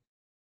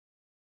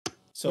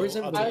 So Where's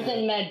I was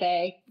in med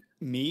bay.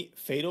 Me,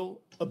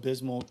 Fatal,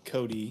 Abysmal,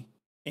 Cody,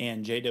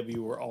 and JW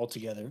were all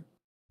together.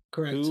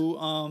 Correct. Who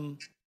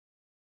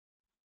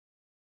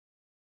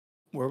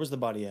where was the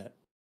body at?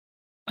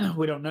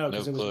 We don't know No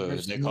because it was clue.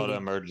 emergency They called an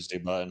meeting. emergency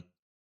button.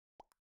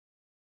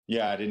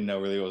 Yeah, I didn't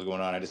know really what was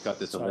going on. I just got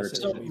this So I alert.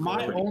 said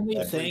my before, only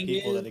like, thing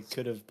people is- that it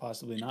could have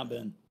possibly not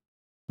been.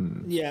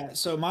 Yeah,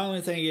 so my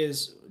only thing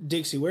is,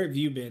 Dixie, where have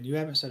you been? You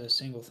haven't said a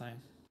single thing.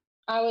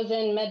 I was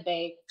in med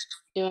bay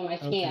doing my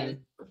scan. Okay.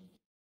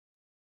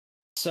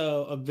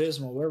 So,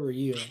 Abysmal, where were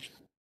you?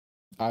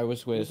 I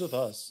was He was with, with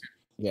us,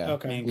 Yeah.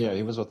 Okay. Me and Yeah, Cody,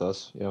 he was with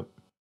us. Yep.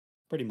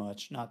 pretty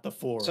much. Not the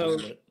 4. So-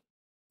 but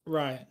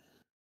Right.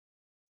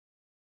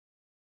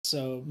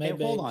 So, Hey,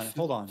 maybe. hold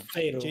on.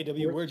 Fatal.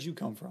 JW, where'd you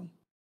come from?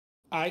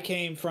 I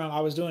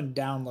was doing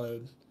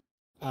download.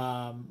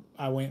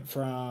 I went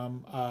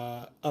from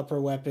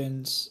upper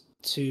weapons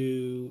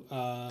to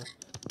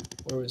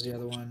where was the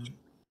other one?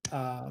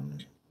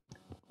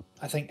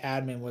 I think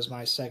admin was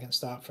my second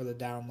stop for the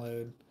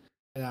download,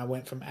 and I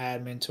went from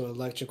admin to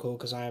electrical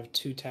because I have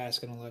 2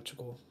 tasks in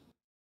electrical.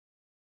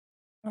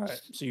 All right.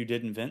 So you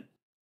didn't vent?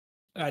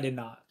 I did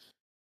not.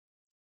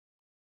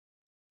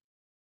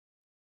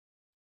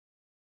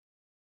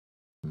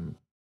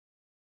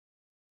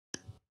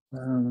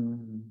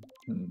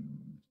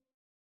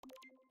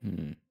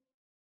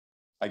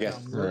 I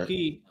guess.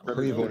 Rookie.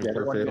 Who you voting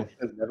for, Fatal?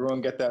 Does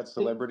everyone get that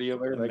celebrity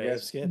alert? I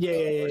guess.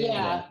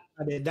 Yeah.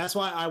 I did. That's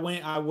why I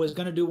was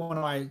gonna do one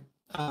of my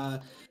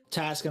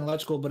tasks in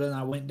electrical, but then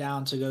I went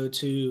down to go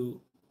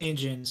to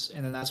engines,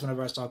 and then that's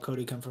whenever I saw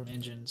Cody come from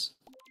engines.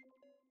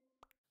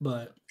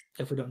 But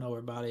if we don't know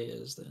where body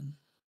is, then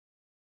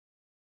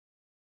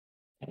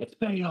It's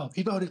Fatal.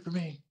 He voted for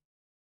me.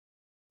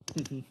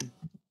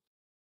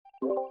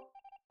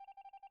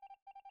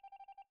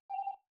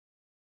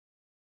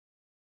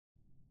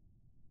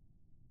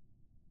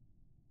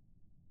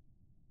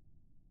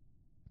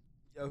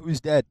 Yo,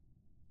 who's dead?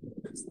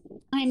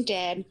 I'm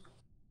dead.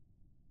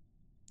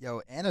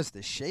 Yo, Anna's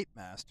the shape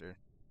master.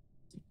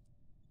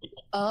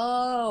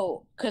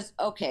 Oh, because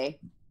okay,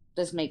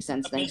 this makes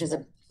sense then. Because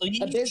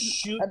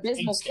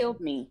Abysmal killed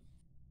me.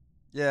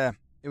 Yeah,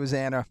 it was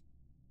Anna.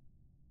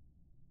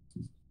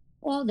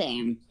 Well,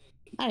 damn,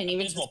 I didn't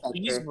even Abysmal, suspect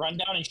please her. run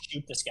down and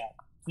shoot this guy.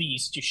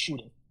 Please, just shoot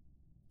him.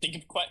 Think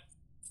of quite.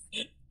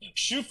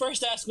 Shoot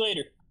first, ask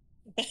later.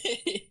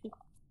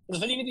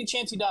 There's not even a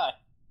chance you die.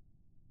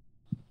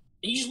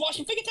 You just watch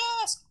him figure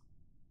task.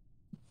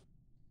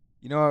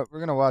 You know what? We're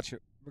gonna watch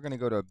it. We're gonna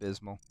go to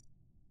Abysmal.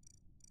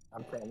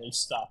 I'm currently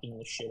stalking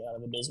the shit out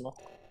of Abysmal.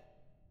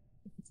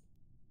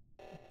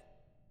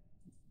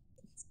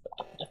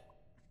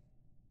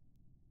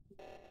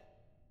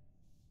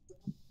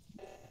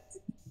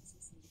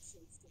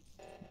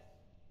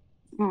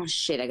 Oh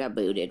shit, I got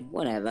booted.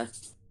 Whatever.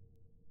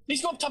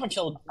 Please go up top and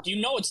kill him.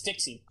 You know it's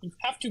Dixie. You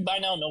have to by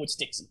now know it's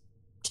Dixie.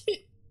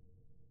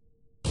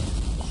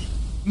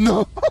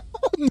 No,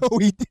 no,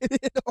 he did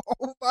it.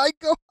 Oh my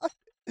god.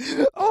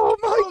 Oh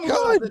my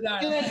god.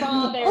 Good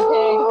ball there,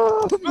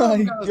 Oh Pig.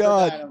 my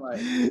god.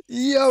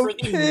 Yo, For the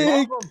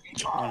Pig. love of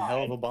One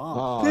hell of a bomb.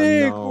 Oh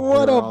Pig, no,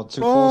 what we're a all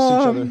too close to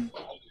each other. bomb.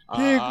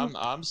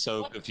 I'm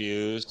so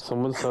confused.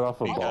 Someone set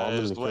off a bomb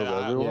and Because killed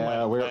everyone.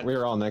 Yeah, we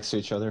were all next to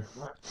each other.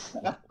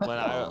 when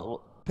I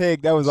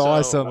Pig, that was so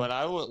awesome. when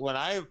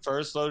I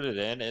first loaded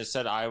in, it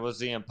said I was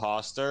the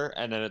imposter,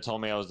 and then it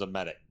told me I was the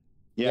medic.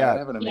 Yeah, that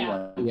happened to me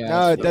once.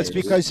 No, that's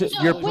because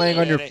you're playing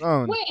on your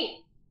phone. Wait,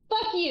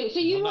 fuck you. So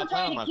you I'm were not playing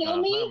trying on to my kill phone.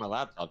 I'm playing me? on my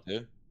laptop,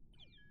 dude.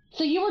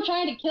 So you were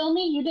trying to kill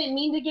me? You didn't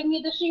mean to give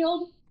me the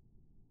shield?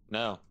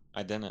 No,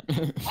 I didn't.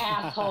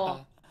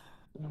 Asshole.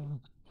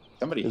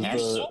 Somebody Is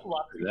has the- So lucky.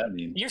 What does that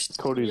mean? You're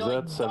Cody, is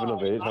you're that 7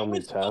 of 8 how I many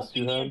was tasks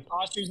you helping the had?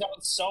 imposters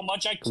out so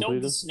much. I killed the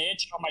Completed?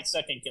 snitch on my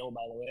second kill,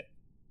 by the way.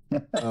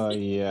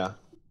 Yeah.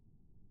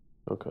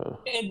 Okay.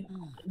 And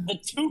the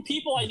 2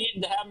 people I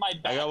needed to have my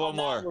back I got one on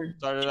that more. were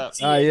Start it up.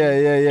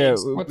 Yeah.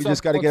 What's We up,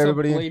 just got to get what's up,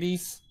 everybody in.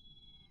 ladies.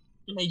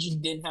 And they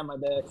just didn't have my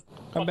back.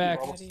 I'm back.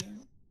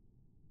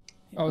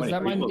 Oh, is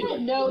that my I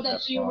didn't know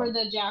that you were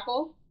the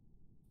jackal.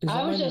 Is I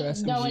that was my new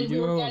just SMG knowing we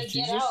were duo going of to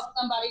get Jesus? out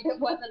somebody that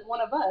wasn't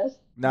one of us.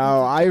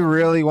 No, I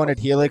really wanted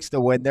Helix to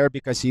win there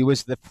because he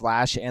was the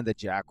Flash and the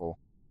Jackal.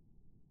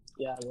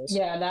 Yeah, it was.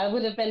 Yeah, that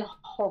would have been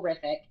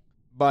horrific.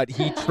 But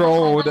he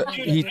trolled. Dude,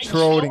 He I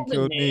trolled and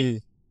killed killed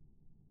me.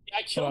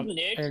 I killed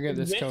Nick I gotta get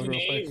this with code real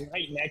May quick.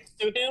 right next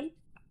to him,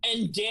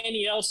 and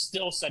Danielle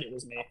still said it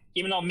was me,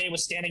 even though May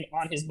was standing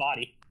on his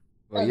body.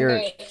 Well, you're.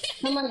 Okay,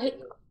 someone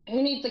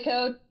who needs the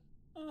code?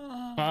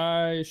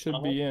 I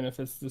should be in if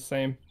it's the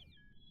same.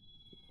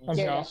 I'm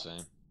Here you here. go.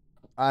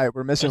 All right,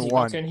 we're missing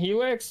one. Fucking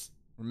Helix.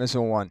 We're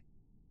missing one.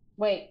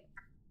 Wait.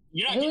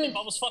 You're not Who getting is-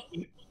 Bubbles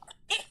fucking.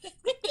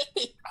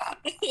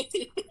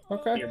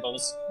 Okay. Here,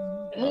 Bubbles.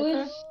 Who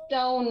is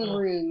Stone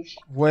Rouge?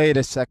 Wait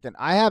a second.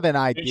 I have an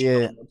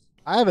idea.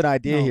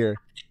 Here.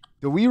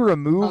 Do we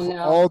remove Oh, no.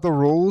 all the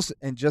rules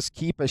and just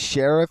keep a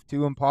sheriff,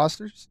 2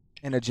 imposters,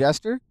 and a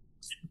jester?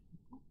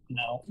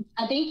 No.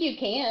 I think you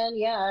can.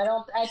 Yeah,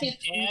 I think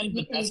And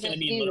you but that's can gonna just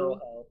be do. literal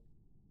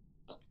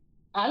hell.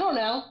 I don't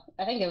know.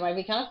 I think it might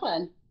be kind of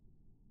fun.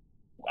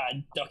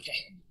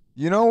 Okay.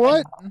 You know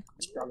what?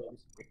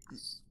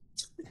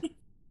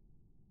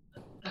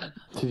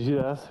 Did you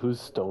ask who's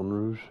Stone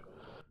Rouge?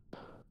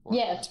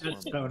 Yes.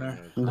 Stoner.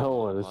 No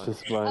one. It's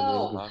just my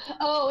name.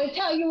 Oh, it's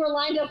how you were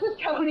lined up with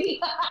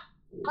Cody.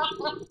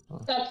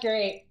 That's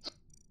great.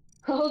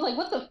 I was like,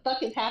 what the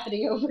fuck is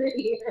happening over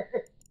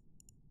here?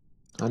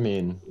 I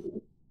mean,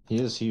 he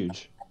is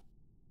huge.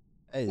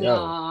 Hey, yo.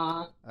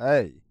 Nah.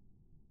 Hey.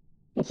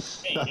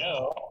 Hey,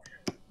 yo.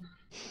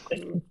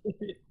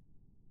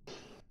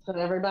 So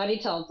everybody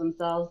tells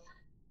themselves.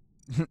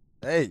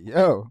 Hey,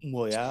 yo.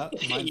 Well, yeah,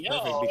 mine's Yo.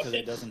 perfect because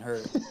it doesn't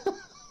hurt.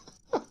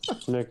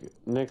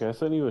 Nick, I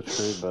sent you a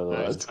trade by the way.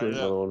 Nice, It's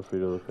another one for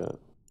you to look at.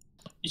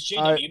 Is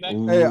JW back?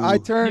 Hey, I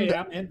turned.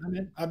 Yeah, I'm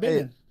in. I've been Hey,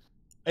 in.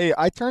 hey,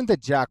 I turned the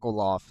Jackal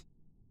off.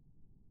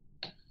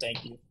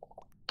 Thank you.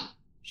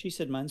 She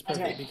said mine's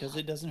perfect because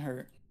it doesn't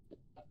hurt.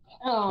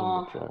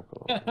 Oh,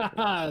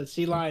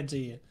 She lied to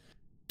you.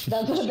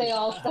 that's what they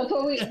all.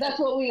 That's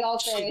what we all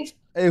say.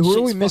 Hey, who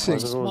are we Shit's missing?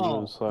 Why's everyone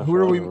doing slash Who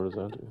are we? R? What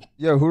does that do?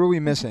 Yo, who are we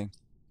missing?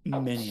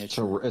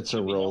 Miniature. It's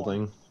a roll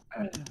thing.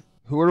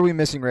 Who are we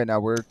missing right now?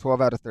 We're 12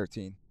 out of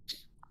 13.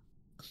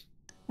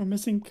 We're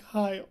missing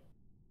Kyle.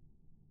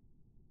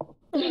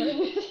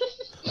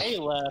 Hey,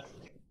 left.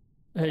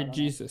 Hey,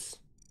 Jesus.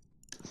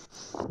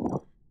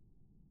 Do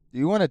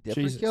you want a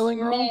different Jesus. killing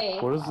roll? May.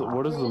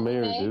 What does the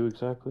mayor May? do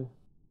exactly?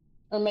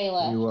 Or May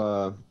left.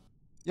 You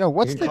Yo,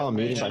 what's you can the call a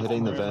meeting by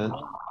hitting the vent.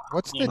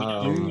 what's the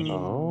dude?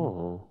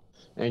 Oh.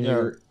 And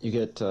Yeah. you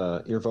get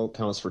your vote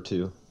counts for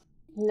 2.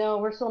 No,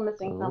 we're still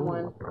missing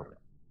someone.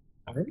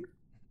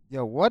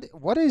 Yo,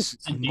 what is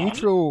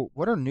neutral?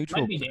 What are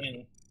neutral? Might be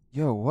Danny.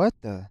 Yo, what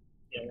the?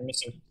 Yeah, we're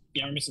missing.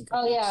 Yeah, we're missing.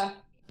 Oh yeah.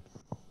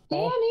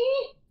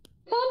 Danny,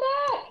 come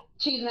back.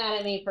 She's mad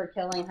at me for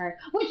killing her.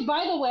 Which,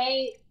 by the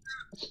way,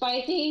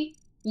 Spicy,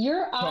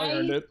 your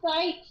earned it.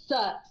 eyesight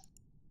sucks.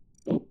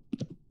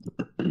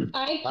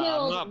 I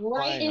killed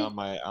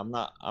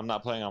I'm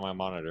not playing on my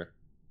monitor.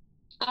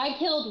 I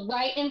killed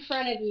right in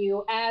front of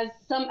you as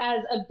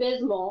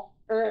Abysmal.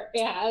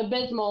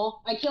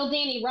 I killed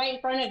Danny right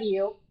in front of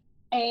you,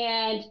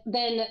 and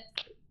then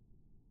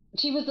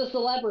she was a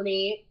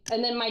celebrity,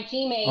 and then my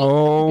teammate goes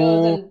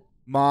Oh and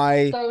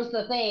my. throws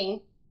the thing.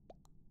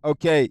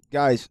 Okay,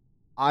 guys,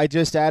 I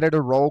just added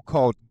a roll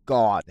called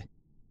God,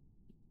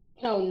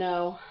 Oh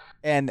no.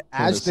 and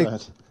What is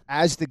that?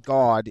 as the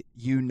God,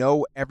 you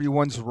know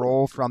everyone's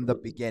role from the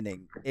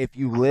beginning. If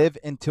you live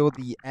until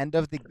the end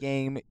of the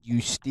game, you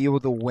steal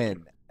the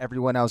win.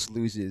 Everyone else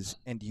loses,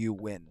 and you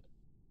win.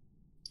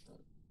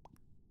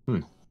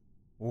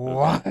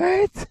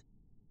 What?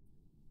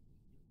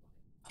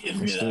 Give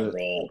me that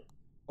roll.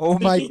 Oh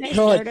my Did you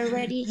god! start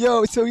already?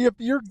 Yo, so if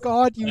you're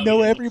God, you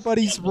know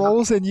everybody's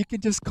roles, and you can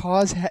just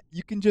cause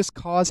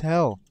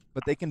hell.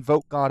 But they can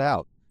vote God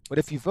out. But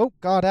if you vote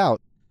God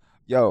out,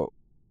 yo,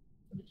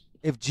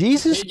 if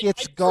Jesus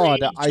gets God,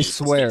 I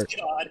swear,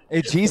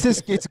 if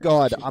Jesus gets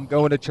God, I'm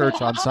going to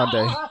church on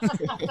Sunday.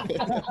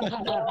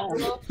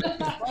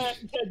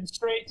 Heading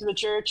straight to the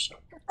church.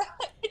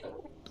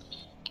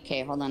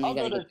 Okay, hold on. I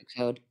gotta get the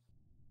code.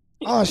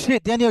 Oh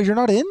shit, Danielle, you're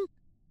not in?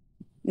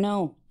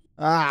 No.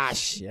 Ah,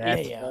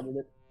 shit. Yeah.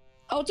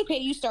 Oh, it's okay.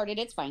 You started.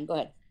 It's fine. Go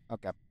ahead.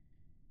 Okay.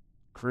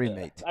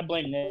 Cremate. I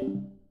blame Nick.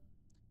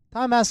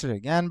 Time Master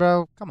again,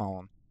 bro. Come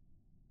on.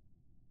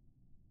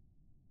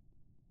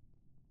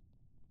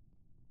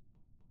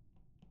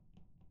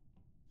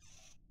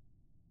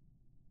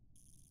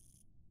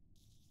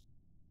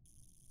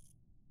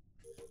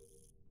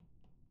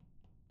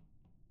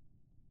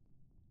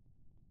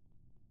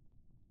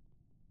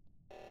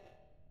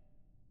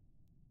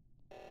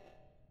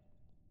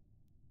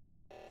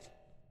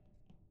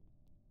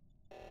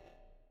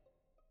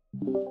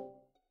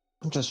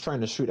 I'm just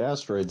trying to shoot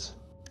asteroids.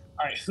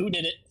 All right, who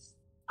did it?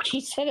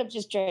 He said I'm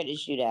just trying to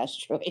shoot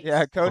asteroids.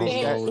 Yeah, Cody's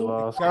Oh, dead. we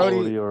lost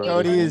Cody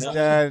already. is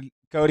dead.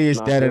 Cody is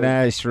Not dead in good.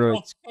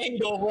 asteroids.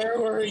 Angle, where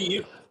were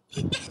you?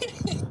 All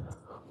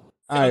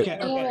right.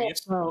 Okay.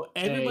 So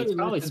everybody it's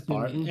probably listen to me.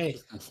 Spartan. Hey,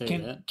 I'll say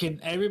can that. can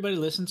everybody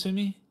listen to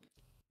me?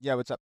 Yeah,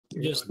 what's up?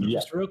 Just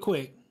real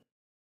quick.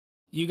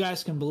 You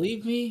guys can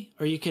believe me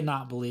or you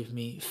cannot believe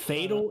me.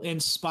 Fatal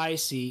and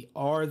Spicy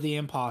are the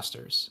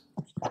imposters.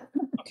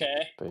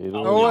 Okay.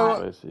 Fatal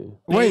Oh, and Spicy.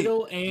 Wait.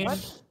 Fatal and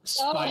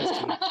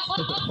Spicy.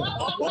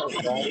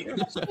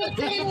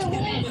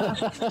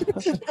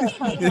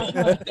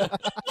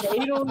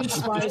 Fatal and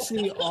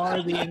Spicy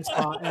are the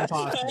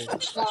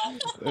imposters.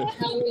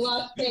 We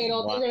lost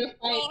Fatal. Wow. We're gonna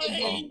fight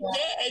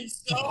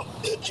against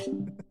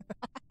that.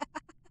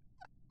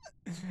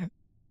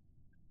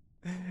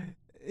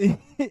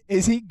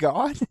 Is he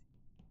God?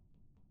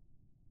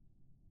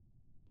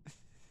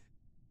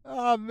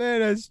 Oh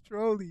man, that's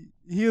trolly.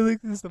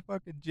 Helix is the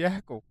fucking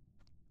jackal.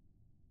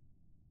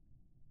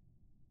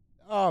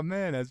 Oh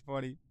man, that's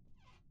funny.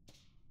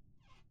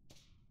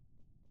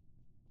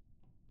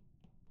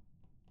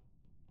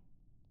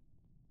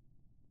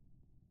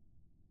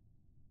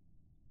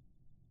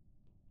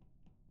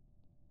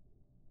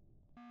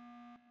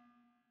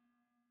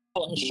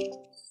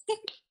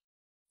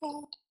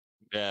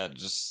 Yeah,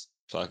 just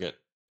fuck it.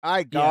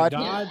 I God.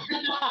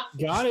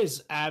 God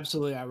is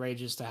absolutely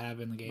outrageous to have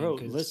in the game. Bro,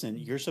 'cause- listen,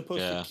 you're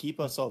supposed Yeah. to keep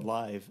us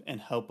alive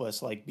and help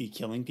us like be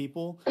killing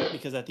people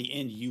because at the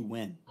end you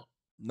win.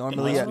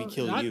 Normally, Unless we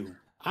kill you.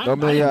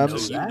 Normally,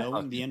 You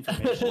knowing the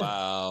information.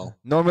 Wow.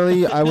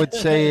 Normally, I would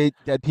say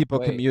that people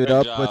can Wait, mute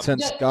good up, but job.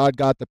 since God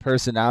got the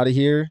person out of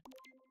here,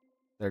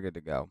 they're good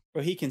to go.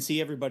 Bro, he can see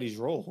everybody's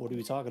role. What are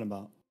we talking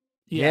about?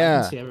 Yeah, I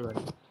Yeah. can see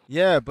everybody.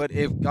 Yeah, but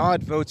if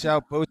God votes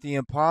out both the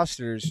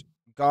imposters,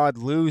 God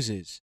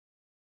loses.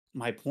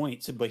 My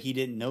point, but he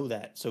didn't know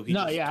that, so he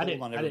No, just yeah, I told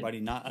didn't- on I didn't. everybody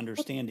not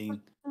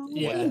understanding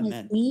Yeah. what that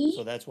meant.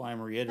 So that's why I'm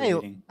Hey,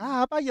 reiterating.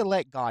 how about you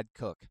let God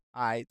cook?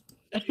 All right.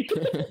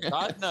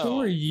 God, no.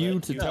 Who are you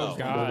But to you tell know.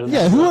 God?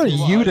 Yeah, who are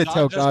Well, you to God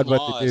tell just God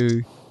what lost. to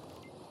do?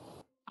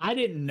 I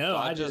didn't know.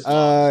 God I just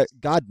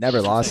just God never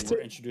I'm saying lost. we're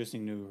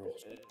introducing new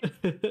rules.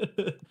 You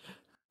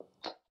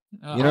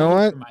know I'll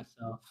what? vote for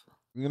myself.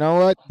 You know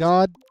what,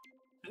 God?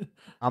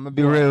 I'm gonna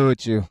be real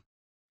with you.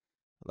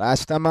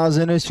 Last time I was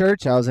in a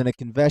church, I was in a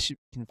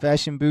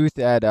confession booth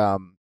at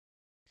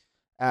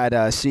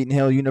Seton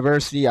Hill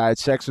University. I had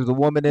sex with a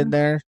woman in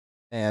there,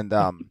 and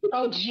Oh,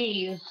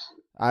 jeez.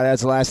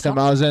 that's the last time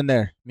I was in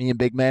there. Me and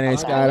Big Man and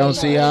this guy don't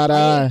see eye to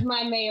I eye. saved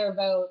my mayor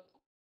vote.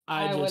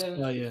 I would just have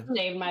tell you,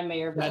 saved my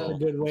mayor that's a vote.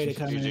 good way to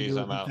come in and GG's, do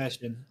a I'm out.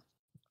 confession.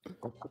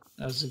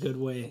 That's a good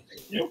way.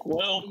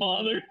 Well,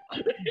 father.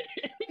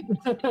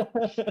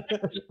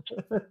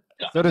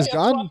 So does I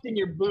God fucked in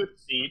your boot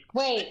seat.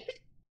 Wait.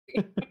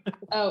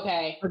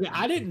 Okay. Okay,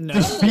 I didn't know.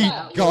 defeat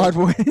God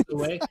wins? The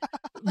way.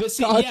 But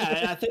see, God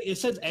yeah, I think it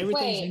says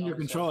everything's Wait. in your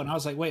control, and I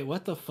was like, wait,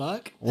 what the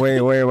fuck? Wait.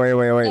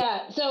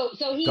 Yeah. So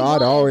he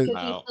God won always-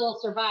 because he still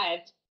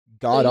survived.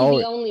 God so he's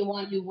always the only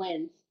one who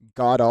wins.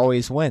 God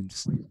always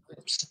wins.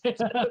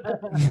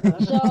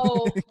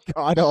 So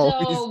God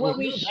always so what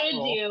wins. we should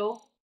do.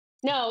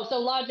 No, so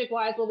logic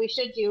wise, what we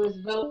should do is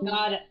vote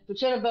God. We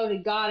should have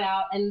voted God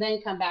out and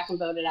then come back and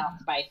voted out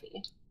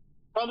Spicy.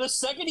 Bro, the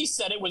second he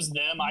said it was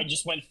them, I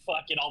just went,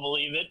 fuck it, I'll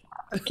believe it.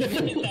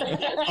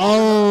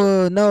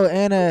 Oh no,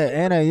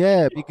 Anna,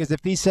 yeah. Because if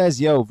he says,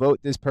 "Yo, vote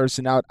this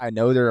person out," I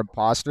know they're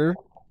imposter.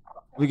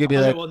 We could be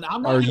Okay, like, well,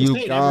 I'm not "Are gonna you say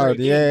it ever God?"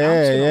 again.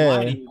 I'm just gonna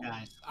lie to Yeah. you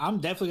guys. I'm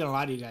definitely gonna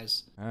lie to you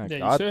guys. Alright, Yeah,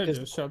 you God, should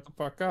just shut the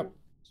fuck up.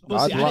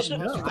 Well, see, God, I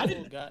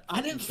didn't know.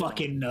 I didn't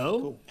fucking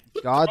know.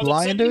 God Bro, the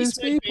lying second to he his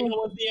said people. Fatal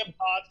was the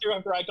imposter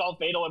after I called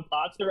Fatal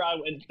imposter, I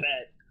went,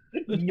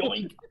 bet.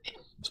 Yoink.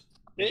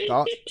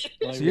 God,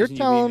 The only so you're reason you beat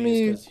telling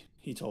me is me? 'cause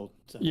he told.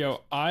 So.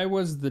 Yo, I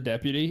was the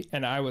deputy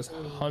and I was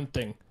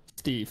hunting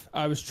Steve.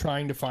 I was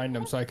trying to find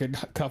him so I could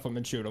cuff him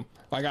and shoot him.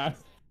 Like I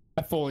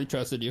fully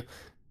trusted you.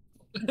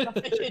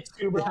 It's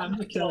too, bro. I'm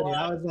just telling you,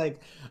 I was like,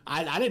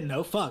 I didn't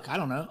know. Fuck, I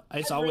don't know.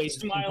 It's I always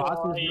risked my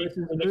imposters life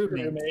versus for the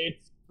crewmates. crewmates.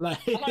 Like,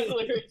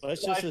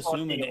 Let's just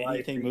assume in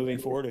anything moving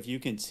forward, if you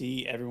can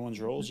see everyone's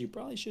roles, you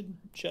probably should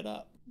shut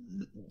up.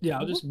 yeah,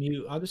 I'll just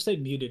mute. I'll just stay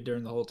muted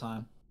during the whole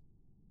time.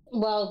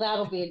 Well,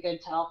 that'll be a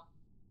good tell.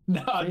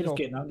 No, I'm Fatal. just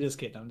kidding. I'm just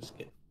kidding. I'm just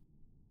kidding.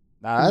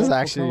 Nah,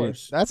 that's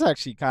Multiple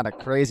actually kind of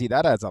crazy.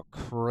 That adds a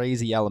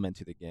crazy element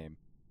to the game.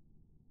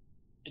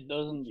 It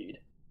does indeed.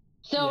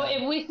 So Yeah.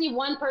 if we see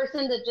one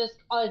person that just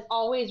is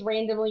always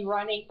randomly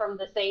running from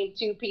the same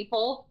two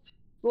people,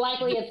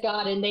 likely it's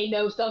God and they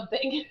know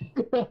something.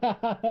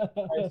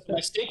 My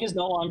steak is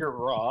no longer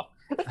raw.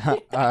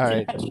 All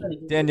right,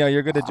 Danielle,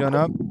 you're good to join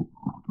up.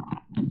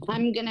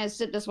 I'm gonna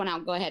sit this one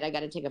out. Go ahead. I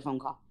gotta take a phone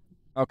call.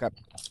 Okay.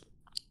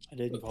 I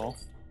didn't call.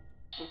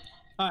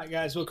 All right,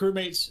 guys. Well,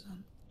 crewmates,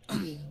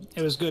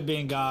 it was good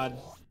being God.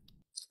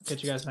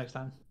 Catch you guys next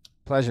time.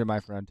 Pleasure, my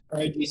friend. All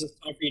right, Jesus,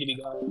 time for you to be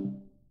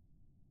God.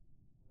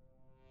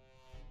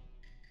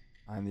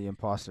 I'm the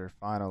imposter,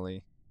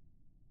 finally.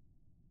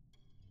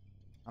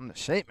 I'm the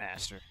shape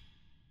master.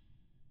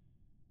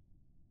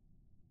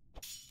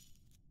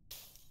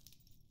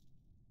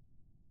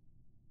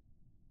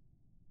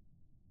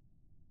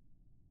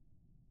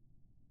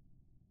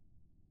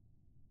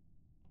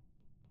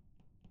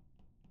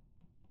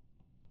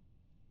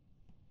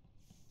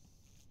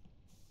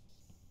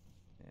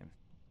 Damn.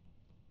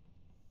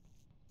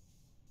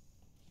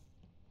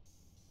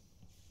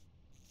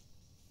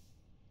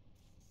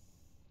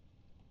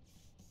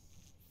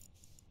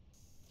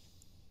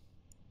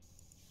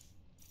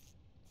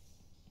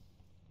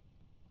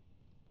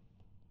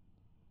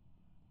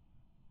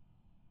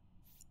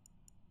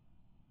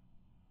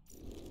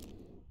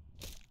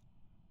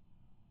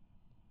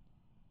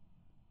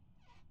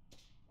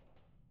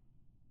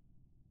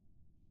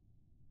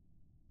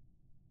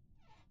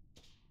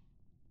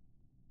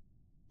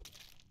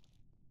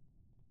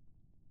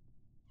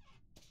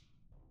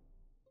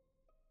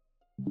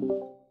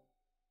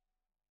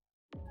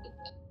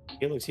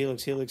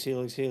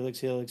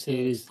 Helix. It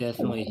is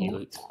definitely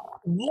Helix.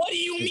 What do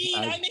you mean?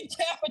 I'm in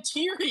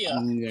cafeteria.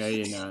 No,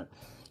 you're not.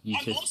 You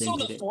I'm just also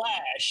the vented it.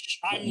 Flash.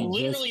 I'm You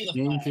literally just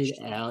the Flash.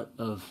 vented out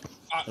of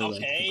Okay,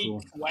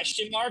 electrical.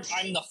 question mark.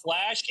 I'm the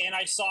Flash, and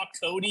I saw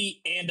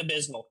Cody and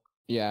Abysmal.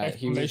 Yeah,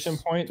 Exclamation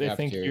point. They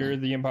think you're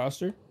the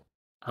imposter.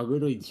 I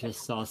literally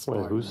just saw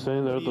Spartan. Wait, who's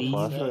saying they're the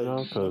Flash right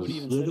now? Because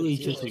Literally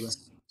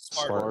just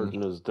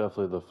Spartan is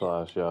definitely the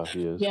Flash. Yeah,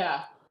 he is.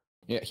 Yeah.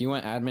 Yeah, he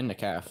went admin to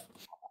calf.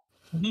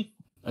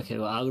 Okay,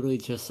 well, I literally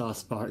just saw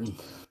Spartan.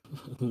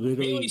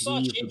 Literally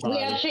leave the We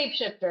have body.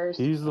 shapeshifters.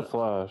 He's the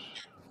Flash,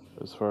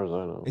 as far as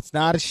I know. It's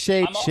not a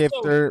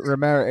shapeshifter.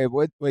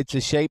 Remember, it's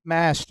a shape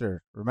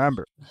master.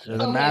 Remember, they're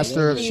the Okay,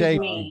 master of excuse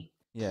shaping. me.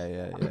 Yeah.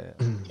 Okay.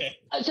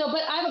 So,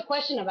 but I have a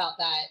question about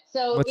that.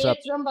 So, What's if up?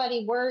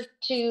 somebody were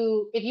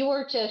to, if you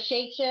were to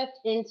shapeshift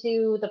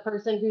into the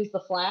person who's the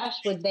Flash,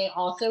 would they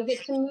also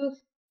get to move?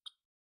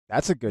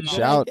 That's a good No.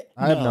 shout.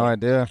 I have no No.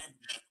 idea.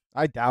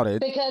 I doubt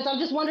it. Because I'm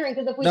just wondering,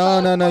 because if we No,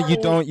 saw no, you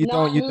Spartan don't. You not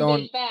don't. You moving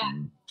don't. fast,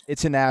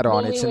 It's an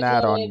add-on. then we It's an would know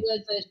add-on. it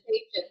was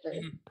a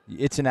shapeshifter.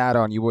 It's an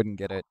add-on. You wouldn't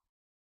get it.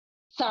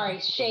 Sorry,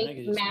 shape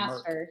just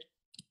master.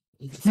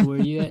 So where are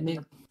you at,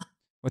 Nick?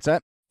 What's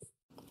that?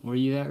 Where are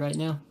you at right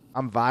now?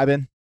 I'm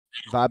vibing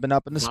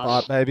up in the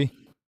spot, baby.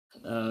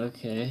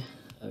 Okay.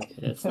 Okay,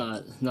 that's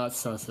not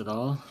sus at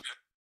all.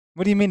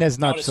 What do you mean that's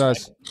not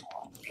sus?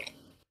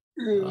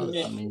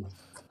 I mean,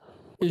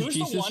 Is Who's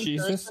Jesus the one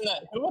Jesus? person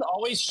that who would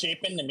always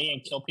shape into me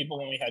and kill people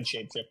when we had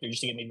shapeshifter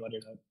just to get me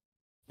buttered up?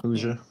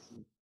 Who's you?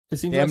 It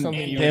seems like Damn,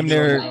 something you damn would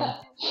do on your near,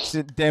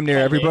 own. damn near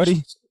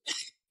everybody.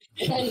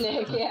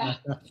 Nick, yeah.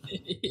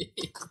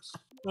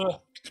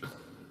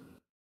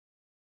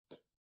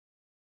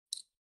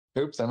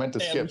 Oops, I meant to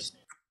skip.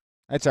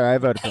 That's all right. I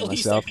voted for At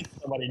least I myself. think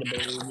somebody to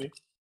believe me.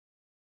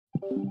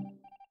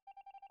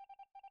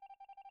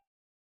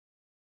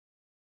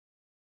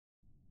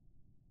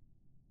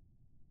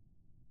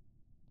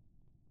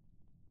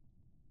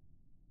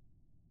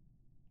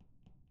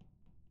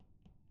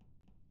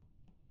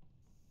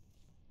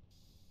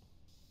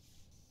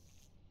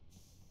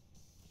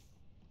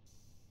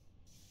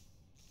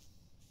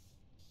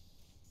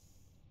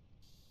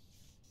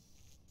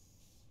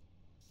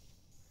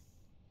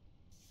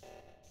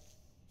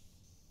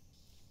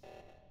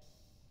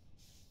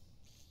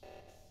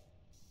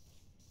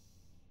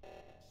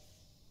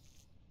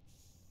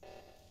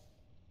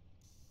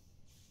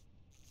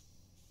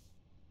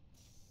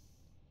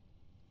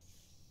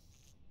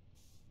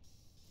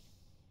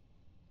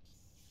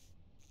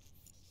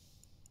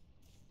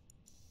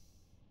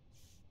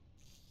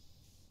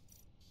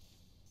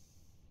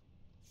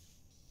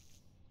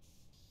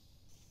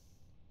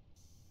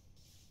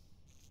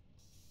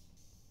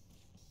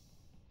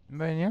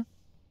 Anybody in here?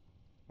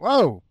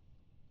 Whoa!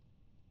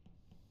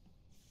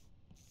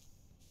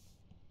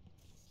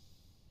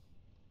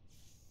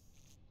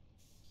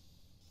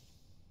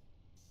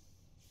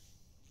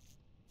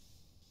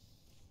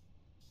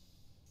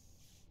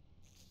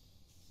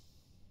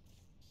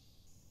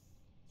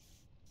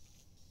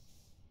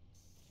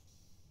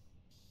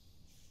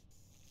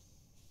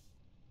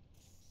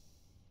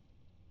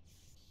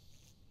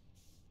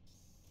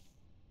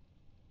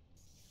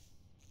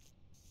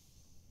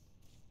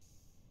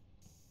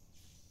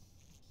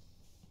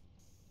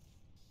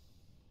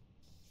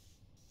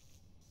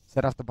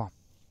 Set off the bomb.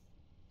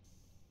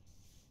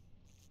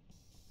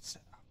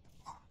 Set off the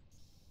bomb.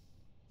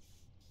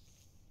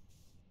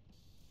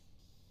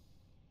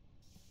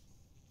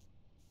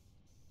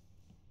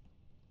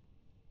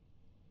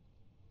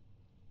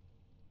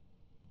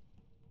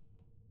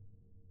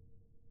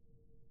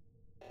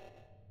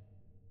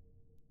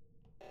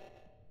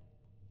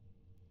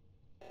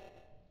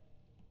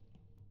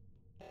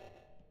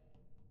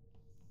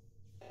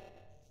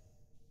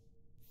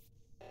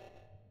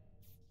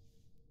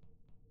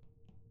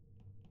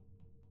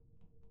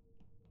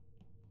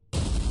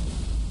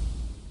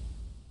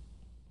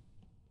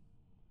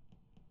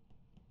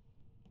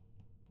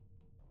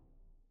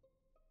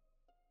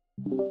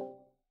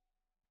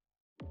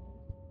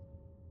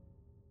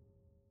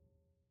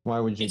 Why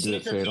would you It's do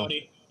Nick it or fatal?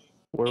 Cody.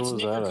 Where It's was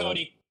Nick or that at?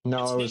 Cody.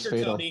 No, It's it was Nick or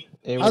fatal. Cody.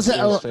 It It's was, Nick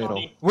it or was Cody.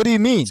 fatal. What do you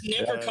mean? It's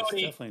Nick or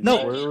Cody.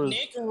 No.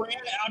 Nick ran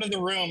out of the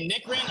room.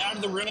 Nick ran out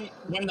of the room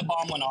when the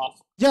bomb went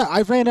off. Yeah,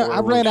 I ran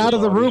out of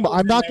the room.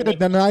 I'm not gonna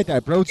deny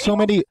that, bro. So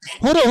many.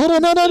 Hold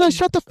on, no,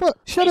 shut up,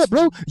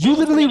 bro. You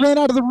literally ran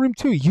out of the room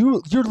too.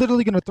 You're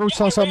literally gonna throw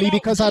sauce on me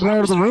because I ran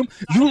out of the room.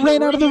 You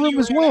ran out of the room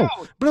as well,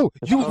 bro.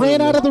 You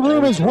ran out of the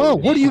room as well.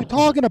 What are you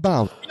talking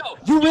about?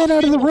 You ran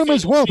out of the room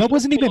as well. That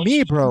wasn't even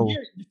me, bro.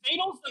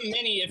 Fatal's the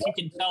mini, if you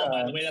can tell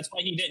by the way. That's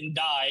why he didn't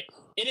die.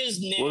 It is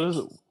Nick.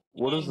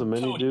 What does the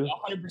mini do?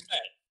 100%.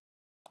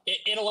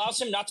 It allows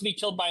him not to be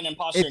killed by an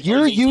imposter. If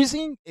you're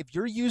using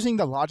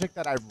the logic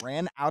that I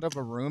ran out of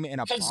a room and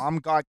a bomb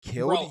got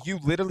killed, bro, you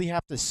literally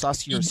have to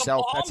suss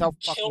yourself. That's how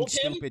fucking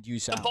stupid you The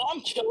sound.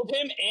 bomb killed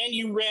him, and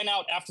you ran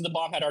out after the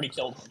bomb had already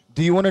killed him.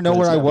 Do you want to know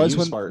where I was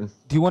when? Spartan.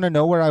 Do you want to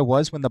know where I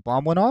was when the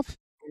bomb went off?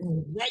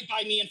 Right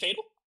by me and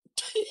Fatal.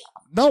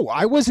 No,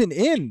 I wasn't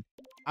in.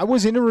 I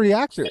was in a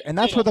reactor, and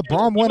that's where the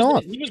bomb went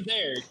off. He was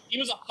there. He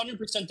was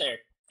 100% there.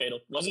 Fatal,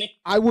 wasn't he?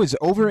 I was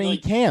over in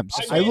cams.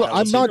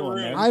 I'm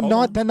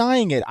not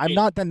denying it. I'm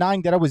not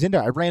denying that I was in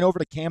there. I ran over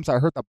to cams. I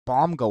heard the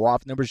bomb go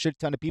off, and there was a shit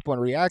ton of people in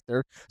the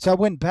reactor. So I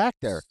went back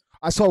there.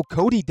 I saw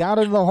Cody down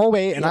in the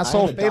hallway, and I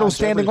saw Fatal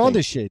standing on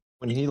this shit.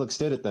 When Helix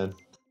did it, then.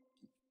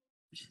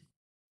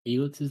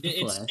 Helix is the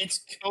flash.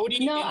 It's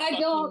Cody. No, I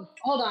don't.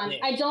 Hold on.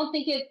 I don't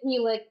think it's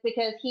Helix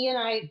because he and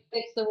I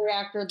fixed the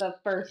reactor the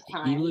first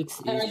time. Helix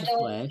is the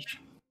flash.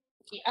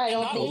 I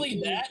don't Not think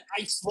only that,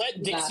 I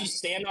let Dixie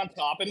stand on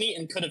top of me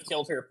and could have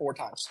killed her 4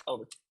 times.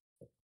 Over.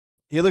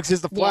 Helix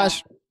is the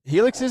flash. Yeah.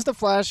 Helix is the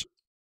flash.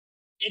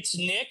 It's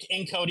Nick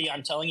and Cody.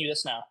 I'm telling you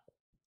this now.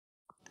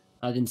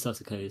 I didn't suss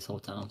Cody this whole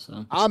time,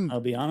 so I'll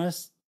be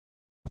honest.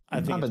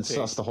 I've been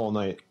sus the whole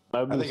night.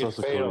 I've been think it's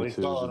sus fatal. Cody He's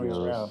too, to following be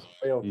me around. honest.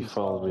 Fatal. You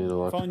followed me to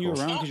the Following you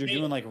around because you're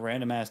doing like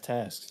random ass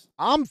tasks.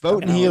 I'm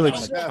voting And I was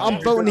Helix. like,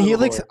 I'm voting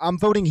Helix. I'm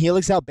voting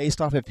Helix out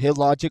based off of his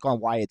logic on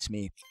why it's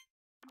me.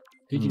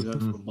 Who'd you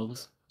vote for,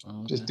 Bubbles?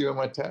 Oh, Just doing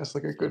my task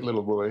like a good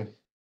little boy.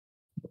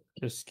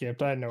 Just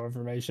skipped. I had no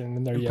information.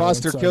 And they're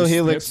Imposter, yelling, so kill I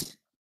Helix. skipped.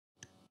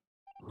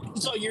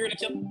 So you're gonna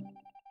kill?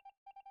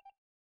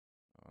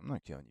 I'm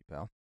not killing you,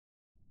 pal.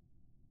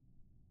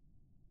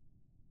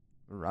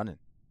 We're running.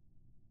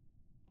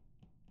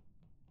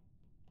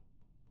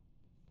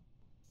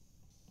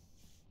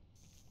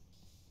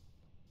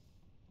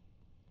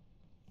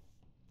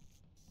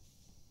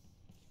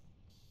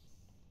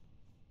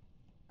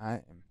 I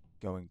am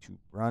going to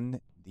run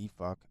the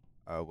fuck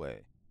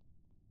away.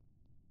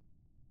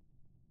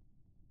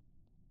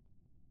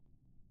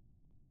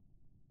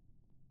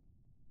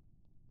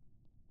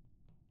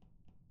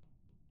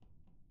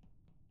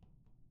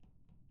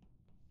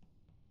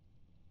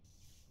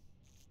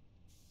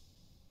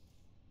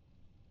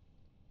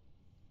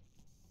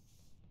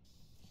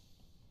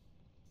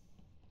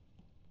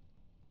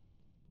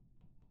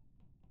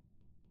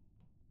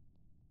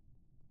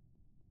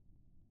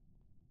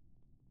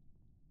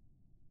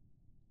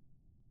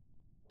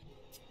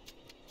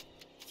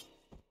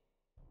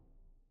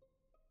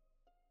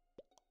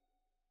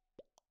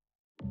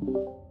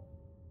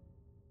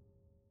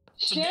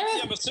 So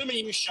Dixie, I'm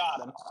assuming you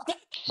shot him.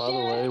 By the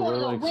way, we're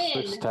like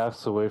 6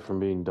 tasks away from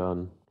being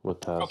done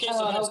with tasks. Okay,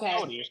 so that's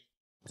Cody.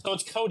 So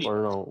it's Cody.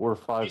 Or no, we're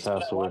 5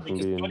 tasks away from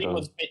being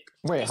done.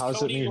 Wait,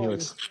 how's it me,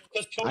 Helix?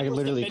 I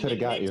literally could have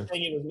got you.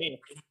 Saying it was me.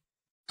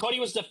 Cody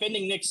was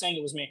defending Nick, saying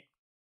it was me.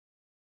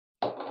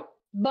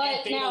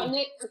 But now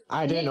Nick,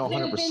 I didn't know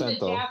Nick 100%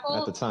 though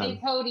at the time.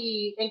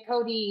 And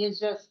Cody is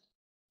just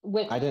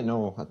with. I didn't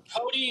know.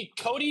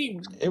 Cody.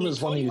 It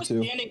was one of you was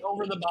two. Standing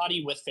over the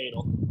body with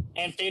Fatal,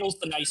 and Fatal's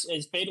the nice.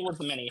 Fatal was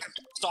the mini.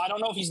 So I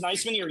don't know if he's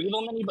nice mini or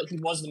evil mini, but he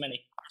was the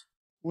mini.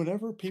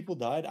 Whenever people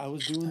died, I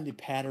was doing the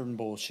pattern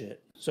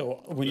bullshit.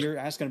 So when you're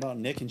asking about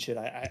Nick and shit,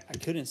 I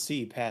couldn't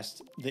see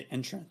past the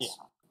entrance. Yeah.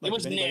 Like It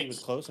was if anybody Nick. was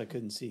close, I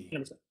couldn't see.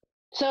 100%.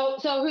 So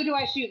who do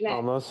I shoot next?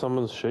 Unless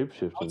someone's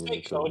shapeshifting. I'll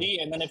take Cody,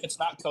 and then if it's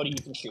not Cody,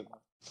 you can shoot him.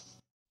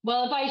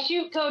 Well, if I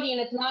shoot Cody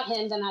and it's not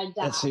him, then I die.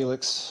 That's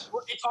Helix.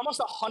 It's almost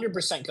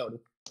 100% Cody.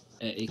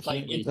 It Like,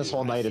 can't be This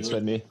whole night it's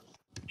been me.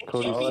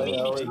 Cody's Can't be me.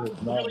 fine.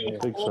 He's literally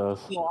Big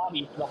sus. in the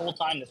lobby for the whole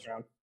time this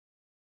round.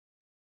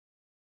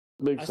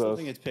 Big I still sus.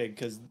 think it's Pig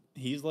because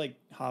he's like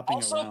hopping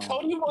Also, around.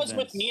 Cody was with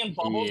events. me and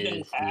Bubbles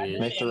in admin.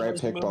 Make the and right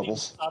was pick, moving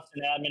Bubbles. stuff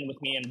in admin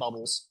with me and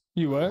Bubbles.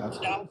 You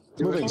what? Now,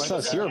 Moving Cody sus,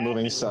 was you're in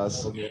moving admin.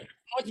 sus. I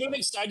was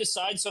moving side to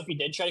side, so if he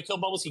did try to kill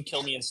Bubbles, he'd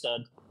kill me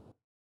instead.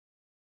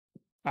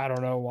 I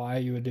don't know why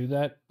you would do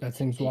that. That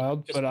seems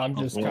wild, but I'm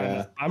just kind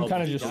of, I'm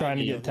kind of just trying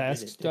to get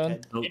tasks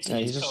done. Yeah,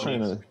 he's just trying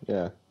to,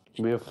 yeah.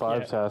 We have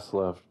 5 tasks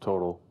left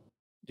total.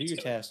 Do your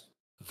task.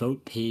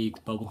 Vote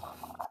Pig, Bubble.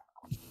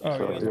 Oh,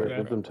 So yeah, here, okay.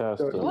 get them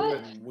tasks done.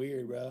 What?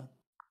 Weird, bro.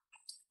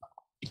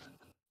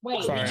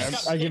 Wait. Sorry,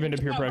 I give in to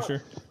peer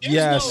pressure. There's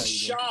Yes. no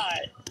shot.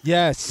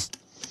 Yes.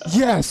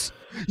 Yes.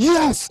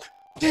 Yes.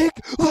 Dick,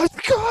 let's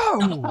go.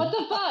 What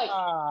the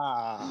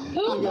fuck?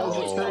 You guys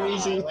are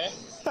crazy.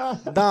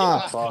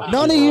 Nah,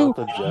 none of you,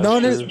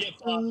 none of.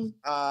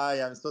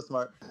 Yeah, I'm so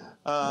smart.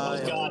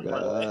 Oh, God, by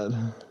the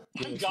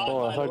way. I'm God,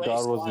 Oh, I by the thought way, God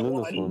so wasn't I in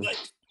this won, one.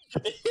 but-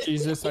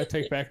 Jesus, I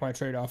take back my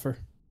trade offer.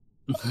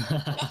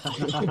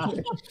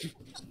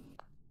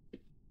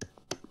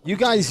 You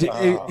guys,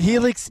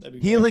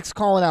 Helix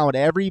calling out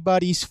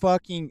everybody's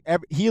fucking.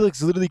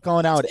 Helix literally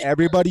calling out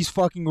everybody's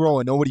fucking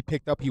role, and nobody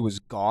picked up. He was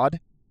God.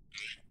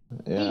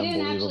 He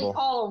didn't actually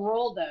call a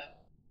roll though.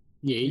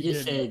 Yeah, he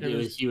just did. said it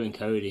was you and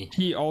Cody.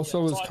 He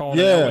also was calling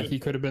it out like he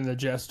could have been the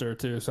jester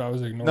too, so I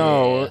was ignoring.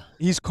 No, it.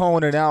 he's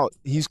calling it out.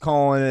 He's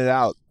calling it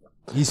out.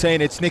 He's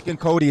saying it's Nick and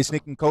Cody. It's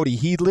Nick and Cody.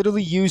 He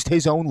literally used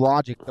his own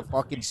logic to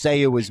fucking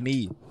say it was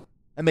me.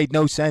 That made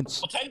no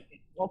sense.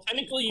 Well,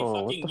 technically, you Oh,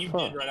 what fucking the you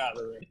fuck? did run out of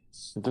the ring.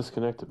 It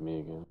disconnected me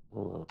again.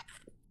 Hold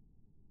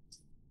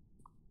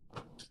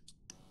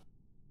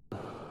on.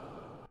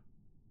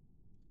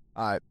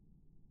 All right.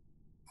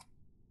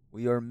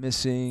 We are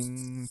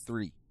missing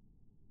 3.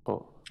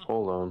 Oh,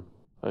 hold on.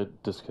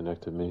 It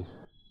disconnected me.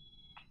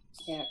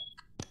 Yeah.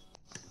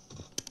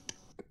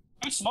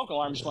 My smoke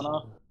alarm just went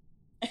off.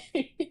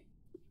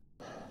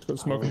 Go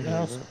smoke in the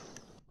house.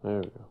 There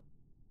we go.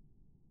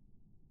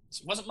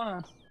 It wasn't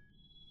mine.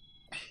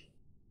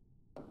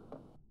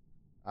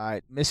 All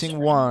right, missing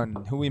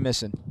 1. Who we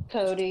missing?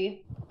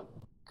 Cody.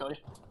 Cody.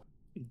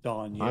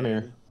 Dawn, I'm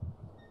here.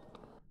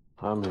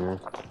 I'm here.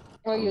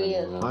 Oh, you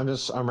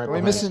is. I'm right Are we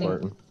behind missing?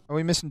 Spartan. Are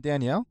we missing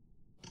Danielle?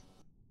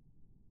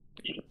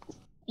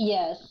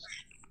 Yes.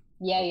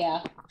 Yeah.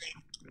 Yeah.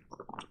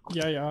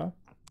 Yeah. Yeah.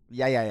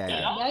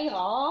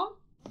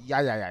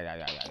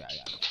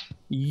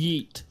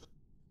 Yeet.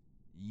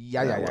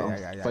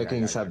 Yeah.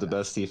 Vikings have the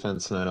best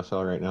defense in the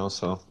NFL right now,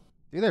 so.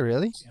 Do they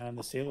really? Behind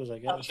the Steelers, I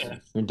guess.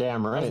 You're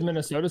damn How's right.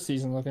 Minnesota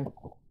season looking?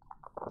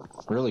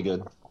 Really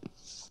good.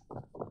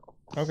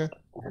 Okay.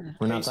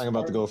 We're not talking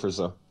about the Gophers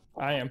though.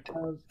 I am.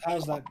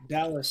 How's that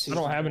Dallas I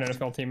season? don't have an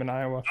NFL team in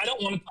Iowa. I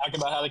don't want to talk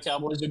about how the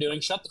Cowboys are doing.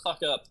 Shut the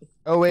fuck up.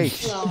 Oh wait.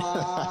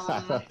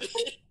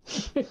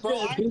 Bro,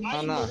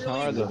 I no, how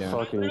are they The doing?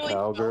 fucking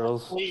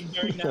cowgirls.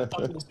 during that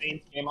fucking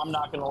Saints game, I'm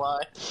not gonna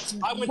lie.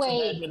 I went to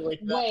bed midway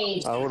through that.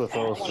 Wait. I would have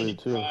fell asleep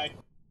too.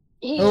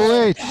 Oh,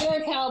 wait. You're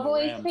a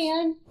Cowboys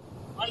fan?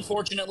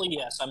 Unfortunately,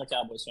 yes, I'm a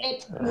Cowboys fan.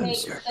 It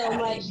makes so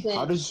much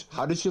sense.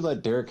 How did you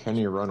let Derrick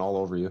Henry run all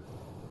over you?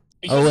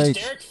 Because wait.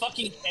 it's Derek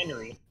fucking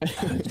Henry.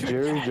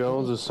 Jerry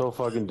Jones is so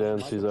fucking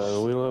dense. He's like,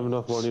 we don't have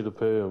enough money to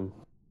pay him.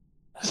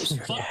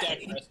 Fuck Dak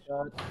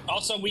Prescott.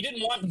 Also, we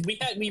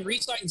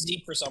re-signed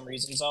Zeke for some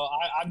reason, so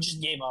I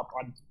just gave up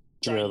on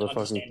trying Yeah, to the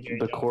understand fucking Jerry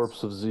the Jones.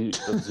 corpse of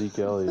Zeke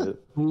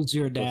Elliott. Who's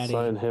your Let's daddy?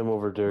 sign him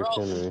over Derrick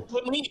Bro, Henry.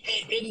 when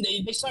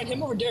they signed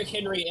him over Derrick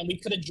Henry, and we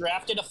could have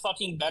drafted a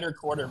fucking better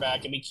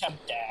quarterback, and we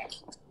kept Dak.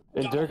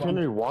 And Derrick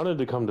Henry wanted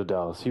to come to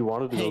Dallas. He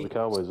wanted to go to the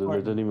Cowboys, and they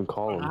didn't even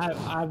call him. I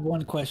have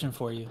one question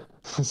for you.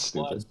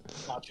 Stupid.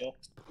 Gotcha.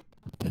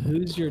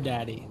 Who's your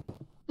daddy?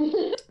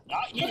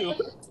 Not you.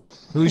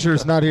 Who's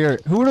yours not here?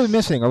 Who are we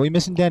missing? Are we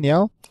missing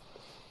Danielle?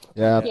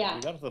 Yeah.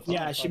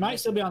 Yeah, she might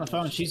still be on the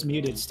phone. She's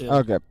muted still.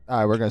 Okay. All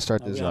right, we're gonna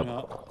start this we hung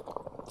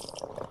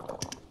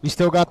up. We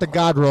still got the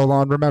God roll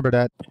on. Remember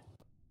that.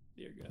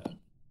 Dear God.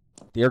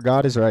 Dear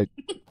God is right.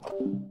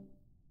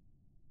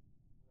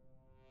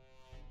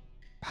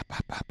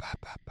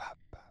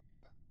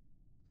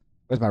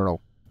 Where's my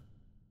roll?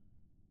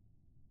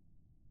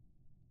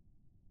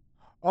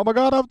 Oh my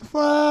God, I'm the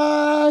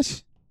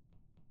Flash!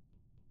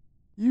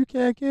 You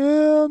can't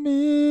kill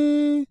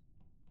me.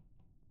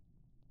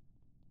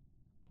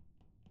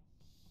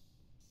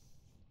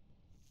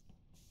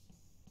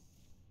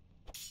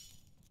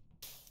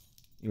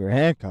 You were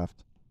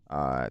handcuffed.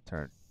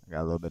 Turn. I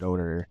got a little bit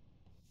older here.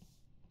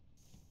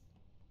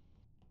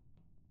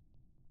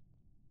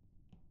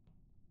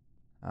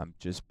 I'm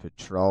just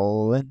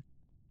patrolling.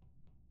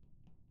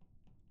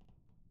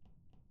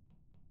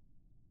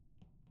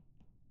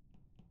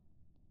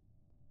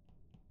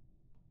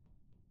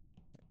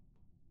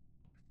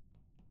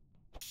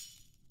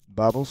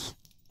 Bubbles.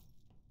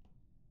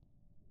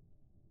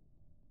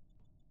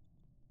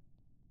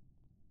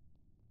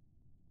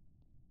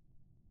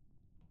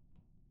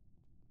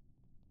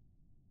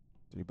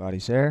 Three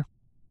bodies there.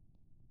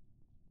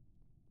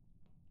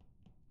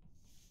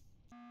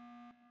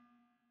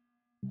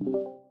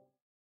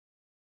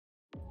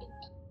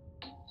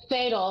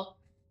 Fatal.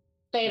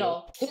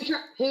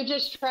 Who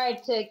just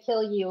tried to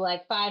kill you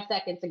like 5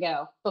 seconds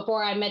ago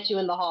before I met you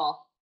in the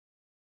hall?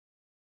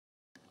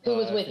 Who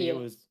was I with think you? It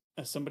was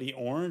somebody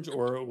orange,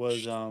 or it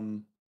was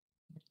who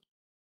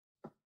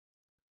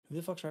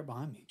the fuck's right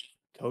behind me?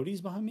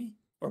 Cody's behind me,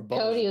 or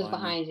Bubbles Cody is was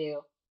behind me? behind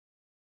you.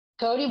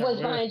 Cody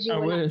was behind you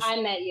when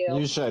I met you.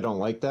 Usually I don't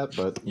like that,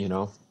 but you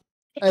know.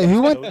 Hey,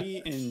 who went?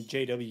 Cody and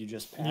JW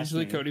just passed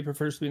Usually me. Cody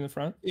prefers to be in the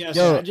front. Yeah,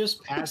 so I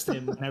just passed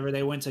him whenever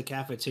they went to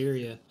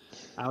cafeteria.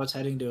 I was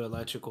heading to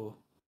electrical.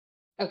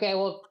 Okay,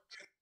 well,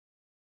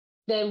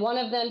 then one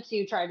of them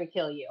two tried to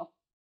kill you.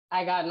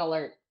 I got an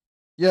alert.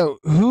 Yo,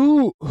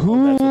 who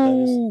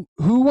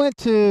went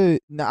to?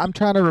 No, I'm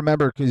trying to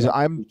remember because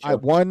I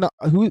won.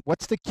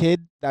 What's the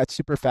kid that's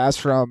super fast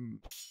from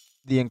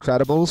The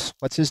Incredibles.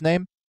 What's his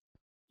name?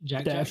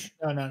 Jack Dash.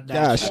 No, no,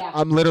 Dash. Yeah.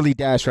 I'm literally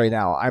Dash right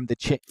now. I'm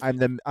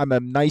a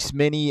nice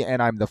mini,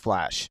 and I'm the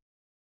Flash.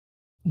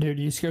 Dude,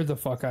 you scared the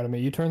fuck out of me.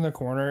 You turned the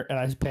corner and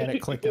I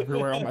panic clicked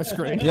everywhere on my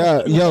screen.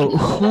 Yeah, who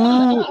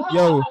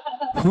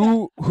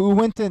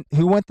went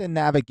to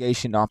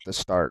navigation off the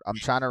start? I'm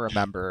trying to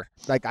remember.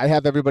 Like I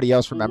have everybody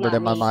else remembered Not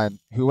in my me. mind.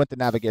 Who went to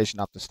navigation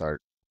off the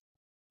start?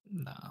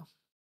 No.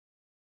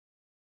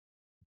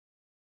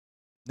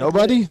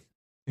 Nobody?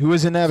 Who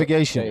was in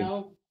navigation?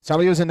 No.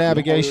 Somebody was in We were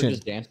navigation.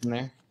 just dancing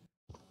there.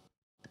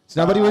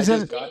 Somebody was I in.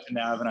 just got to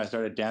Nav and I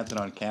started dancing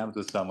on cams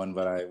with someone,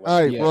 but I.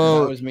 All right, Yeah,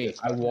 well, that was me.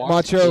 I walked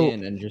Macho-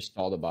 in and just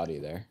saw the body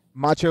there.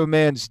 Macho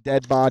Man's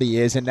dead body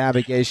is in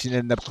navigation,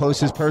 and the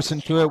closest person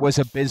to it was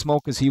Abysmal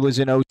because he was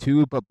in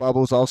O2, but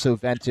Bubbles also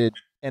vented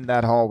in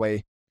that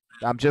hallway.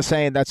 I'm just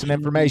saying that's some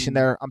information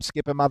there. I'm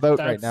skipping my vote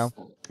right now.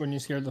 When you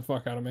scared the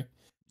fuck out of me.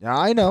 Yeah,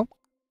 I know.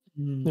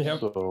 Yep.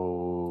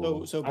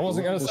 So I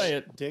wasn't gonna Dixie- say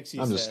it. Dixie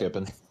I'm just said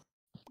skipping.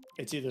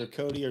 It's either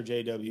Cody or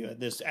JW at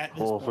this Well, if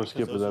point, we're 'cause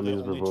skipping, those that are the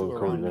means we're only two voting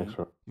Cody around me. next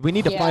round. We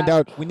need to Yeah. find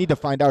out. We need to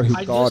find out who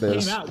I God just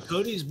is. came out.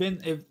 Cody's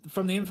been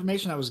from the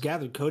information that was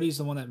gathered. Cody's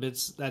the one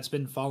that's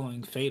been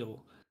following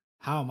Fatal.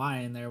 How am I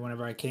in there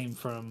whenever I came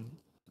from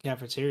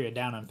cafeteria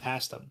down and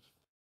past them?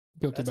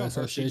 Guilty by That's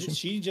on her. association.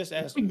 She just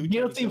asked who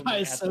Guilty killed by me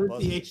at the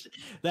buses. association.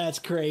 That's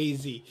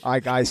crazy. All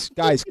right, guys,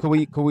 can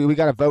we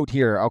got to vote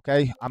here,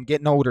 okay? I'm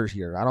getting older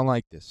here. I don't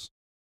like this.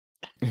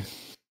 All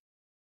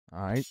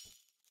right.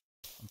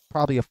 I'm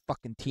probably a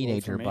fucking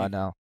teenager me. by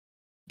now.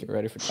 Get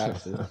ready for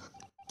taxes.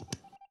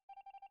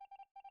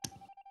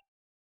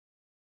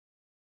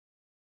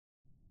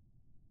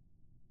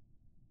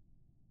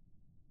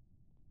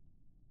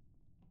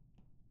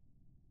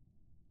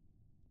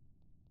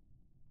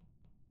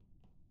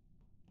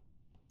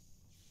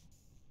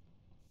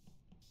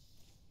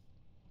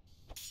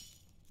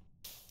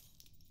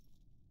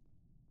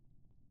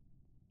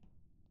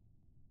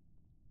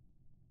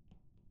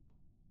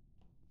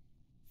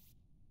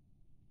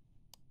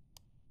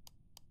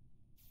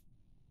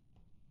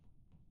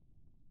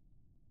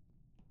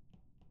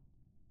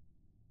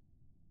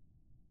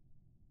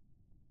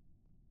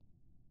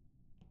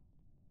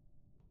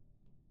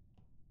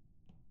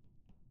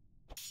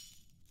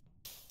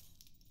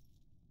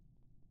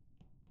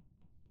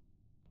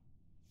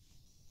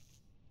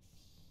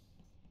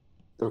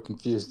 So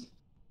confused.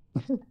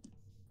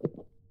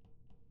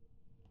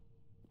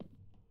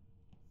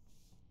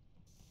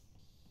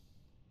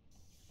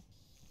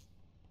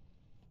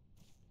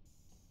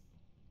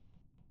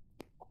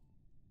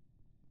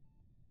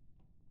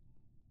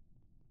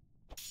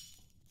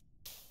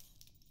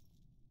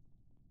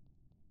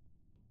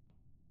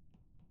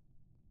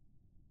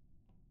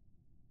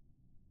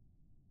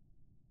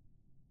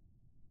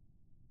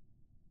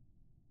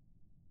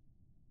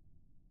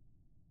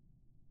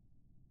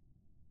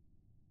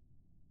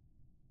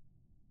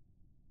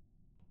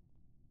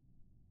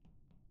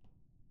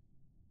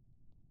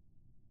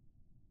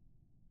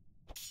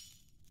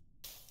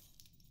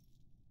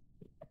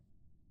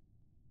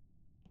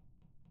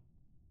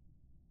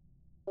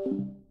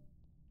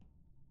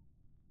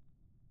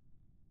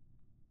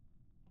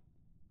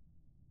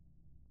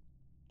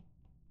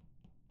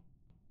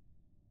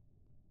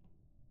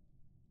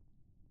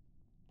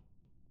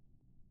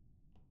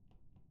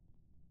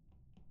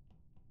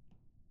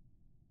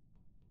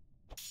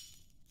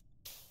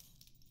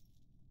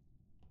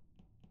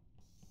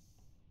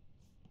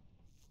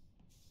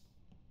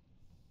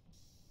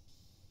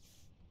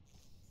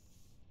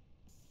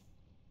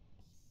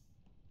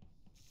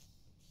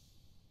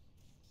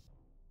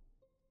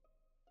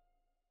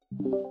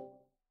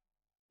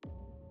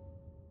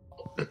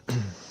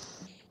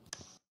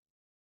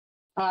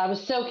 I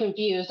was so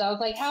confused. I was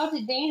like, how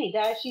did Danny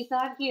die? She's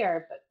not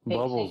here. But Big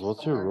Bubbles, Face what's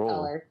told your her role?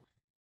 color.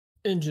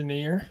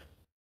 Engineer.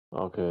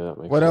 Okay, that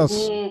makes What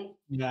sense. else?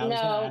 Yeah, I was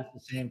No. gonna ask the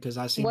same because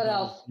I seen What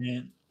Bubbles else?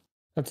 vent.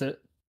 That's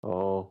it.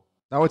 Oh,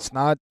 No, it's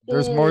not.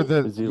 There's more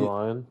than. is he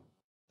lying?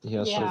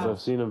 Yes, Yeah. Because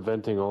I've seen him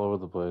venting all over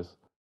the place.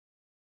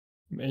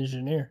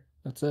 Engineer.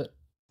 That's it.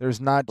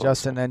 There's not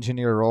just an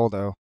engineer role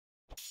though.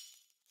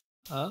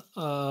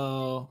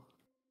 Oh.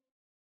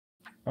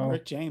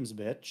 Rick James,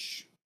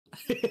 bitch.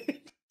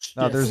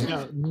 No, there's.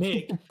 No,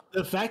 Nick.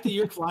 The fact that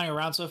you're flying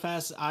around so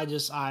fast, I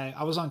was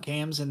on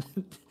cams and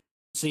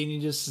seeing you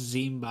just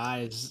zoom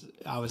by,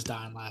 I was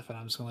dying laughing.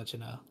 I'm just gonna let you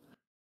know.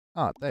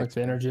 Oh, Like thanks.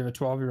 the energy of a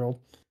 12-year-old.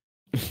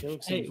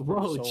 Hey,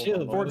 whoa,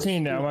 chill.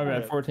 14 now. My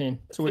bad. 14.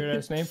 It's a weird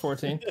ass name.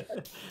 14.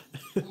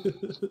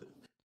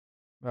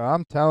 Well,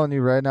 I'm telling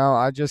you right now,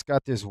 I just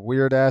got this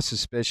weird ass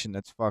suspicion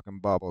that's fucking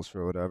Bubbles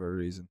for whatever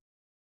reason.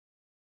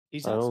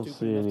 He's I not don't stupid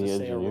see enough any to say a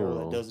engineer role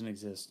role. that doesn't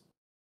exist.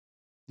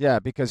 Yeah,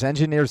 because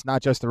engineer's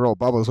not just a role.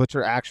 Bubbles, what's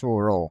your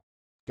actual role?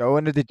 Go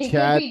into the He could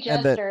chat be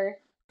and then Jester.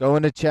 go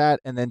into chat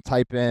and then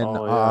type in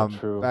Oh, yeah,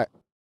 true.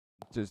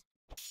 just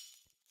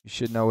you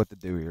should know what to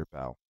do here,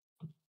 pal.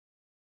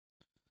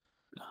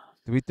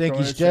 Do we think Go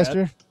he's into chat.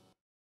 Jester?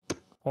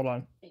 Hold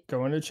on.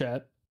 Go into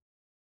chat.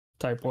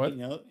 Type what?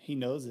 He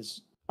knows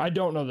this. I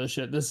don't know this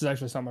shit. This is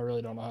actually something I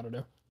really don't know how to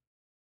do.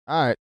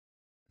 All right.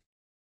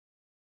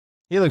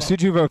 Helix,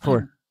 who'd you vote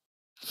for?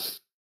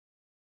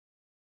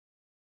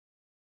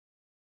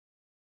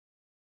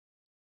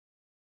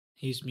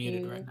 He's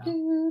muted right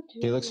now.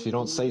 Felix, if you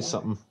don't say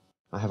something,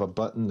 I have a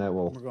button that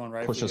will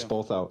right push for us you.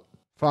 both out.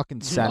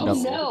 Fucking send Oh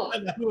him. no!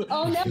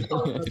 Oh no!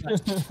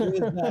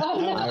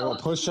 Oh I no! will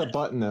push a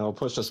button that will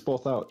push us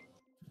both out.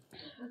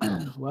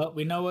 Well,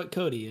 we know what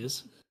Cody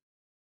is.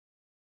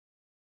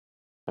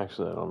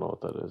 Actually, I don't know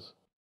what that is.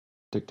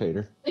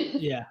 Dictator.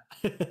 Yeah.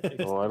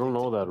 Oh, I don't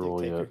know that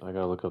rule yet. I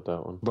gotta look up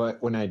that one.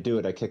 But when I do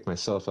it, I kick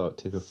myself out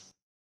too.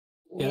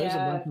 Yeah, there's a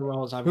bunch of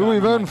roles I've Who are we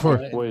gotten on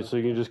voting my for? Wait, so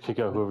you can just kick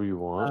out whoever you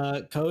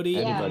want? Cody.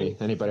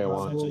 Anybody I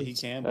want. He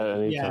can. At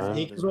any Yeah, time?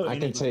 he can vote I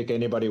can anybody. take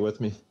anybody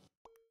with me.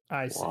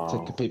 I see. Wow.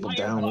 Take people I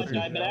down with me.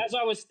 apologize, but as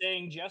I was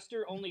saying,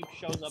 Jester only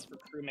shows up for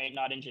crewmate,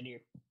 not engineer.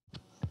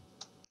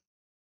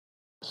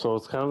 So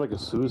it's kind of like a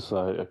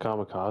suicide, a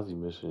kamikaze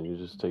mission. You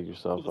just take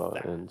yourself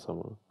out and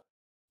someone.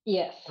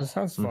 Yes. That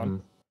sounds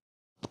fun.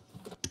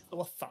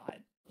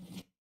 Suicide.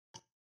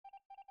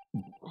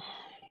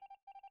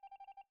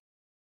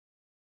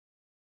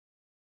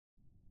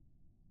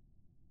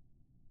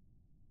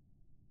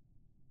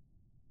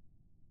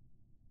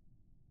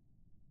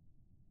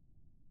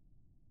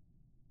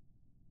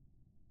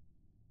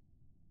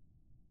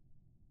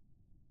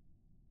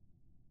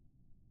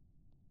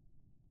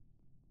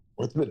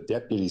 What's the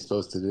deputy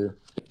supposed to do?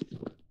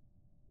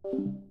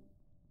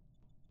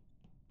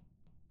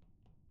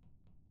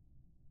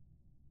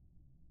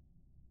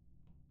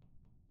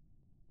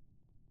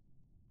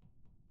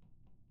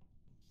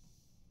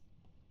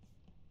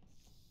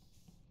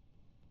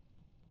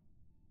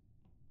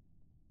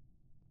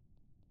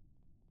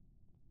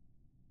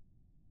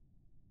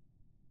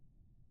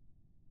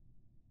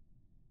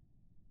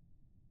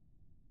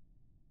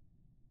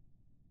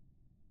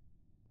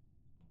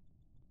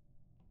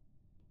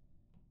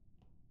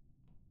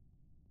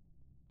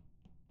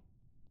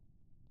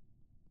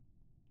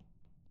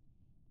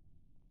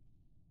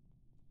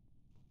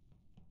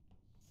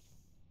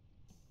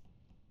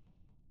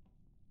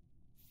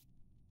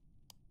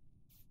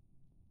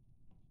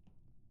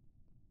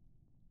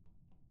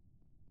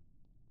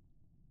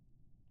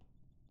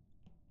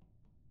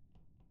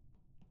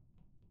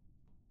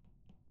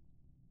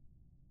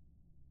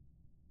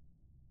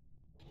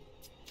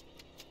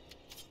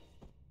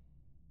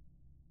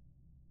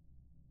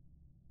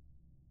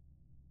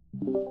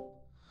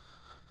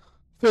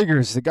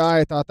 Figures. The guy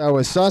I thought that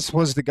was sus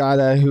was the guy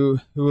that who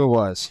it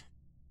was.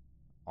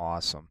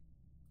 Awesome.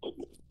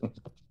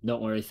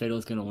 Don't worry,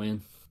 Fatal's gonna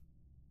win.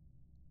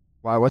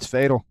 Why? What's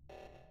fatal?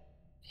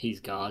 He's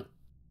God.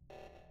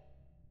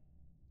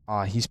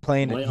 He's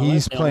playing. Wait,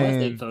 He's unless they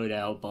playing. vote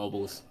out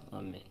Bubbles.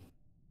 I mean,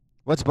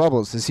 What's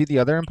Bubbles? Is he the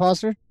other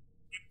imposter?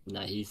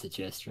 no, he's the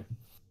Jester.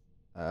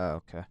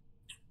 Oh, okay.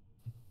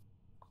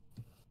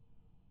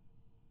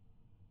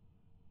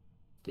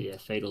 But yeah,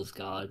 Fatal's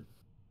God.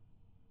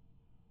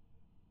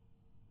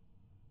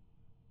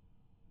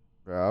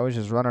 Bro, I was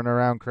just running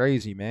around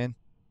crazy, man.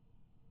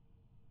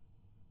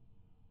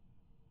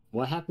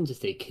 What happens if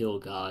they kill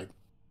God?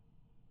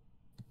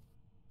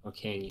 Or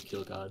can you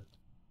kill God?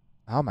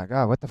 Oh my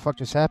god, what the fuck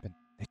just happened?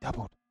 They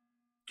doubled.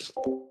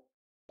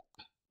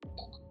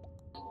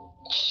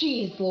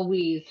 Jeez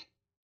Louise.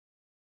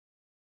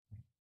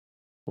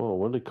 Whoa,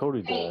 when did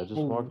Cody die? I just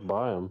walked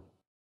by him.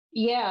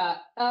 Yeah.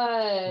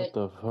 What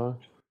the fuck?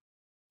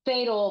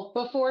 Fatal,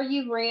 before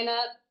you ran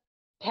up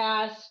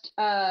past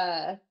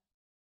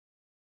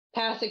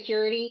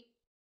security,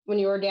 when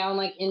you were down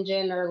like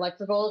engine or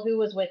electrical, who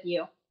was with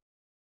you?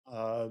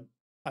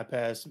 I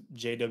passed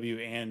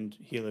JW and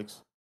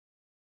Helix.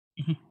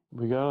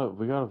 We gotta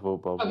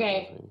vote Bubbles.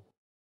 Okay. I think.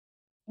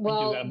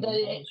 Well,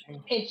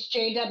 it's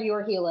JW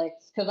or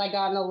Helix because I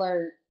got an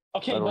alert.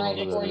 Okay, don't but know right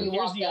who before that you is.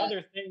 here's walked the up.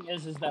 other thing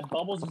is that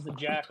Bubbles is the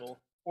jackal,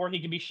 or he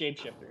could be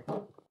shapeshifter.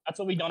 That's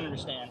what we don't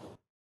understand.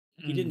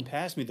 He didn't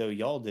pass me though.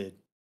 Y'all did.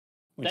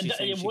 When she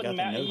said It she wouldn't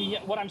got the matter. note. Yeah,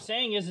 what I'm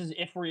saying is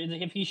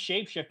if he's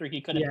shapeshifter,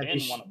 he could have been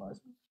one of us.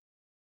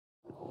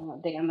 Oh,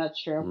 damn,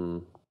 that's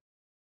true.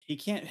 He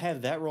can't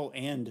have that role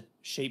and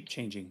shape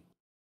changing.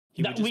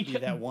 He would just be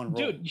that one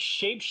role. Dude,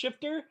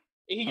 shapeshifter.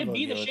 He I'll could vote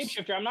be the Helix.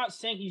 shapeshifter. I'm not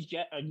saying he's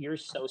you're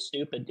so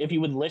stupid. If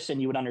you would listen,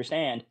 you would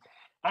understand.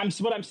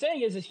 What I'm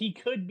saying is he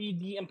could be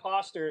the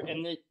imposter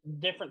and the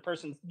different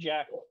person's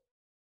jackal.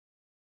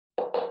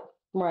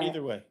 Right.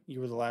 Either way, you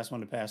were the last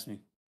one to pass me.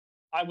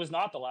 I was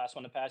not the last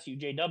one to pass you.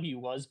 JW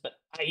was, but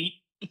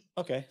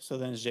Okay, so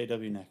then it's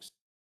JW next.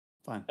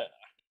 Fine.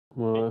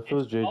 Well, if it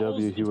was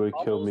JW, he would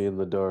have killed me in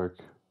the dark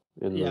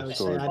in the It's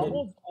sword.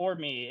 Bubbles or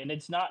me, and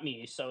it's not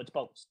me, so it's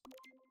Bubbles.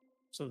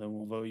 So then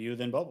we'll vote you,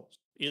 then Bubbles.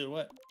 Either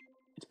way.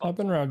 I've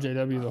been around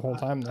JW the whole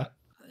time though.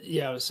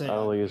 Yeah, I was saying. I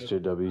don't think it's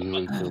JW. He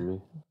would have killed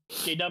me.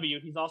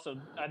 JW, he's also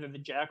either the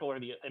jackal or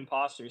the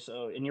imposter,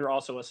 so and you're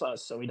also a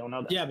sus, so we don't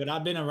know that. Yeah, but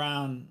I've been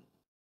around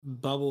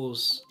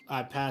Bubbles.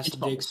 I passed It's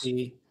Bubbles.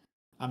 Dixie.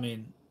 I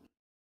mean,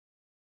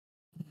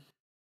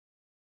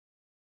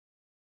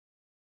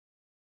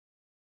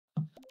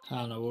 I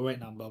don't know. We're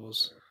waiting on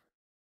Bubbles.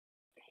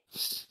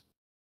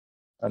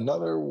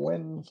 Another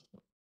win.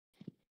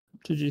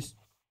 GG's.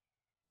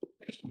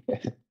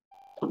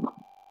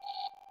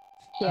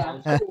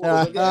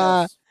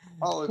 Yeah.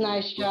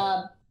 Nice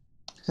job.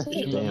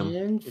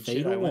 Damn.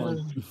 Fatal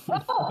one.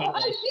 Oh,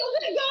 I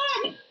shielded a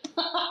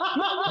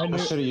gun! I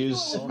should have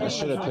used. I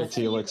should have picked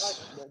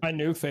Helix. I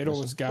knew Fatal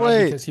was God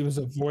Wait. because he was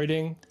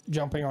avoiding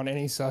jumping on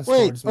any sus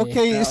Wait, towards me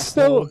okay, the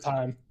so whole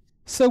time.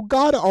 so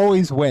God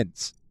always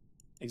wins.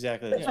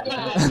 Exactly. Yeah,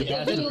 Oh,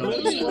 yeah, he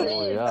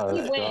that's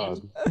wins.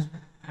 God.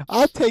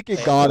 I'll take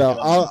it, God.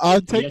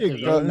 I'll take You have it,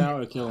 to vote him God.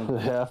 out or kill him.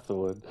 They have to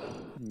win.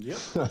 Yep.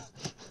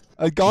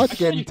 A God I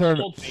getting should've turned.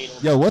 told Fatal.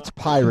 Yo, what's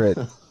pirate?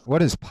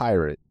 What is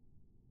pirate?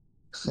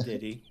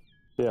 Diddy.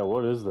 Yeah,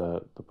 what is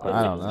that? The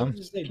I don't know.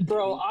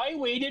 Bro, I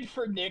waited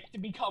for Nick to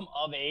become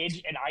of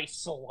age, and I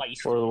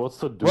sliced him. Or what's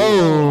the duel?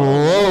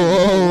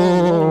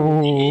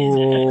 Whoa!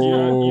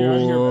 You're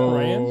out here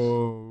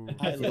praying?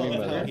 I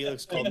love how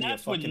Helix called And me a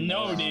that's what fucking no,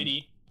 moron.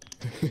 Diddy.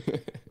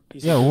 He Yeah,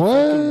 said, "You're a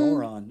what? fucking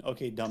moron."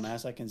 Okay,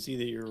 dumbass. I can see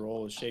that your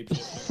role is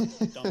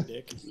shapeshifting. Dumb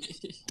dick.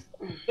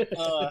 If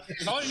I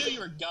would have knew you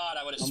were God,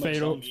 I would have I'm a switched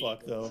Fatal. dumb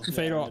fuck though.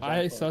 Fatal, Yeah, I'm a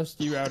I dumb fuck. sussed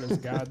you out as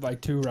God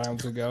like 2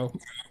 rounds ago.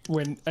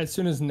 When as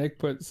soon as Nick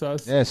put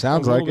sus, Yeah,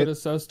 sounds a like little bit it. of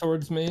sus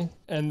towards me,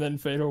 and then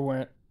Fatal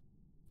went,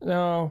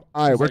 no.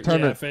 All right, It's we're like,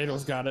 turning. Yeah,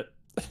 Fatal's got it.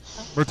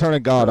 We're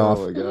turning God off.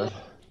 Oh my god.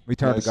 We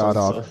turned Nice God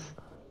one, off.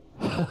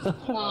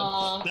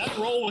 Aw. That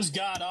role was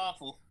God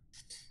awful.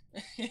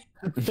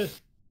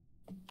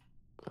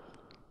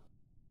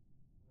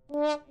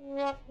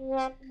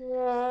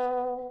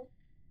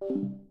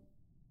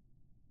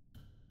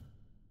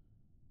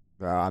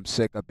 Bro, I'm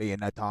sick of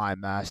being a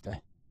time master.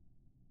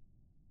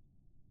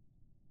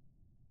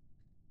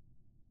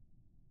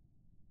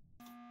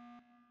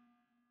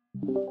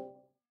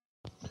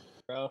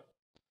 Bro.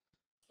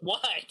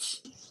 What?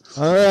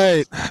 All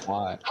right.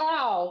 Why?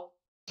 Ow.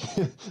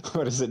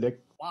 What is it, Nick?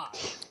 Why?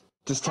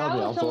 Just tell me.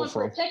 How I'll is someone vote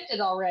for him. protected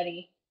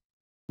already?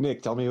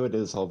 Nick, tell me who it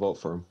is. I'll vote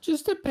for him.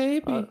 Just a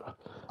baby.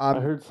 I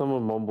heard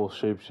someone mumble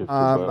shapeshifter,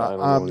 I'm- but I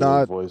don't I'm know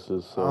not- anyone's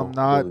voices, so I'm it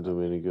not- doesn't do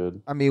me any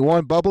good. I mean,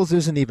 one Bubbles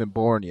isn't even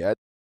born yet.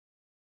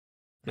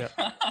 Yeah.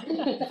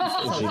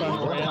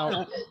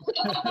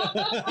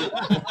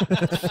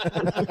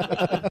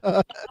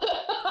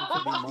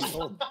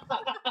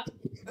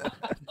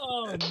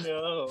 Oh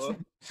no.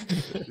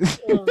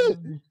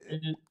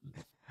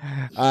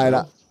 All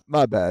right,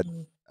 my bad.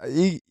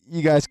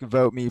 You guys can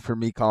vote me for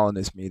me calling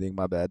this meeting.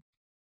 My bad.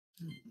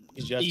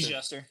 He's He's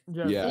Jester.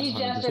 Jester. Yeah. He's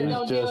Jester,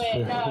 don't do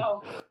it.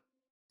 No.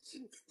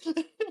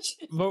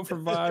 Vote for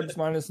vibes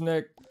minus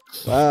Nick.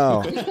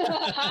 Wow.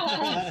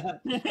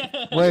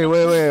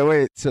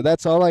 Wait. So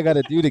that's all I got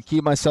to do to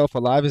keep myself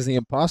alive as the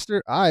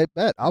imposter? I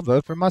bet I'll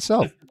vote for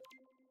myself.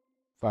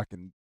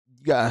 Fucking,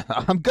 yeah,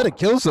 I'm gonna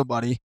kill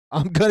somebody.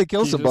 I'm gonna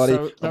kill Jesus, somebody.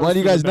 so that I'm was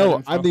letting you for the guys bad know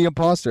info. I'm the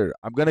imposter.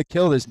 I'm gonna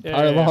kill this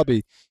entire Yeah.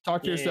 lobby.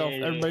 Talk to yourself.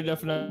 Everybody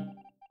definitely.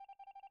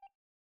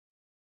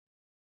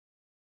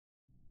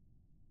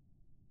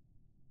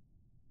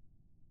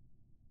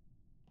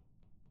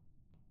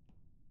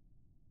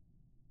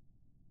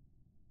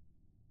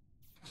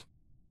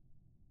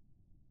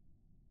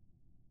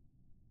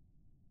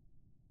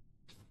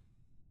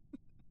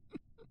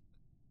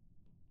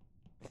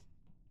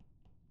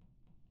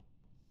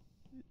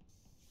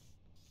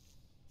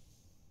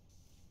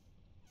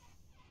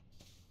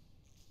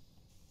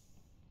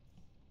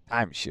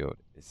 Time shield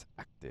is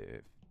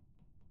active.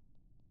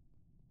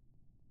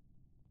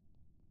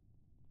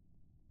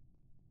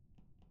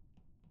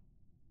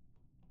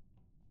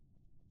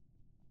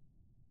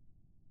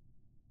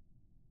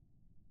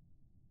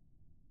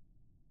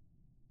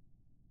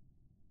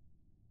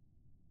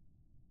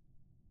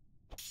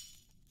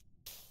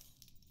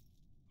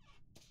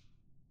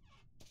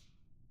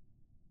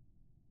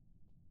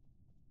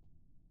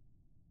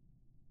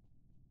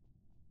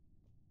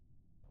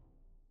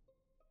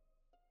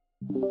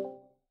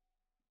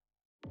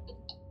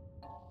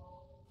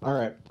 All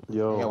right.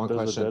 Yo, I got one there's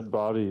question. a dead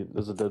body.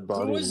 There's a dead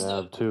body in was the-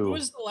 Nav too. who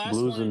was the last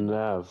Blues one? and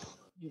Nav.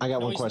 I got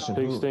No, one he's question.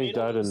 not. Pig Who- Stink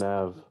died in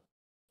Nav.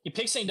 You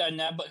picked Saint died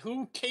now, but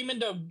who came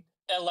into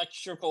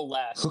electrical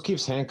last? Who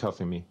keeps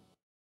handcuffing me?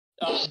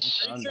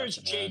 Pretty sure it's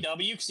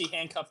JW because he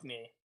handcuffed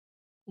me.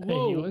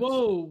 Whoa, Helix?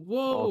 whoa,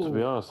 Oh, to be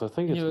whoa. honest, I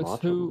think it's Helix,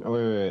 Macho. who- Oh,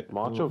 wait.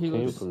 Macho He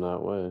came was- from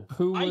that way.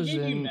 Who I was gave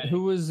you in medic.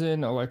 who was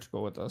in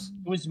electrical with us?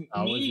 It was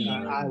I was me, in-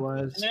 I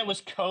and then it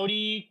was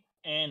Cody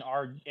and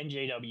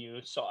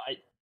JW. So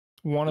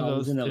One of I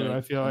was those in two, LA.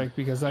 I feel like,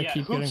 because I yeah,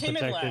 keep who getting came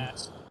in protected.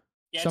 last?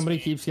 Yeah, it's Somebody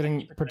me. keeps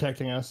getting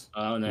protecting us.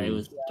 Oh no, it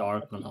was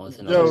dark when I was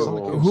in. Yo,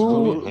 LA.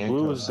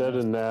 Blue was dead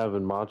in Nav,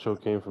 and Macho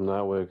came from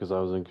that way because I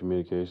was in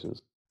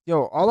communications.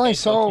 Yo, all I Okay, so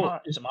it's saw,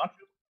 not- is it Macho?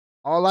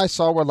 all I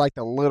saw were like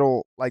the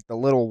little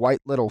white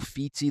little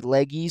feetsy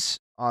leggies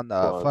on the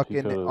Fuck,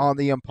 you fucking could've- on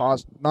the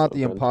imposter, not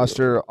the could've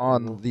imposter,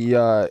 on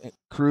the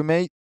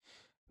crewmate.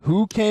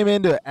 Who came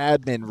into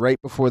admin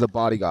right before the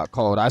body got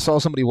called? I saw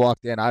somebody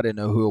walked in. I didn't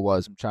know who it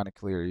was. I'm trying to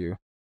clear you.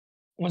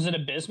 Was it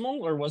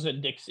Abysmal or was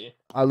it Dixie?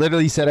 I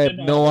literally said I have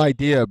no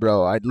idea,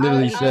 bro. I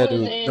literally said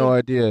was no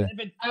idea.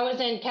 I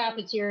was in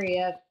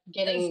cafeteria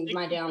getting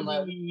my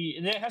download.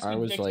 There has to I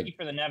be was Dixie like-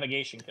 for the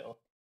navigation kill.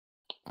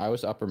 I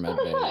was upper med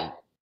bay.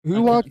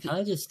 Who walked? Can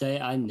I just say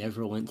I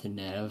never went to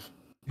Nav?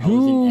 I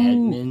was an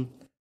admin.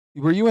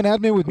 Were you an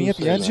admin with me at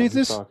the end,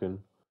 Jesus?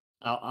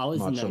 I was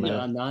Macho in,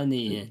 Man. not in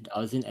the end. I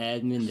was an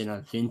admin, then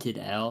I vented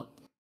out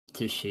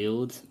to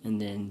Shields, and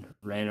then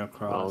ran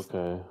across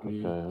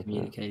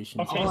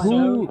communications. Okay,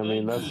 so I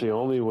mean, that's the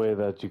only way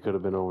that you could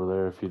have been over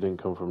there if you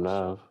didn't come from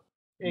Nav.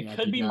 it Yeah, I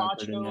could did be not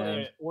go to Macho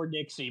Nav. or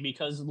Dixie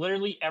because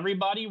literally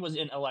everybody was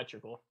in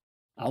electrical.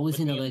 I was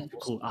in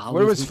electrical.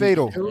 Where was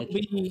Fatal? There will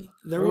be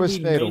Where was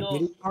Fatal? no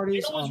pity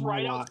parties Fatal was on my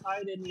right watch.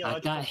 outside in the I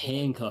electrical. got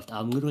handcuffed.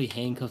 I'm literally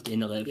handcuffed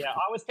in electrical. Yeah,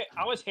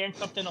 I was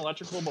handcuffed in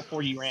electrical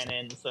before you ran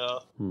in.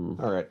 So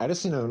All right, I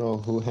just need to know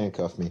who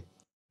handcuffed me.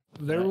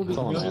 There will be That's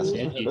all I'm no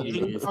asking.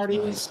 pity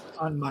parties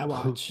on my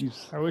watch.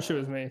 I wish it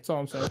was me. That's all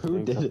I'm saying.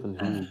 Who did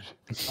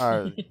it?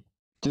 All right.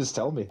 Just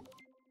tell me.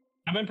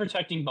 I've been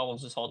protecting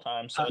Bubbles this whole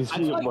time. So I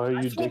feel like- Why are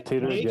I you feel like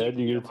dictator Nick- again?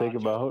 You gonna take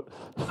him out?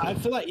 I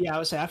feel like I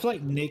would say I feel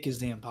like Nick is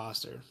the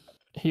imposter.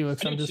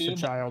 Helix, I'm just a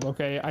child,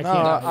 okay? I No,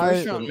 can't.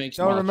 I round makes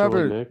don't Macho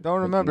remember. Nick.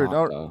 Don't remember. It's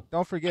not, though.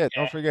 Don't forget.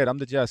 Don't forget. I'm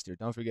the jester.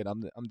 Don't forget.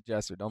 I'm the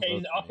jester. Don't okay,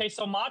 vote for me. okay,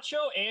 so Macho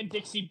and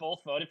Dixie both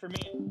voted for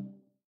me.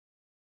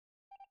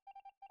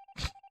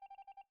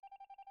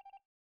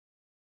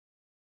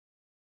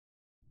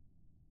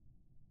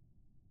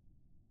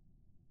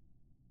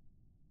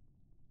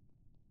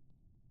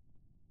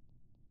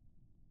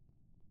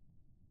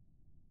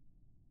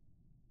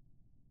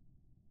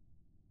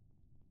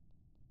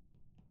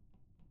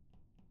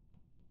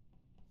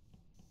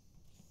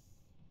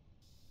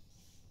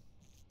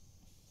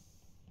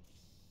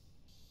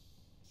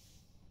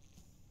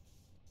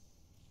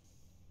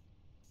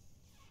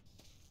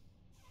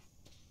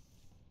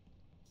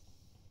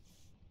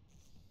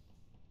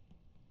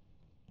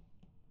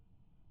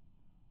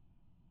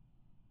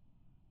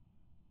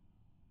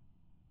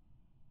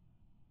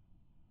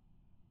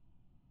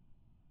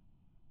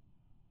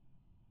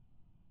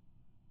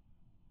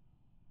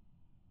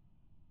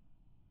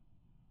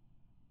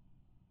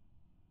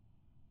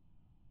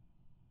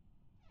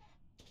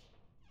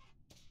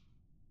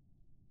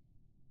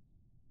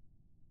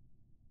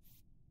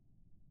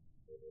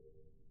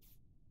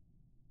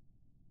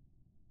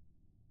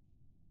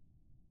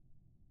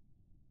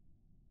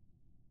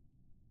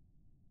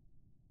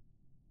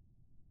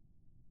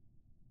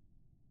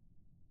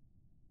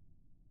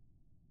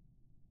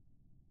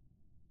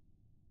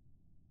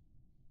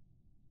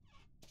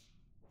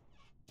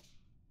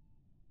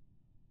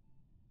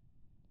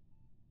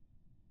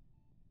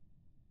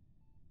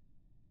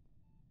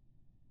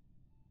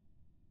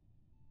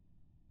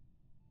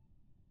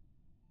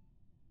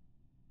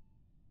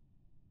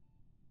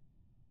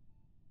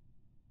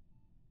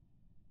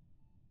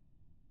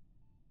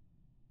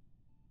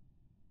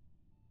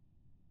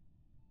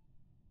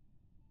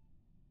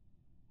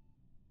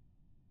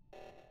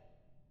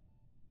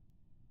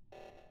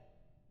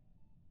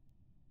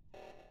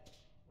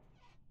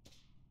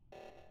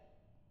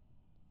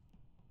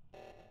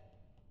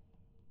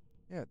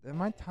 Yeah, then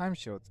my time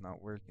show—it's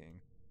not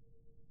working.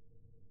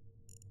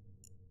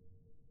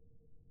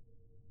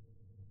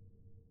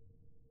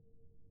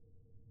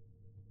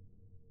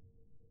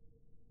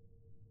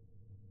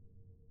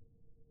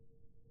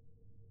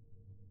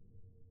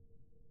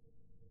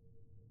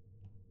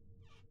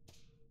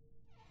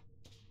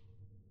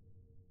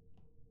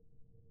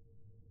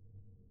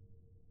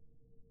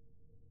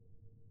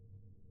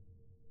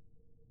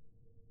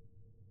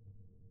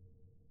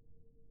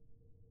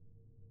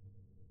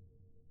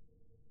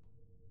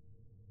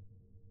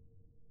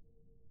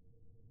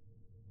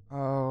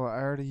 Oh, I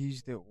already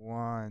used it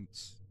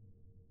once.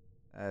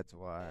 That's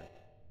why.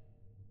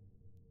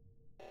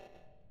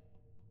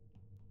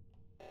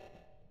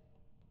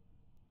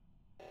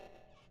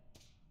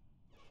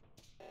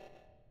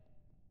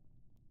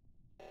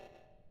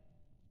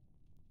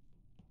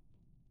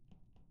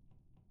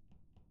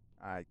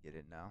 I get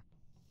it now.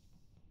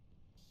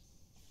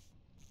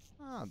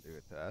 I'll do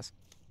a task.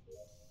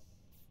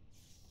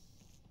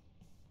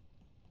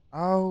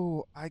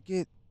 Oh, I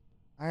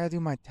gotta do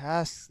my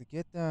tasks to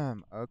get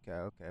them. Okay,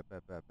 okay,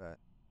 bet.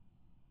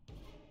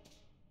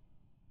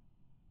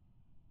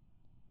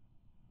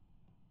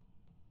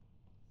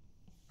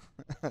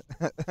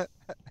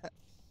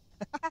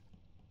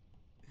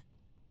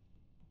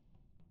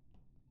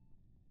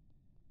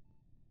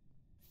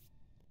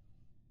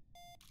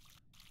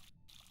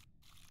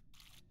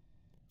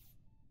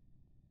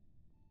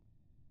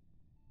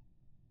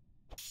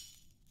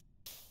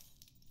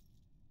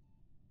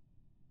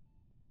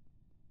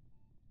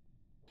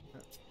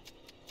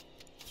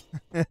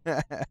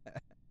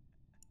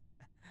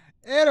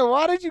 Anna,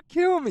 why did you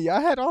kill me?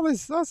 I had all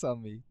this sauce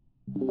on me.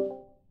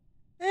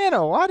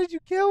 Anna, why did you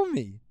kill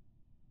me?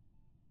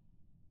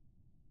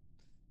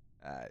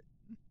 Alright.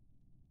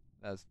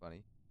 That's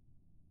funny.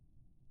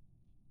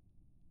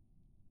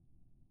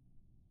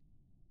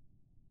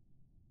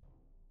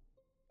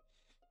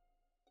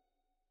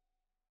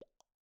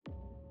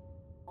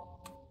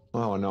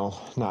 Oh no,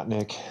 not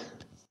Nick.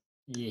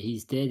 Yeah,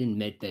 he's dead in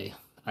medbay.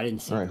 I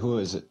didn't see. All right, who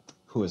is it?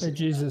 Who is Hey, it?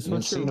 Jesus, You didn't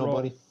what's see your role?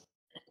 nobody?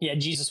 Yeah,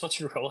 Jesus, what's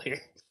your role here?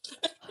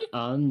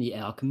 I'm the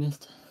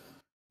alchemist.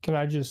 Can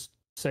I just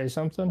say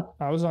something?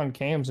 I was on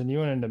cams and you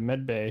went into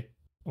med bay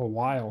a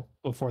while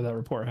before that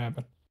report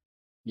happened.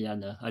 Yeah,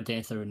 no, I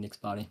danced over Nick's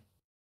body.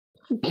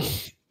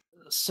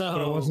 So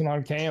But it wasn't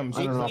on cams.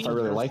 I don't know if I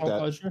really like that.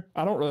 Pleasure.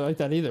 I don't really like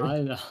that either.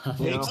 I know.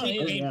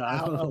 Dixie came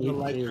out of the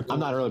electrical. I'm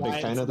not really a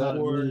big fan of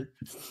that.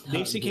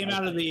 Dixie came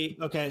out of the.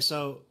 Okay,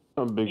 so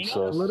I'm big Hang sus.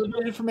 on. a little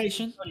bit of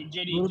information.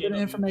 JD, A little bit of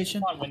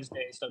information. On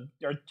Wednesday, so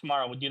or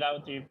tomorrow. We'll do that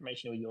with the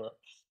information we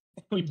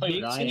we play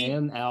with. I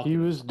am out. He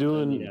was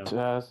doing you know.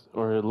 tasks,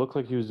 or it looked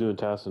like he was doing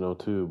tasks in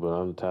O2, but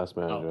I'm the task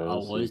manager. I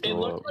didn't see It him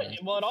looked up. like,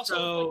 well, it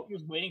also looked like he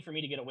was waiting for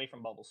me to get away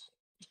from Bubbles.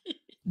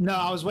 No,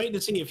 I was waiting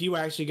to see if you were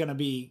actually going to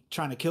be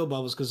trying to kill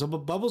Bubbles because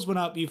Bubbles went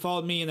up, you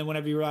followed me, and then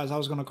whenever you realized I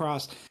was going to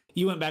cross,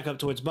 you went back up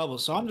towards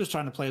Bubbles. So I'm just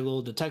trying to play a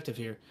little detective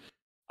here.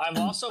 I've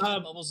also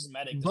put Bubbles'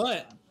 medic.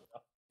 But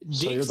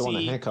So you're the one that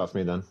Dixie- handcuffed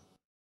me then.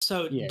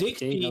 So Yeah,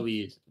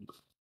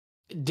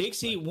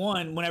 Dixie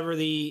won whenever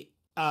the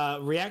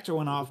reactor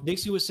went off.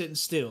 Dixie was sitting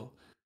still,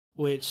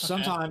 which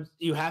sometimes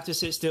you have to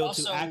sit still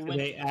Also, to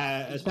activate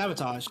a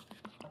sabotage.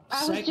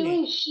 I was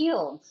doing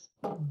shields.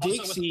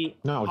 Dixie.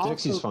 No,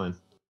 Dixie's also- fine.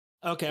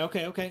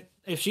 Okay.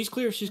 If she's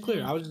clear, she's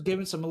clear. I was just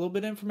giving some a little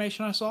bit of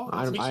information I saw.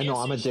 I know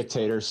I'm a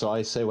dictator, so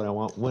I say what I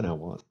want when I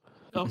want.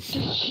 Oh,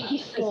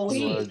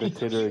 You are a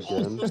dictator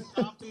again.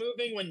 Stopped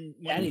moving when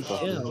Daddy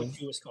chill. what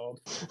was called.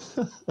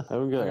 I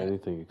haven't got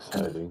anything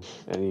exciting.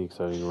 Any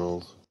exciting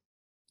roles?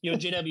 Yo,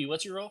 JW,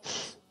 what's your role?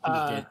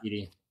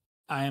 deputy.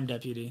 I am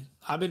deputy.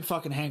 I've been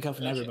fucking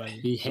handcuffing everybody.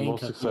 He The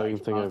most handcuffed exciting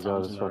like thing 5 I've got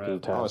times is in a row. fucking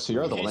task. Oh, so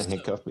you're the one that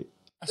handcuffed me.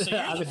 So you're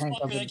I've the been fucker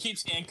handcuffing. that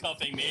keeps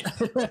handcuffing me.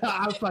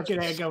 I'm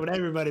fucking handcuffing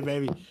everybody,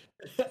 baby.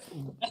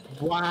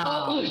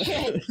 Wow. Oh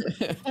shit!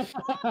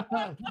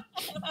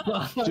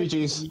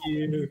 GG's.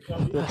 You're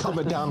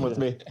coming down with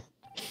me.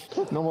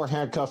 No more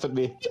handcuffing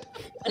me.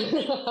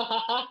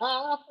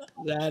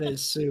 That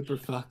is super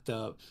fucked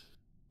up.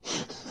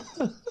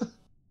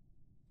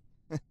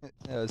 That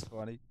was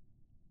funny.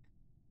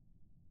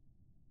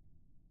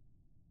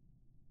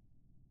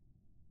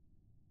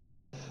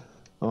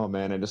 Oh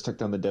man, I just took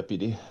down the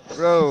deputy.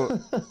 Bro,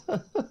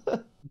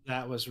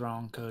 That was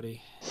wrong,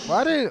 Cody.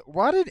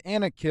 why did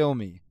Anna kill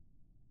me?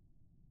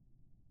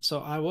 So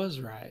I was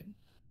right.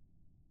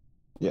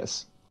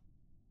 Yes.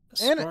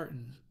 Anna-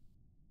 Spartan.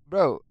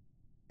 Bro,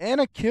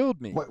 Anna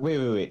killed me.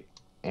 Wait.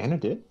 Anna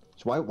did?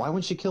 Why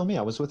wouldn't she kill me?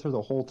 I was with her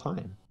the whole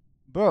time.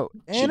 Bro,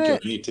 She Anna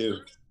killed me too.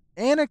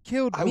 Anna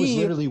killed I was me.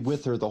 literally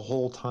with her the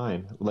whole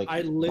time. Like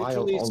I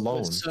literally alone.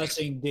 was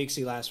sussing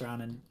Dixie last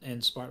round,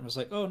 and Spartan was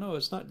like, "Oh no,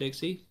 it's not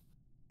Dixie."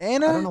 I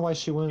don't know Anna why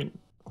she went.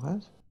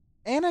 What?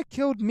 Anna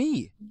killed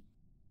me.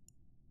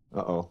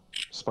 Uh-oh.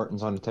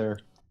 Spartan's on a tear.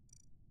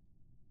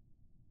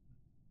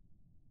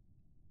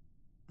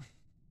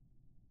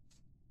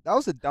 That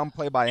was a dumb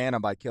play by Anna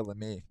by killing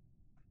me.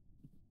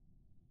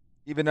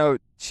 Even though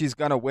she's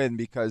gonna win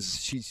because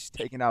she's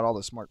taking out all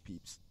the smart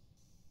peeps.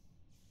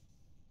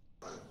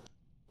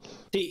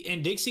 See,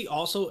 and Dixie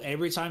also,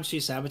 every time she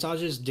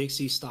sabotages,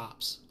 Dixie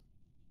stops.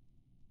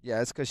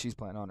 Yeah, it's because she's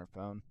playing on her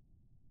phone.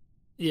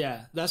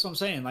 Yeah, that's what I'm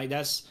saying. Like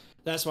that's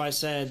why I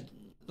said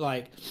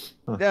like.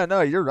 Yeah,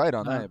 no, you're right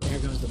on that. Here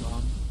comes the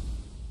bomb.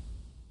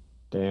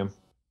 Damn.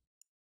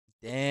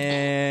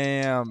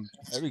 Damn.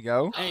 There we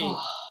go.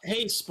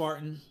 Hey,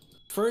 Spartan.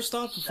 First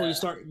off, before you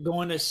start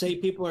going to say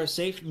people are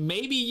safe,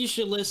 maybe you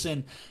should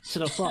listen to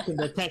the fucking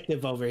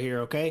detective over here,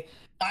 okay?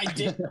 I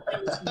did.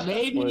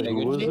 Maybe, Wait,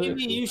 who was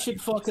maybe it? you should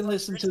fucking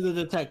listen to the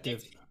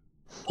detective.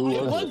 Who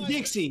It was was it?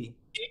 Dixie.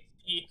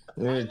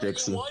 There's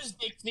Dixie. It was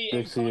Dixie, Dixie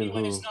and Cody and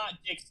when who? it's not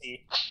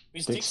Dixie. It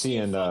was Dixie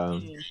and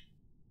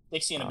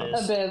Dixie and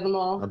Abiz.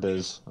 Abysmal.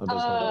 Abiz.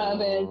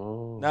 Abiz.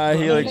 Oh. Nah,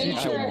 Helix, Make you,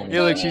 sure-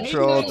 Helix, you make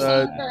trolled.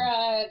 sure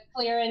for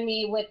clearing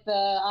me with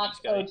the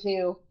Oxbow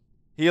too.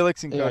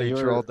 Helix and Yeah, Cody you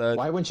were, trolled that.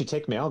 why wouldn't you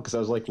take me out? Because I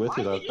was like with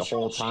you the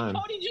whole time.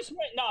 Cody just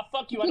went, nah,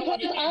 fuck you. I don't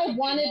want Because you.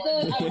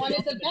 I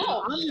wanted the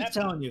belt. I'm just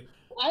telling you.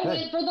 I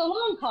went for the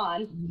long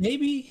con.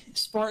 Maybe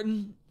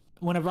Spartan.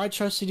 Whenever I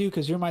trusted you,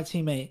 because you're my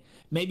teammate,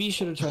 maybe you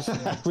should have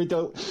trusted me. we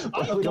don't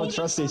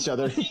trust each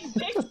other.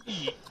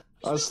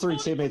 Us three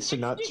teammates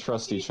should not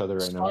trust each other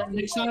right now. Spartan,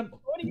 next time,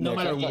 no Nick,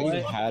 matter I thought what,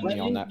 you had me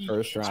on that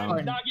first I'm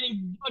round. not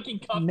getting fucking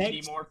cuffed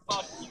Next- anymore.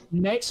 Fuck you.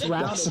 next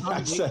round, That's if what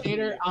I'm I said.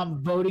 dictator,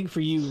 I'm voting for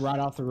you right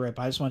off the rip.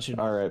 I just want you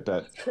to know. All right,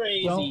 bet.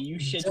 Crazy. Don't- You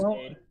shit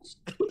don't-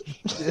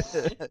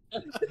 spade.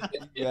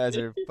 You guys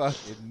are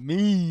fucking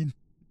mean.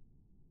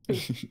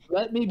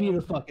 Let me be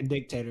the fucking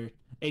dictator.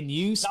 And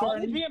you, No,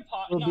 Spartan, it'd be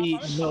will be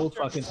if I'm no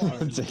imposter,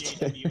 fucking I'm Spartan. shooting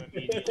JW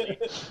immediately.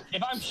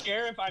 If I'm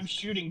sheriff, I'm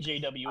shooting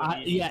JW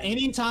immediately. Yeah,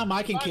 anytime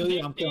I can If I'm kill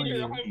you, I'm killing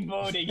dictator, you. I'm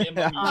voting him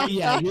immediately.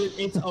 Yeah,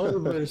 it's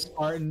over,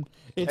 Spartan.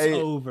 It's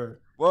Hey. over.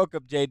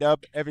 Welcome,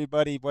 J-Dub.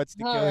 Everybody wants to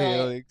kill All right.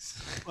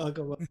 Helix.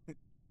 Welcome.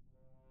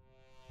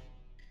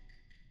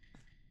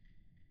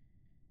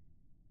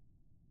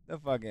 The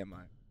fuck am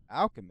I?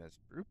 Alchemist.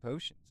 Brew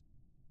potions.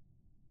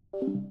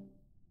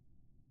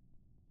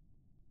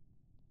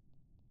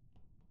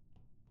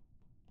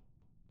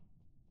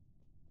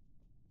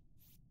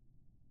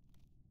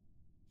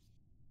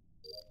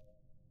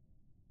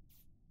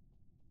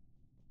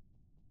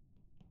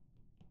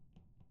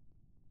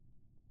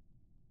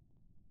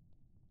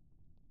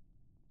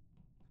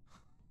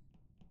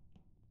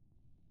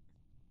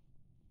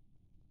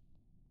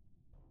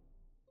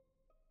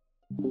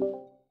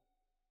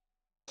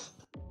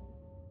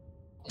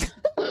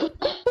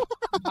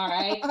 All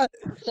right.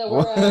 So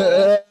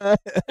we're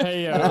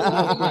Hey,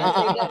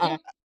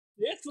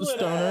 It's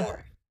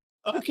Stoner.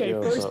 Okay,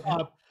 Yeah, first what's up?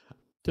 off,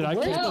 Did I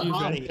where's catch the you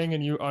body? venting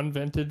and you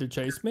unvented to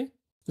chase me?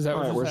 Is that All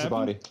what right, just where's the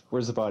happened? body?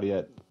 Where's the body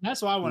at?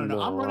 That's what I want to know.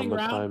 No, I'm running I'm a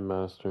around. time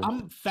master.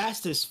 I'm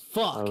fast as I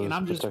fuck, and was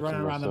I'm just protecting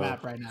running around the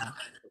myself. map right now.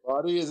 The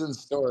body is in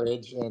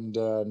storage, and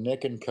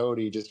Nick and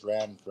Cody just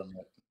ran from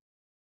it.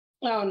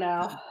 oh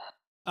no.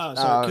 Oh,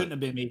 so it couldn't have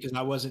been me because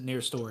I wasn't near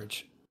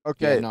storage.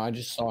 Okay. Yeah, no, I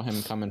just saw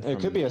him coming. It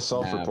could be a nav.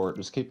 self-report.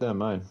 Just keep that in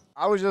mind.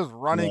 I was just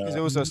running because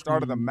No. it was the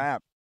start of the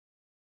map.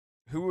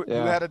 Who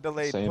Yeah, had a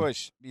delayed same.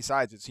 push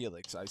besides its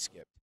Helix? I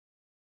skipped.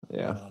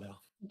 Yeah.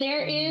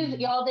 There is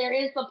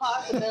the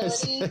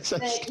possibility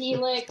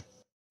that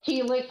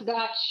Helix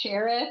got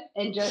sheriff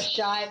and just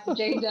shot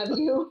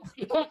JW.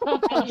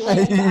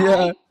 as he ran Yeah,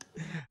 by.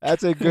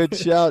 that's a good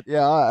shout.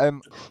 Yeah,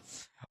 I'm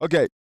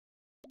okay.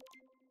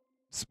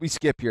 We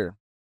skip here.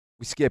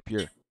 We skip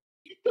here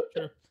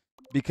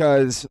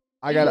because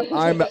I'm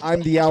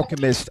the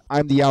alchemist.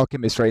 I'm the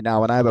alchemist right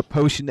now, and I have a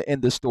potion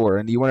in the store.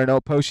 And do you want to know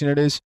what potion it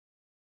is?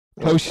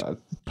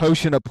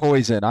 Potion of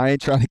poison. I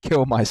ain't trying to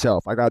kill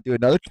myself. I gotta do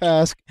another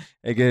task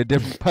and get a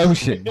different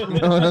potion. You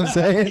know what I'm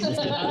saying?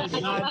 I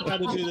did not try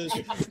to do this.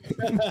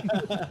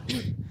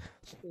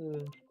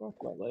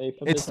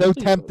 It's so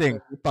tempting.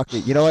 Fuck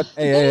it. You know what?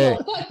 Hey,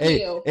 Fuck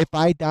hey. you. If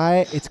I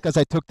die, it's because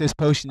I took this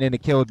potion and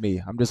it killed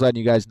me. I'm just letting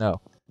you guys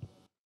know.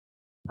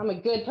 I'm a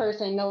good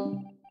person.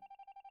 No.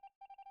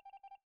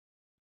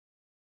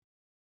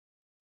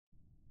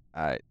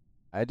 Alright.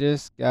 I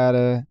just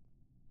gotta.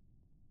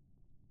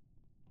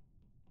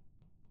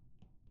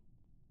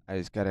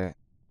 I'm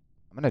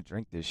gonna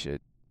drink this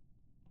shit.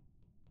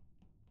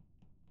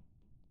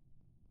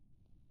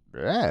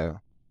 Bro.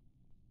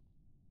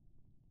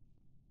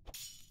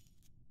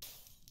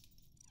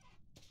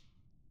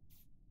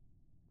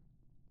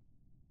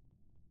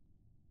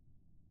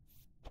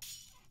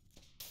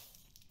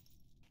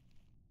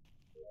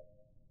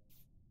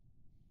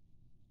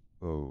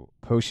 Oh,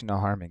 potion of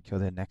harm and kill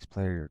the next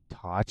player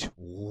touch.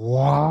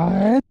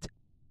 What?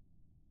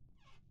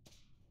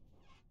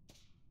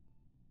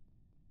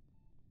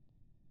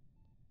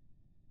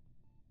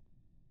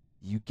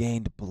 You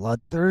gained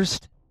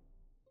bloodthirst?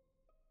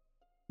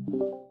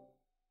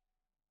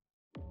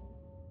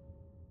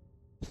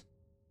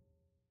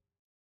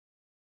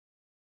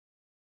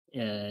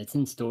 It's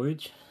in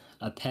storage.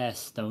 I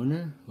passed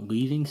Stoner,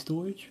 leaving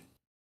storage.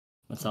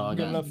 That's all I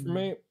Good got. enough for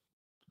me.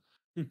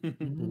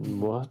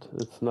 What?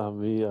 It's not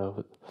me.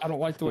 I don't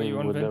like the way you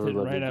would never unvented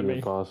let right me at be me.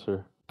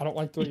 imposter. I don't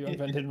like the way you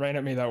unvented right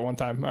at me that one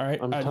time. All right.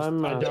 I'm I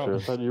time I master. I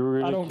don't. thought you were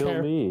I gonna don't kill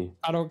care. me.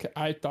 I don't.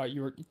 I thought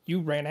you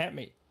ran at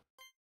me.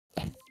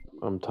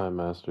 I'm time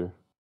master.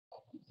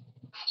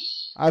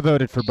 I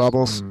voted for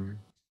Bubbles.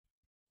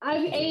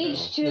 I've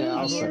aged 2 Yeah,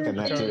 I'll years second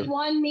that in too.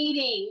 one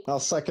meeting. I'll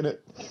second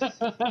it.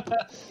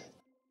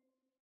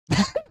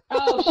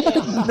 Oh shit.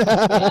 Well,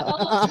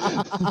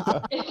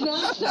 it's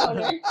not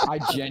Stoner. I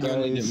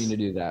genuinely didn't mean to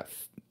do that.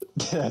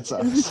 That's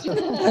us.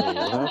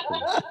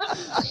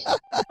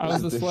 I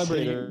was the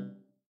celebrity.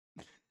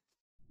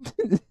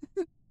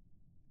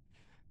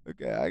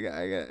 Okay, I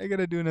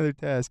gotta do another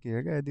task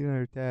here.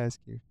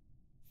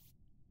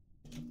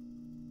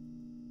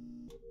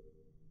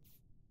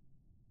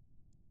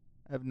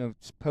 I have no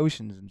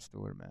potions in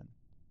store, man.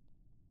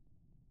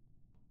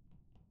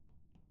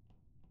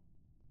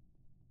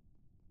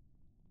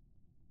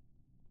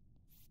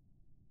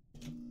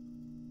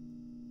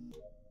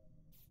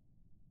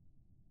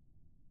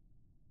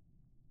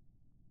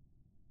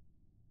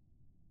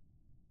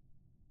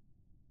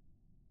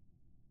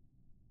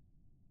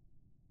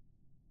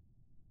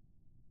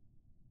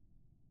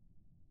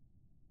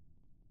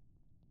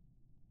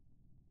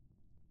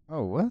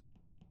 Oh, what?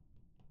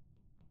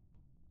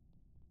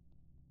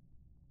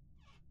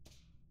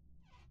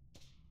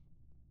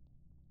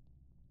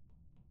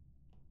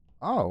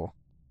 Oh.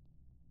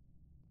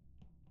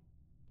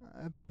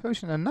 A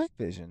potion of night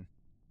vision.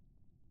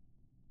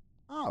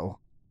 Oh.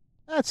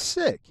 That's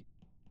sick.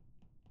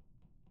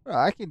 Bro,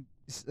 I can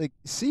like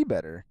see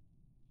better.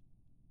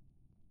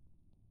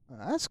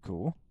 That's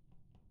cool.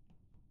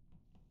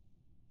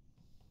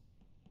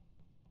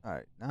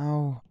 Alright,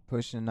 now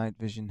potion of night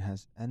vision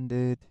has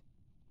ended.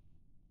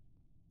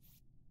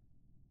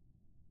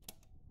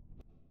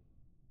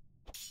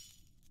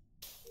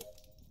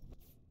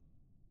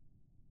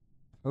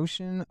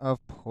 Potion of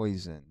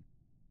poison.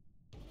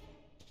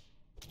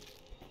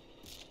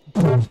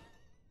 It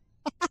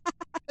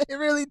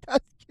really does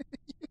kill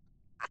you.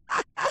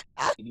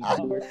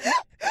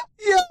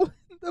 Yo,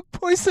 the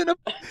potion of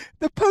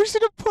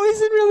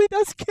poison really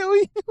does kill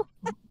you.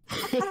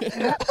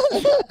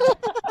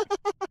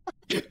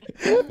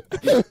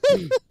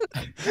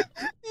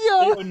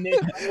 Yo, Nick,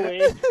 by the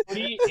way,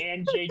 Cody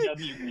and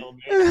JW killed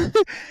me.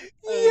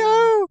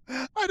 Yo,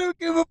 I don't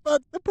give a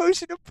fuck. The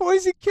potion of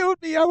poison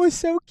killed me. I was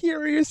so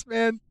curious,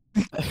 man.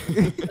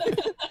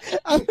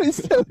 I was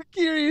so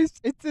curious.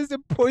 It says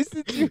it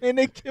poisons you and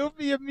it killed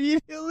me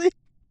immediately.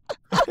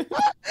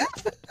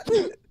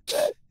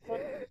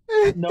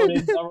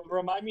 Noted.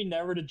 Remind me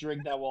never to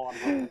drink that while I'm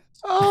home.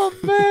 Oh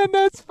man,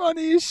 that's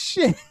funny as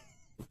shit.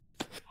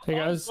 Hey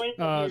guys,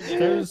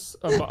 there's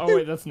oh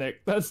wait, that's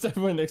Nick. That's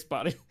definitely Nick's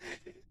body.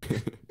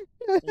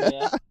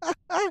 Yeah.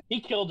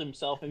 He killed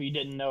himself if you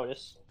didn't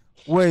notice.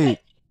 Wait,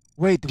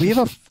 do we have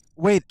a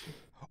wait?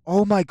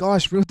 Oh my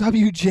gosh, real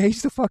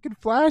WJ's the fucking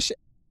Flash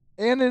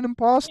and an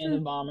imposter And a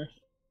bomber.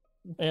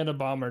 And a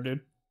bomber, dude.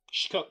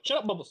 Shut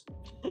up, Bubbles.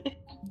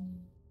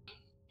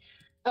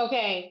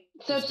 Okay,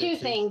 so two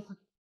things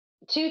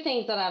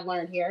that I've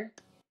learned here.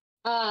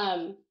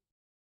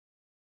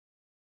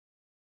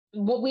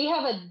 Well, we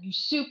have a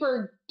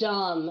super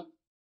dumb.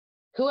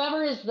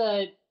 Whoever is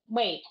the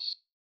wait.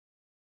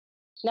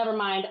 Never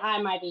mind.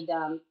 I might be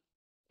dumb.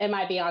 It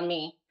might be on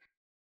me.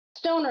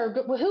 Stoner.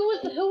 Who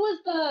was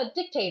the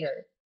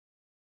dictator?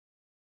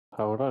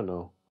 How would I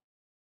know?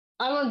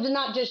 I was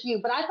not just you,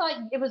 but I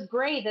thought it was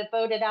Gray that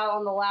voted out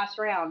on the last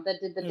round. That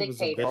did the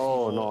dictator.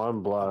 Oh no,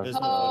 I'm black.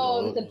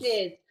 Oh, it was a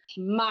biz.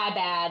 My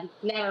bad.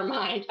 Never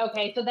mind.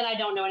 Okay, so then I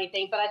don't know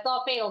anything, but I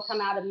saw Fatal come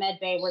out of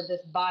medbay where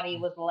this body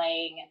was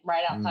laying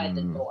right outside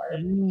the door.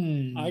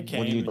 I What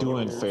are you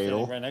doing,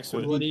 Fatal? Right next to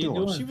it. What are you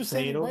doing? She was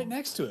standing right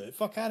next to it.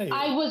 Fuck out of here.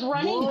 I was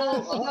running up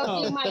to go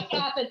Whoa. do my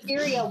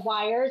cafeteria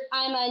wires.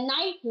 I'm a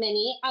nice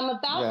mini. I'm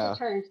about Yeah, to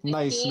turn 16,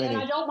 nice and mini.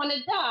 I don't want to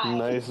die.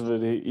 Nice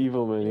mini,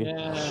 evil mini.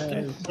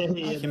 I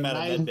came out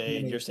of medbay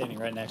and you're standing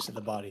right next to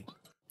the body.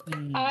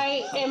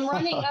 I am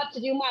running up to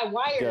do my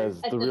wires.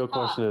 Guys, at the real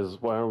top. question is,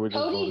 why aren't we just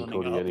Cody- voting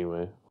Cody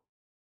anyway?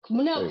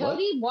 No, Wait, what?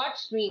 Cody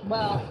watched me.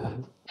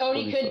 Well,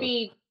 Cody Cody could sucks.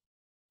 be.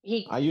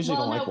 He. I usually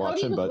well, don't no, like Cody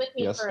watching, was but with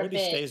me yes. for a Cody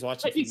bit. stays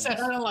watching. He said,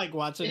 I don't like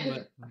watching,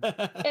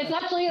 but It's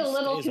actually a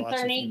little Stays watching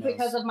concerning females.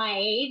 because of my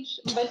age,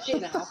 but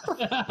you know,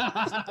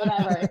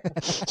 whatever.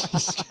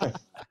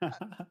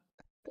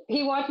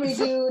 He watched me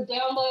do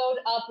download,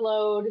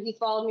 upload. He's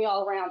followed me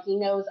all around. He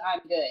knows I'm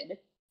good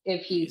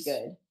if he's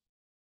good.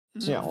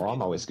 Yeah, well,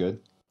 I'm always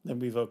good. Then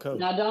we vote Cody.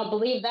 Now, don't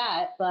believe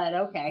that, but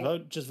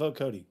okay. Just vote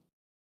Cody.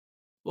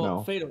 well,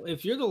 No. Fatal,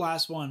 if you're the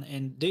last one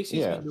and Dixie's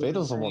Yeah, been doing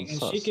Fatal's the thing, one and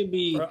sus. she could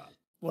be. Bro,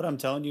 what I'm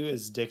telling you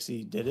is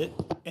Dixie did it,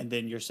 and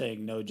then you're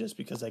saying no just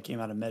because I came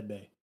out of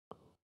medbay.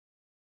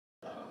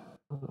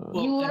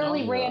 You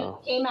literally yeah.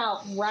 came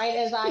out right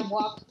as I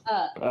walked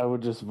up. I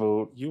would just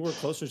vote. You were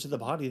closer to the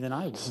body than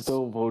I was.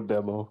 Still vote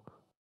demo.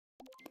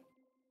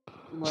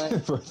 What?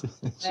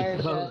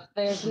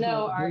 There's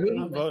no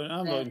argument.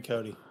 I'm voting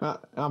Cody.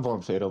 I'm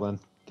voting Fatal then.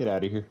 Get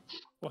out of here.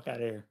 Fuck out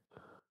of here.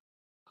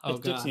 Oh,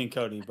 It's God. Dixie and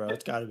Cody, bro.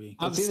 It's got to be.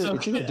 I'm It's either, so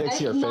it's either good.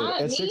 Dixie or It's Fatal.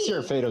 not It's Dixie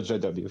or me. Fatal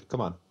JW.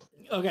 Come on.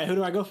 Okay, who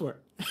do I go for?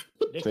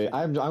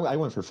 I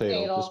went for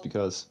Fatal, Fatal. just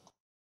because.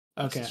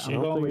 Okay, That's I'm a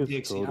going shame. with I think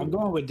it's Dixie. I'm Cody.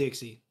 going with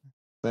Dixie.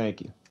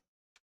 Thank you.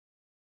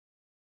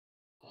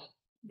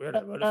 Weird, I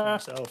voted for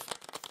myself.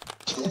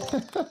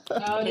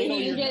 Oh,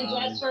 did you get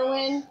Jester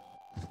win?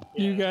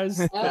 You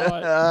guys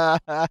Oh.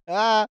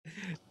 thought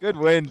Good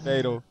win,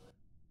 Fatal.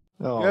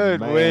 Oh, Good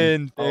man.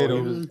 win, Oh, he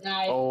Fatal. was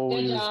Nice. Good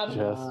always job.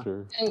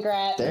 Jester.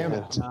 Congrats. Damn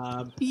it.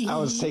 I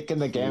was taking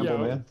the gamble, Yo,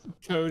 man.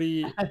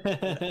 Cody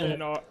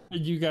and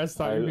you guys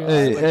thought you were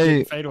Hey, gonna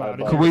hey, Fatal out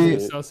of could here. we-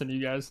 It's us and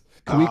you guys.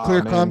 Can we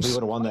clear man, comms? We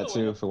would have won that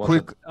too if it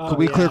Quick, wasn't. Oh, could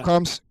we clear yeah.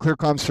 comms? Clear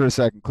comms for a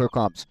second. Clear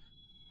comms.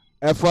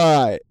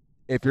 FYI,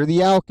 if you're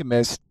the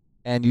alchemist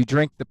and you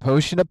drink the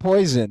potion of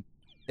poison,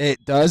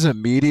 it does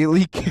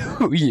immediately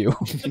kill you.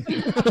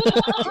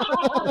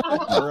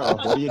 Bro,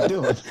 what are you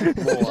doing?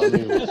 Well, I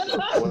mean,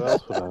 what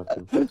else would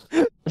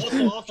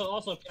happen?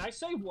 Also, can I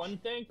say one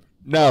thing?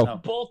 No.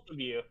 Both of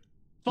you.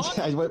 Fuck.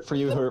 I went for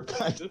you, Herb.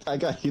 I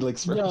got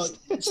Helix Yo,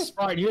 first.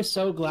 Spartan, you're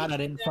so glad I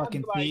didn't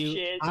fucking my see you.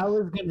 shit. I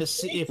was gonna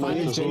see if I Me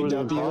and did Who are the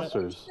JW.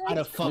 imposters? I'd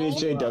have Me fucked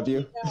and you.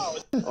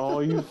 JW.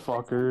 Oh, you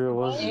fucker! It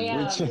wasn't you.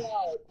 Yeah.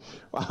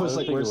 I was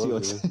like, think where's it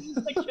was Helix? you. He's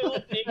the kill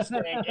pig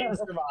snake and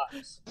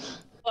survives.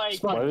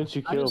 Like, Why didn't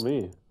you I kill just-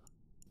 me?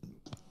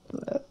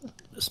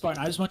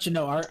 Spartan, I just want you to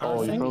know our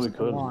Oh, you thing probably was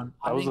couldn't. on.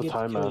 I was didn't a get to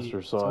time kill master,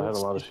 you, so I had a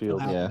lot of it's still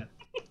shields. happening.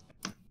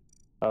 Yeah.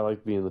 I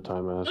like being the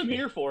time I'm master.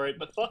 here for it,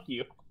 but fuck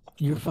you.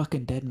 You're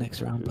fucking dead next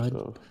round, bud.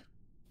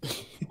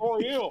 So, For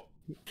you.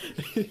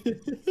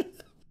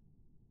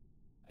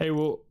 Hey,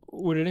 well,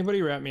 would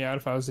anybody rat me out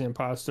if I was the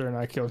imposter and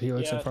I killed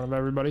Helix in Yeah. front of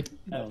everybody?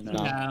 No, no.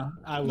 No,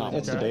 I wouldn't.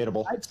 It's Okay.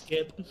 debatable. I'd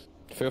skip.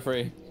 Feel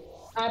free.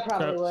 I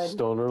probably would.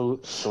 Stoner.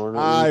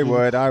 I Uzi.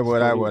 would.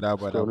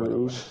 Stoner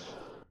Uzi.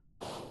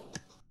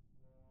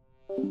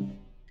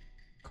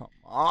 Come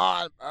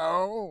on,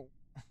 bro.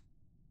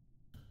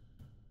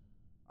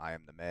 I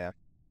am the mayor.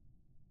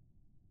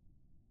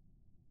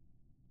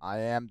 I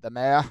am the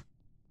mayor.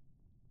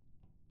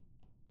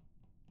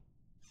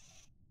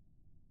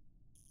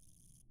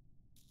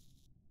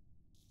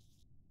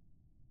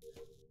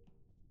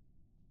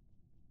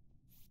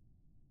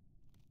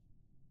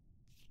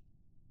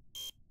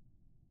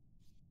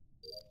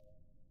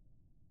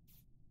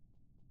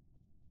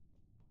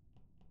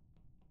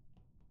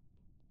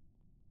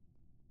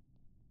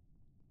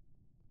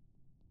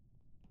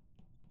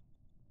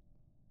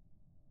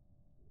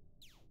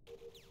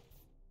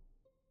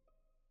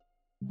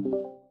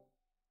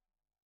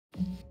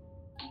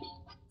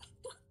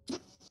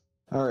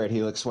 All right,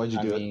 Helix, why'd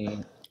you do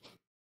it?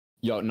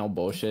 Yo, no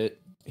bullshit.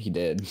 He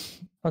did.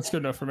 That's good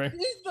enough for me.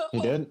 He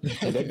did?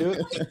 He did do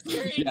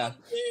it? Yeah.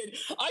 Dude,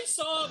 I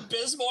saw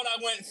Abysmal and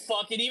I went,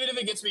 fuck it. Even if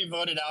it gets me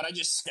voted out, I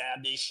just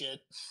stab this shit.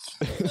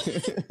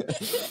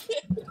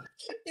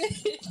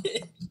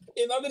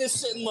 If I'm gonna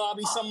sit in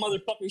lobby, some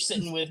motherfucker's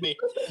sitting with me.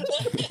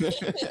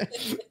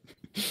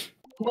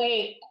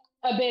 Wait,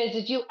 Abiz,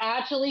 did you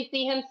actually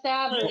see him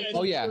stab, or Yeah. is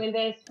Oh, he yeah. doing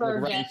this for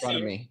Like right in Jesse? front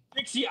of me.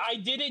 Dixie, I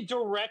did it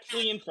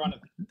directly in front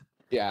of me.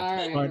 Yeah. All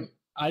right. But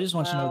I just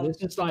want you to know Well-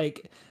 this is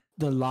like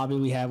the lobby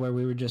we had where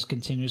we were just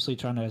continuously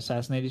trying to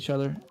assassinate each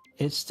other.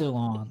 It's still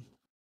on.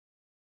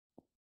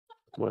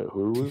 Wait,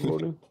 who are we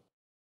voting?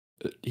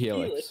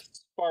 Helix.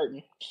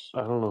 Spartan. I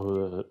don't know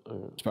who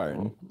that.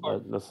 Spartan.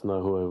 That's not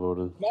who I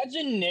voted.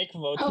 Imagine Nick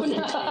voting Oh, for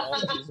no.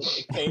 Chaos as a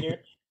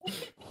dictator.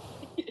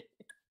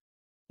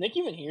 Nick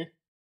even here?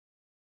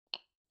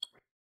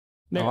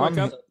 Nick, Oh, wake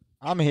up.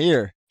 I'm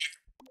here.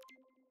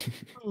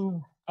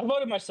 I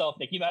voted myself,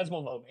 Nick. You might as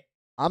well vote me.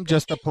 I'm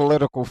just a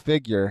political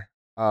figure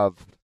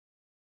of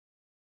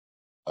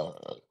Okay,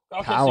 so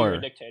you're power.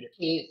 a dictator.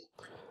 Jeez.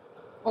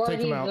 Or Take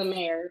him he's out. the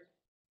mayor.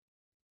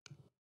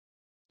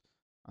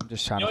 I'm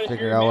just trying You know, to if you're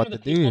figure a out man what of to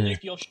the do people, here.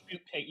 Nick,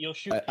 you'll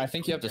shoot. I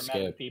think you have to if you're a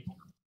man of skip. the people.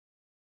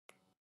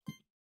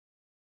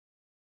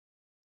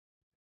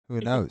 Who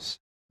knows?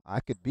 I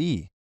could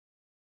be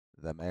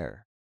the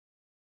mayor.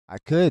 I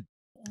could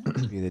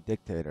be the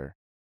dictator.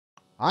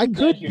 I I'm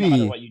could dead here no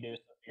matter be. what you do,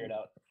 so figure it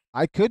out.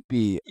 I could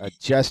be a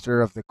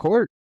jester of the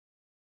court.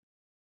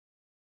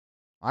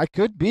 I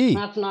could be.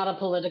 That's not a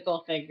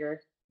political figure.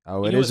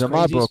 Oh, You it know is what's in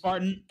my crazy, book.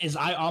 Spartan, is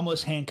I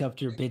almost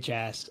handcuffed your bitch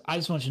ass. I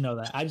just want you to know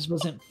that. I just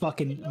wasn't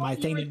fucking my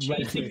You thing were didn't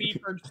register. chasing me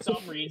for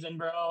some reason,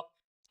 bro.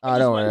 Oh,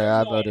 don't worry. There's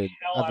I no way in voted.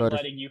 hell I I'm voted.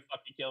 letting you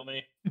fucking kill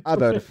me. I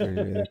voted for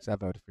Helix. I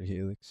voted for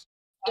Helix.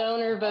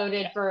 Stoner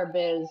voted for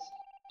Abiz.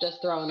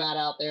 Just throwing that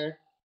out there.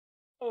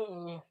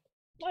 Oh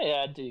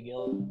yeah, I do,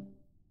 Gil.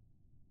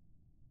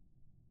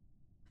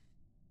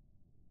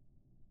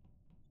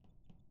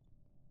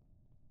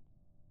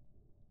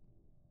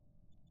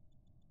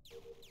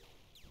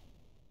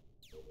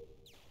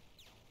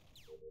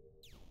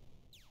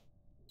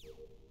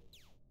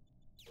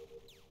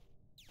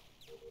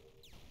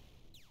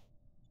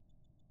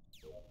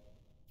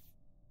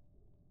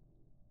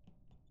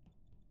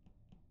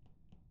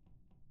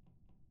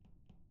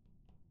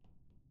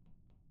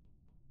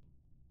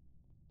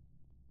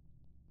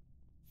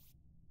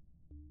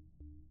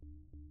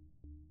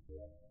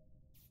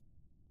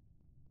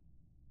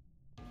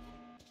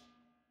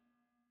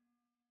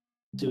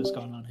 See what's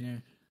going on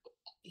here.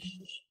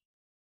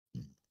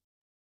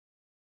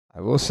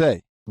 I will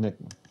say, Nick,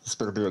 this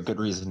better be a good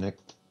reason, Nick.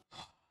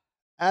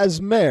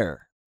 as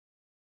mayor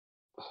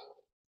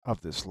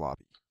of this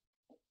lobby,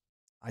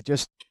 I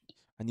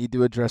need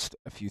to address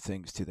a few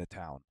things to the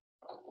town.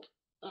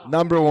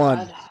 Number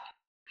one,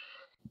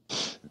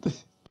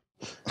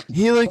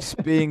 Helix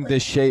being the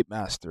shape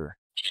master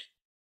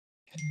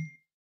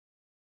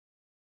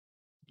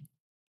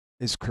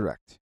is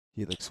correct.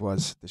 Helix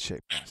was the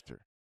shape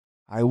master.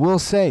 I will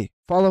say,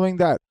 following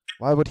that,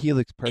 why would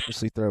Helix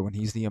purposely throw when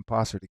he's the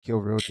imposter to kill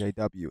real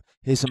JW?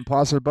 His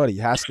imposter buddy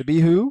has to be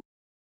who?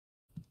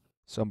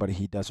 Somebody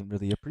he doesn't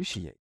really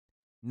appreciate.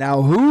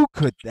 Now, who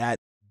could that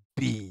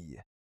be?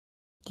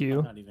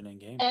 You. Not even in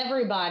game.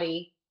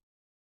 Everybody.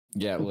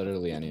 Yeah,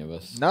 literally any of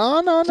us.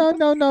 No.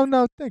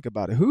 Think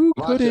about it. Who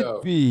could Macho.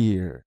 it be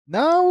here?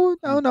 No.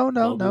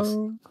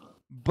 Bubbles.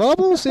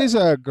 Bubbles is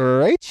a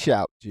great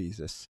shout,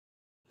 Jesus.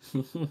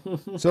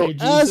 So, Hey,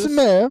 as Jesus.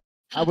 mayor,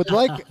 I would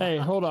like Hey,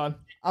 hold on.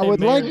 I Hey, would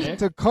Mayor like Nick,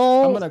 to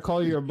call. I'm gonna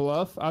call your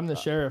bluff. I'm the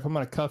sheriff. I'm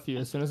gonna cuff you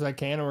as soon as I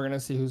can, and we're gonna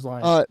see who's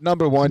lying.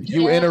 Number one,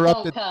 you Sheriff don't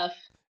interrupted. cuff.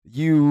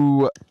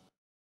 You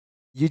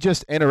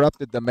just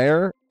interrupted the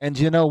mayor, and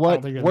you know I what?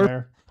 don't think you're the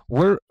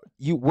mayor.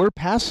 We're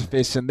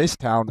pacifists in this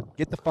town.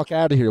 Get the fuck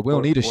out of here. We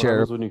don't need a What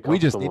sheriff. happens when you We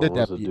cuff just need a someone?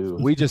 What does it deputy.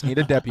 do? We just need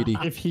a deputy.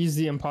 If he's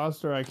the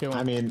imposter, I kill him.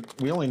 I mean,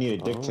 we only need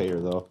a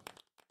dictator, though.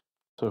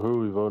 So who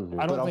are we voting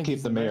here? I don't But I'll think keep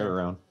he's the the mayor mayor.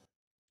 around.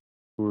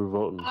 Who are we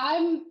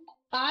voting?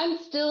 I'm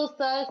still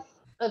sus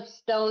of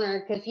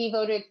Stoner because he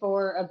voted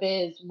for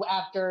Abiz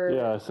after.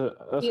 Yeah, I said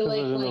that's because I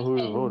Helix, didn't know who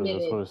we were like, voting.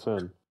 That's admitted. what I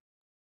said.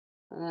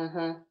 Uh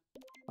huh.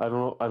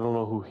 I don't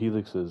know who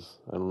Helix is.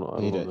 I don't know.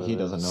 I don't know who He that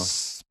doesn't is. know.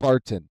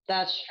 Spartan.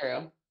 That's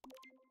true.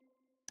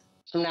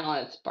 From now on,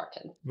 it's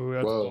Spartan. Ooh,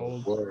 that's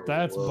bold. whoa,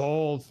 That's whoa.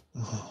 bold.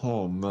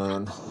 Oh,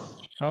 man.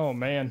 Oh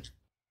man.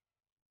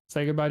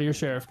 Say goodbye to your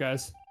sheriff,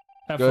 guys.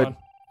 Have Good. fun.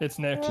 It's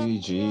Nick.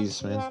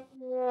 GG's, man.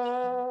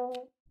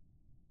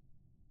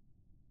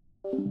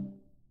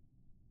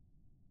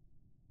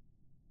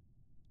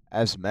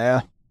 As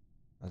mayor,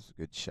 that's a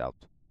good shout.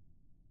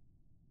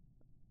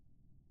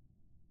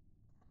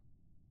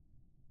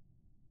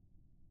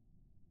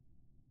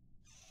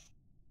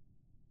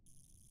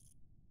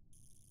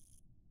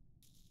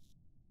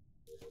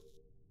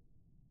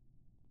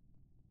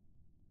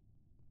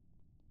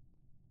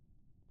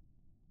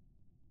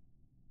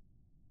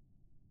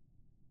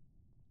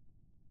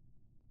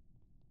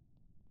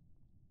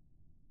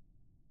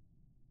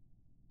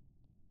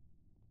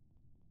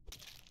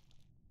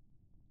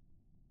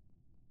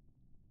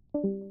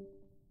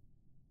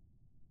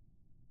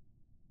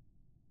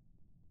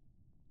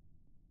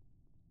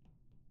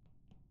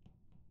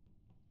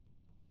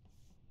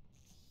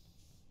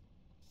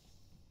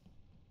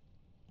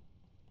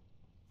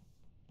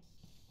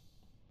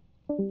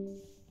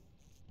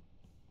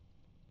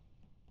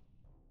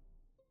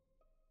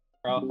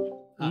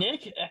 Bro,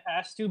 Nick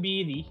has to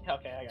be the.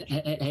 Okay, I got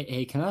you.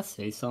 Hey, can I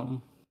say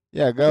something?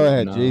 Yeah, go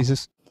ahead, No.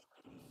 Jesus.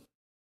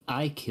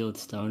 I killed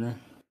Stoner.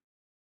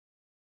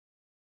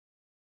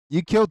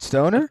 You killed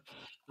Stoner?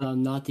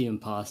 I'm not the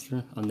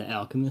imposter. I'm the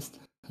alchemist.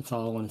 That's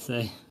all I want to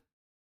say.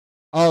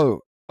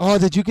 Oh,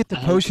 did you get the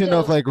potion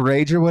of like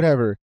rage or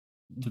whatever?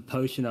 The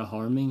potion of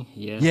harming,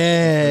 yeah.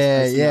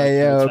 Yeah,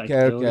 yeah.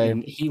 Okay.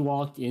 And he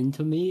walked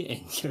into me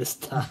and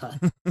just died.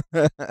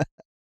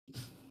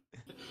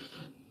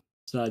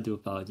 So I do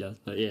apologize,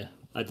 but yeah,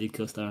 I did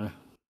kill Stoner.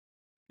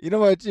 You know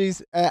what,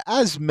 jeez?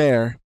 As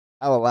mayor,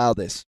 I'll allow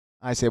this.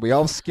 I say we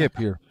all skip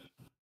here.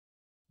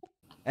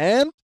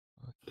 And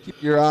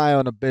keep your eye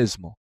on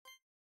Abysmal.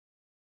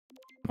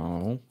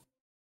 Oh.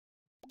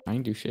 I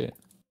ain't do shit.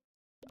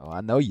 Oh,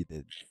 I know you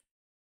did.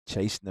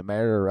 Chasing the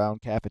mayor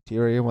around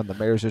cafeteria when the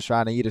mayor's just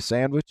trying to eat a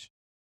sandwich?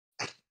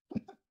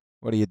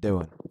 What are you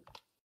doing?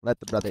 Let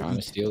the brother Trying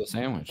eat. to steal the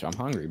sandwich. I'm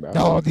hungry, bro.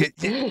 Oh,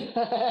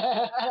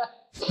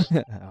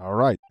 all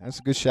right. That's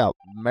a good shout.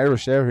 The mayor will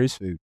share his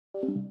food.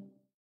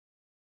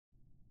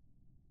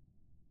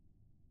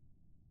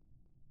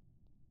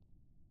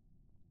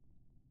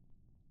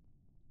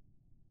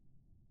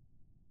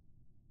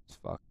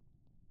 Fuck.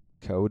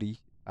 Cody.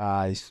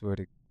 I swear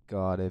to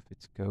God if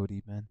it's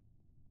Cody, man.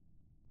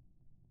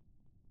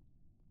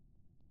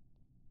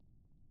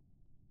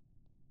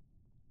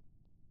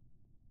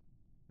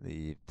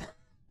 Leave.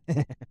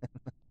 You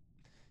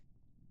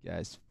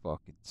guys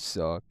fucking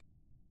suck.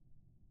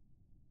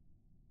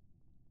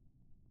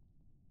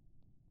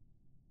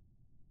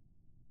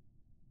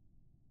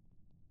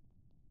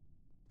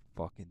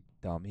 Fucking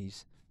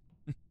dummies.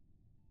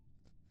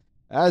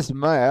 As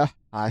mayor,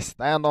 I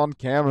stand on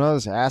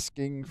cameras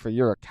asking for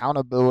your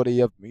accountability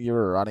of me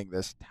running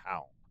this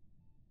town.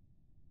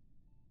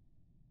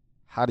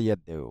 How do you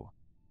do?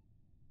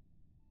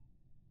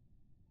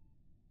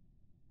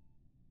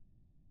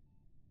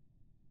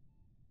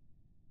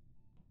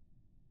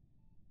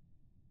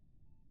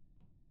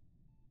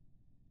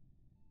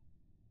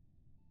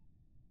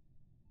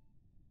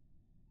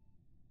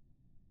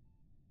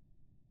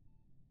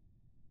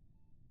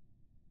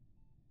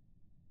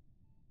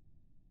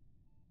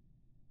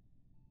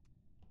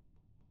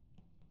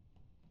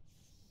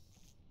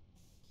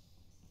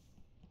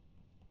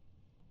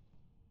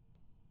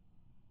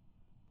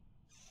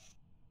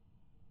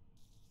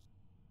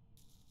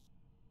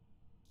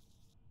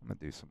 I'm gonna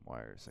do some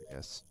wires, I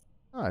guess.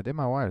 Oh, I did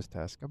my wires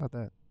task. How about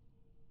that?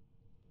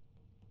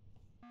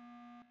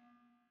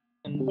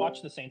 And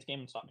watch the Saints game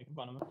and stop making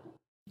fun of him.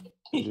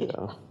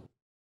 Yeah.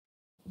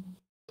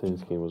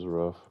 Saints game was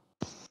rough.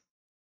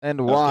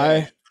 And why?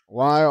 Okay.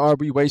 Why are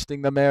we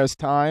wasting the mayor's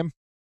time?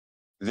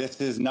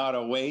 This is not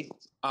a waste.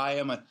 I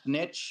am a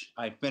snitch.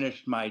 I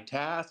finished my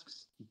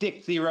tasks.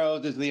 Dixie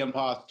Rose is the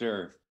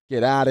imposter.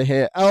 Get out of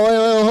here. Oh,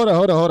 wait,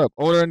 hold up.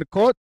 Order in the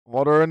court.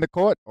 Order in the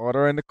court.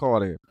 Order in the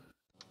court here.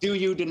 Do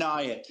you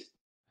deny it?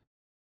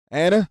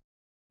 Anna,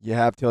 you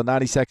have till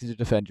 90 seconds to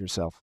defend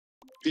yourself.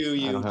 Do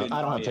you I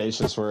don't have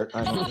patience for it.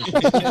 I don't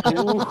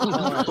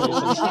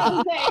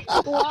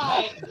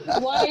Why?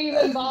 Why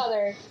even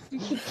bother?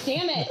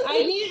 Damn it!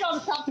 I needed to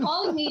stop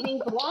calling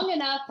meetings long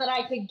enough that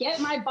I could get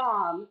my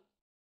bomb.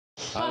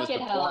 Fucking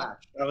hell!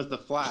 That was the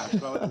flash.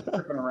 I was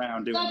tripping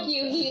around doing. Fuck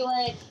you,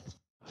 Helix.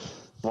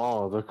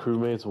 Wow, the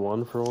crewmates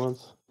won for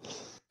once.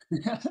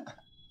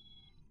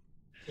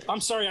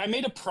 I'm sorry, I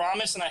made a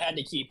promise and I had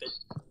to keep it.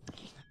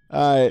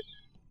 Alright.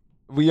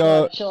 We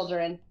Yeah, are.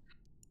 children.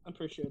 I'm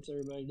pretty sure it's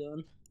everybody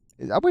done.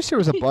 I wish there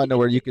was a button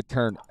where you could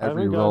turn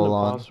every I haven't roll gotten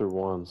on. imposter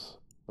once.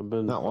 I've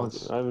been Not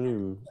once. I haven't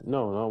even.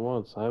 No, not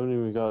once. I haven't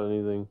even got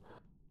anything.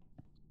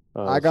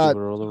 I got.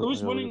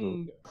 Who's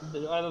winning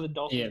either the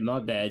Dolphins? Yeah, my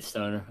bad,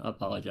 Stoner. I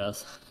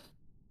apologize.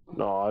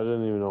 No, I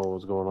didn't even know what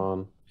was going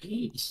on.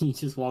 He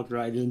just walked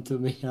right into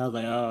me. I was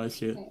like, oh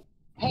shit.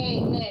 Hey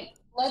Nick,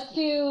 let's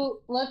do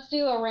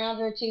a round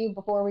or two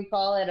before we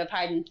call it a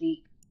hide and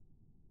seek.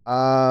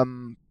 I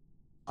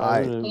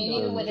haven't Can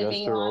you been with it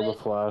being Jester or on the it?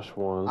 Flash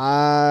once.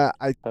 I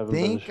Haven't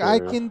been think I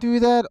Sheriff. can do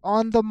that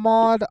on the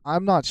mod.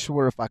 I'm not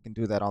sure if I can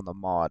do that on the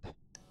mod.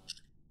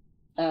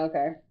 Oh,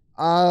 okay.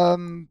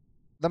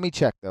 Let me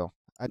check though.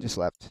 I just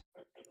left.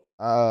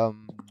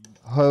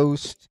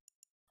 Host,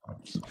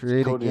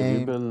 create Cody, a have you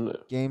game, been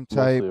game mostly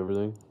type,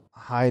 everything?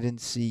 hide and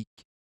seek,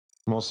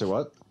 Mostly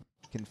what?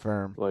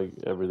 confirm. Like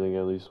everything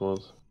at least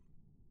once.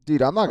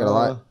 Dude, I'm not gonna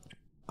lie.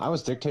 I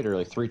was dictator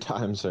like 3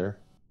 times there.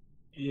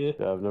 Yeah.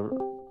 Yeah, I've never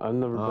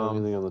done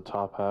anything on the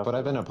top half. But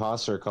I've been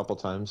imposter a couple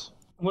times.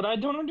 What I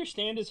don't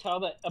understand is how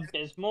that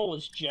Abysmal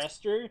was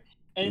Jester,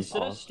 and instead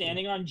of Imposter.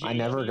 standing on I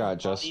never got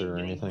JW's body Jester or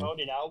and getting anything.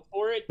 voted out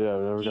for it. Yeah,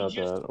 I've never He got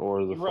just that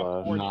or the Flash.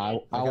 reported No,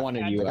 I got-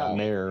 wanted you I got out.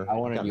 mayor. I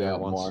wanted got you mayor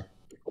out once. more.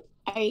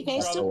 Are you guys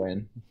Just to still?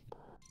 win.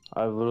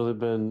 I've literally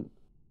been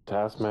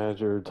Task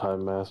manager,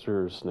 time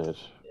master, or snitch?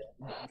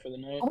 For the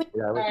night.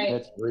 Yeah, I All was right.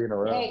 snitch 3 in a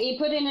row. Hey, he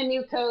put in a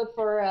new code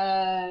for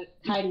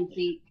hide and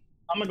seek.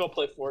 I'm gonna go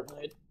play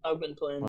Fortnite. I've been playing.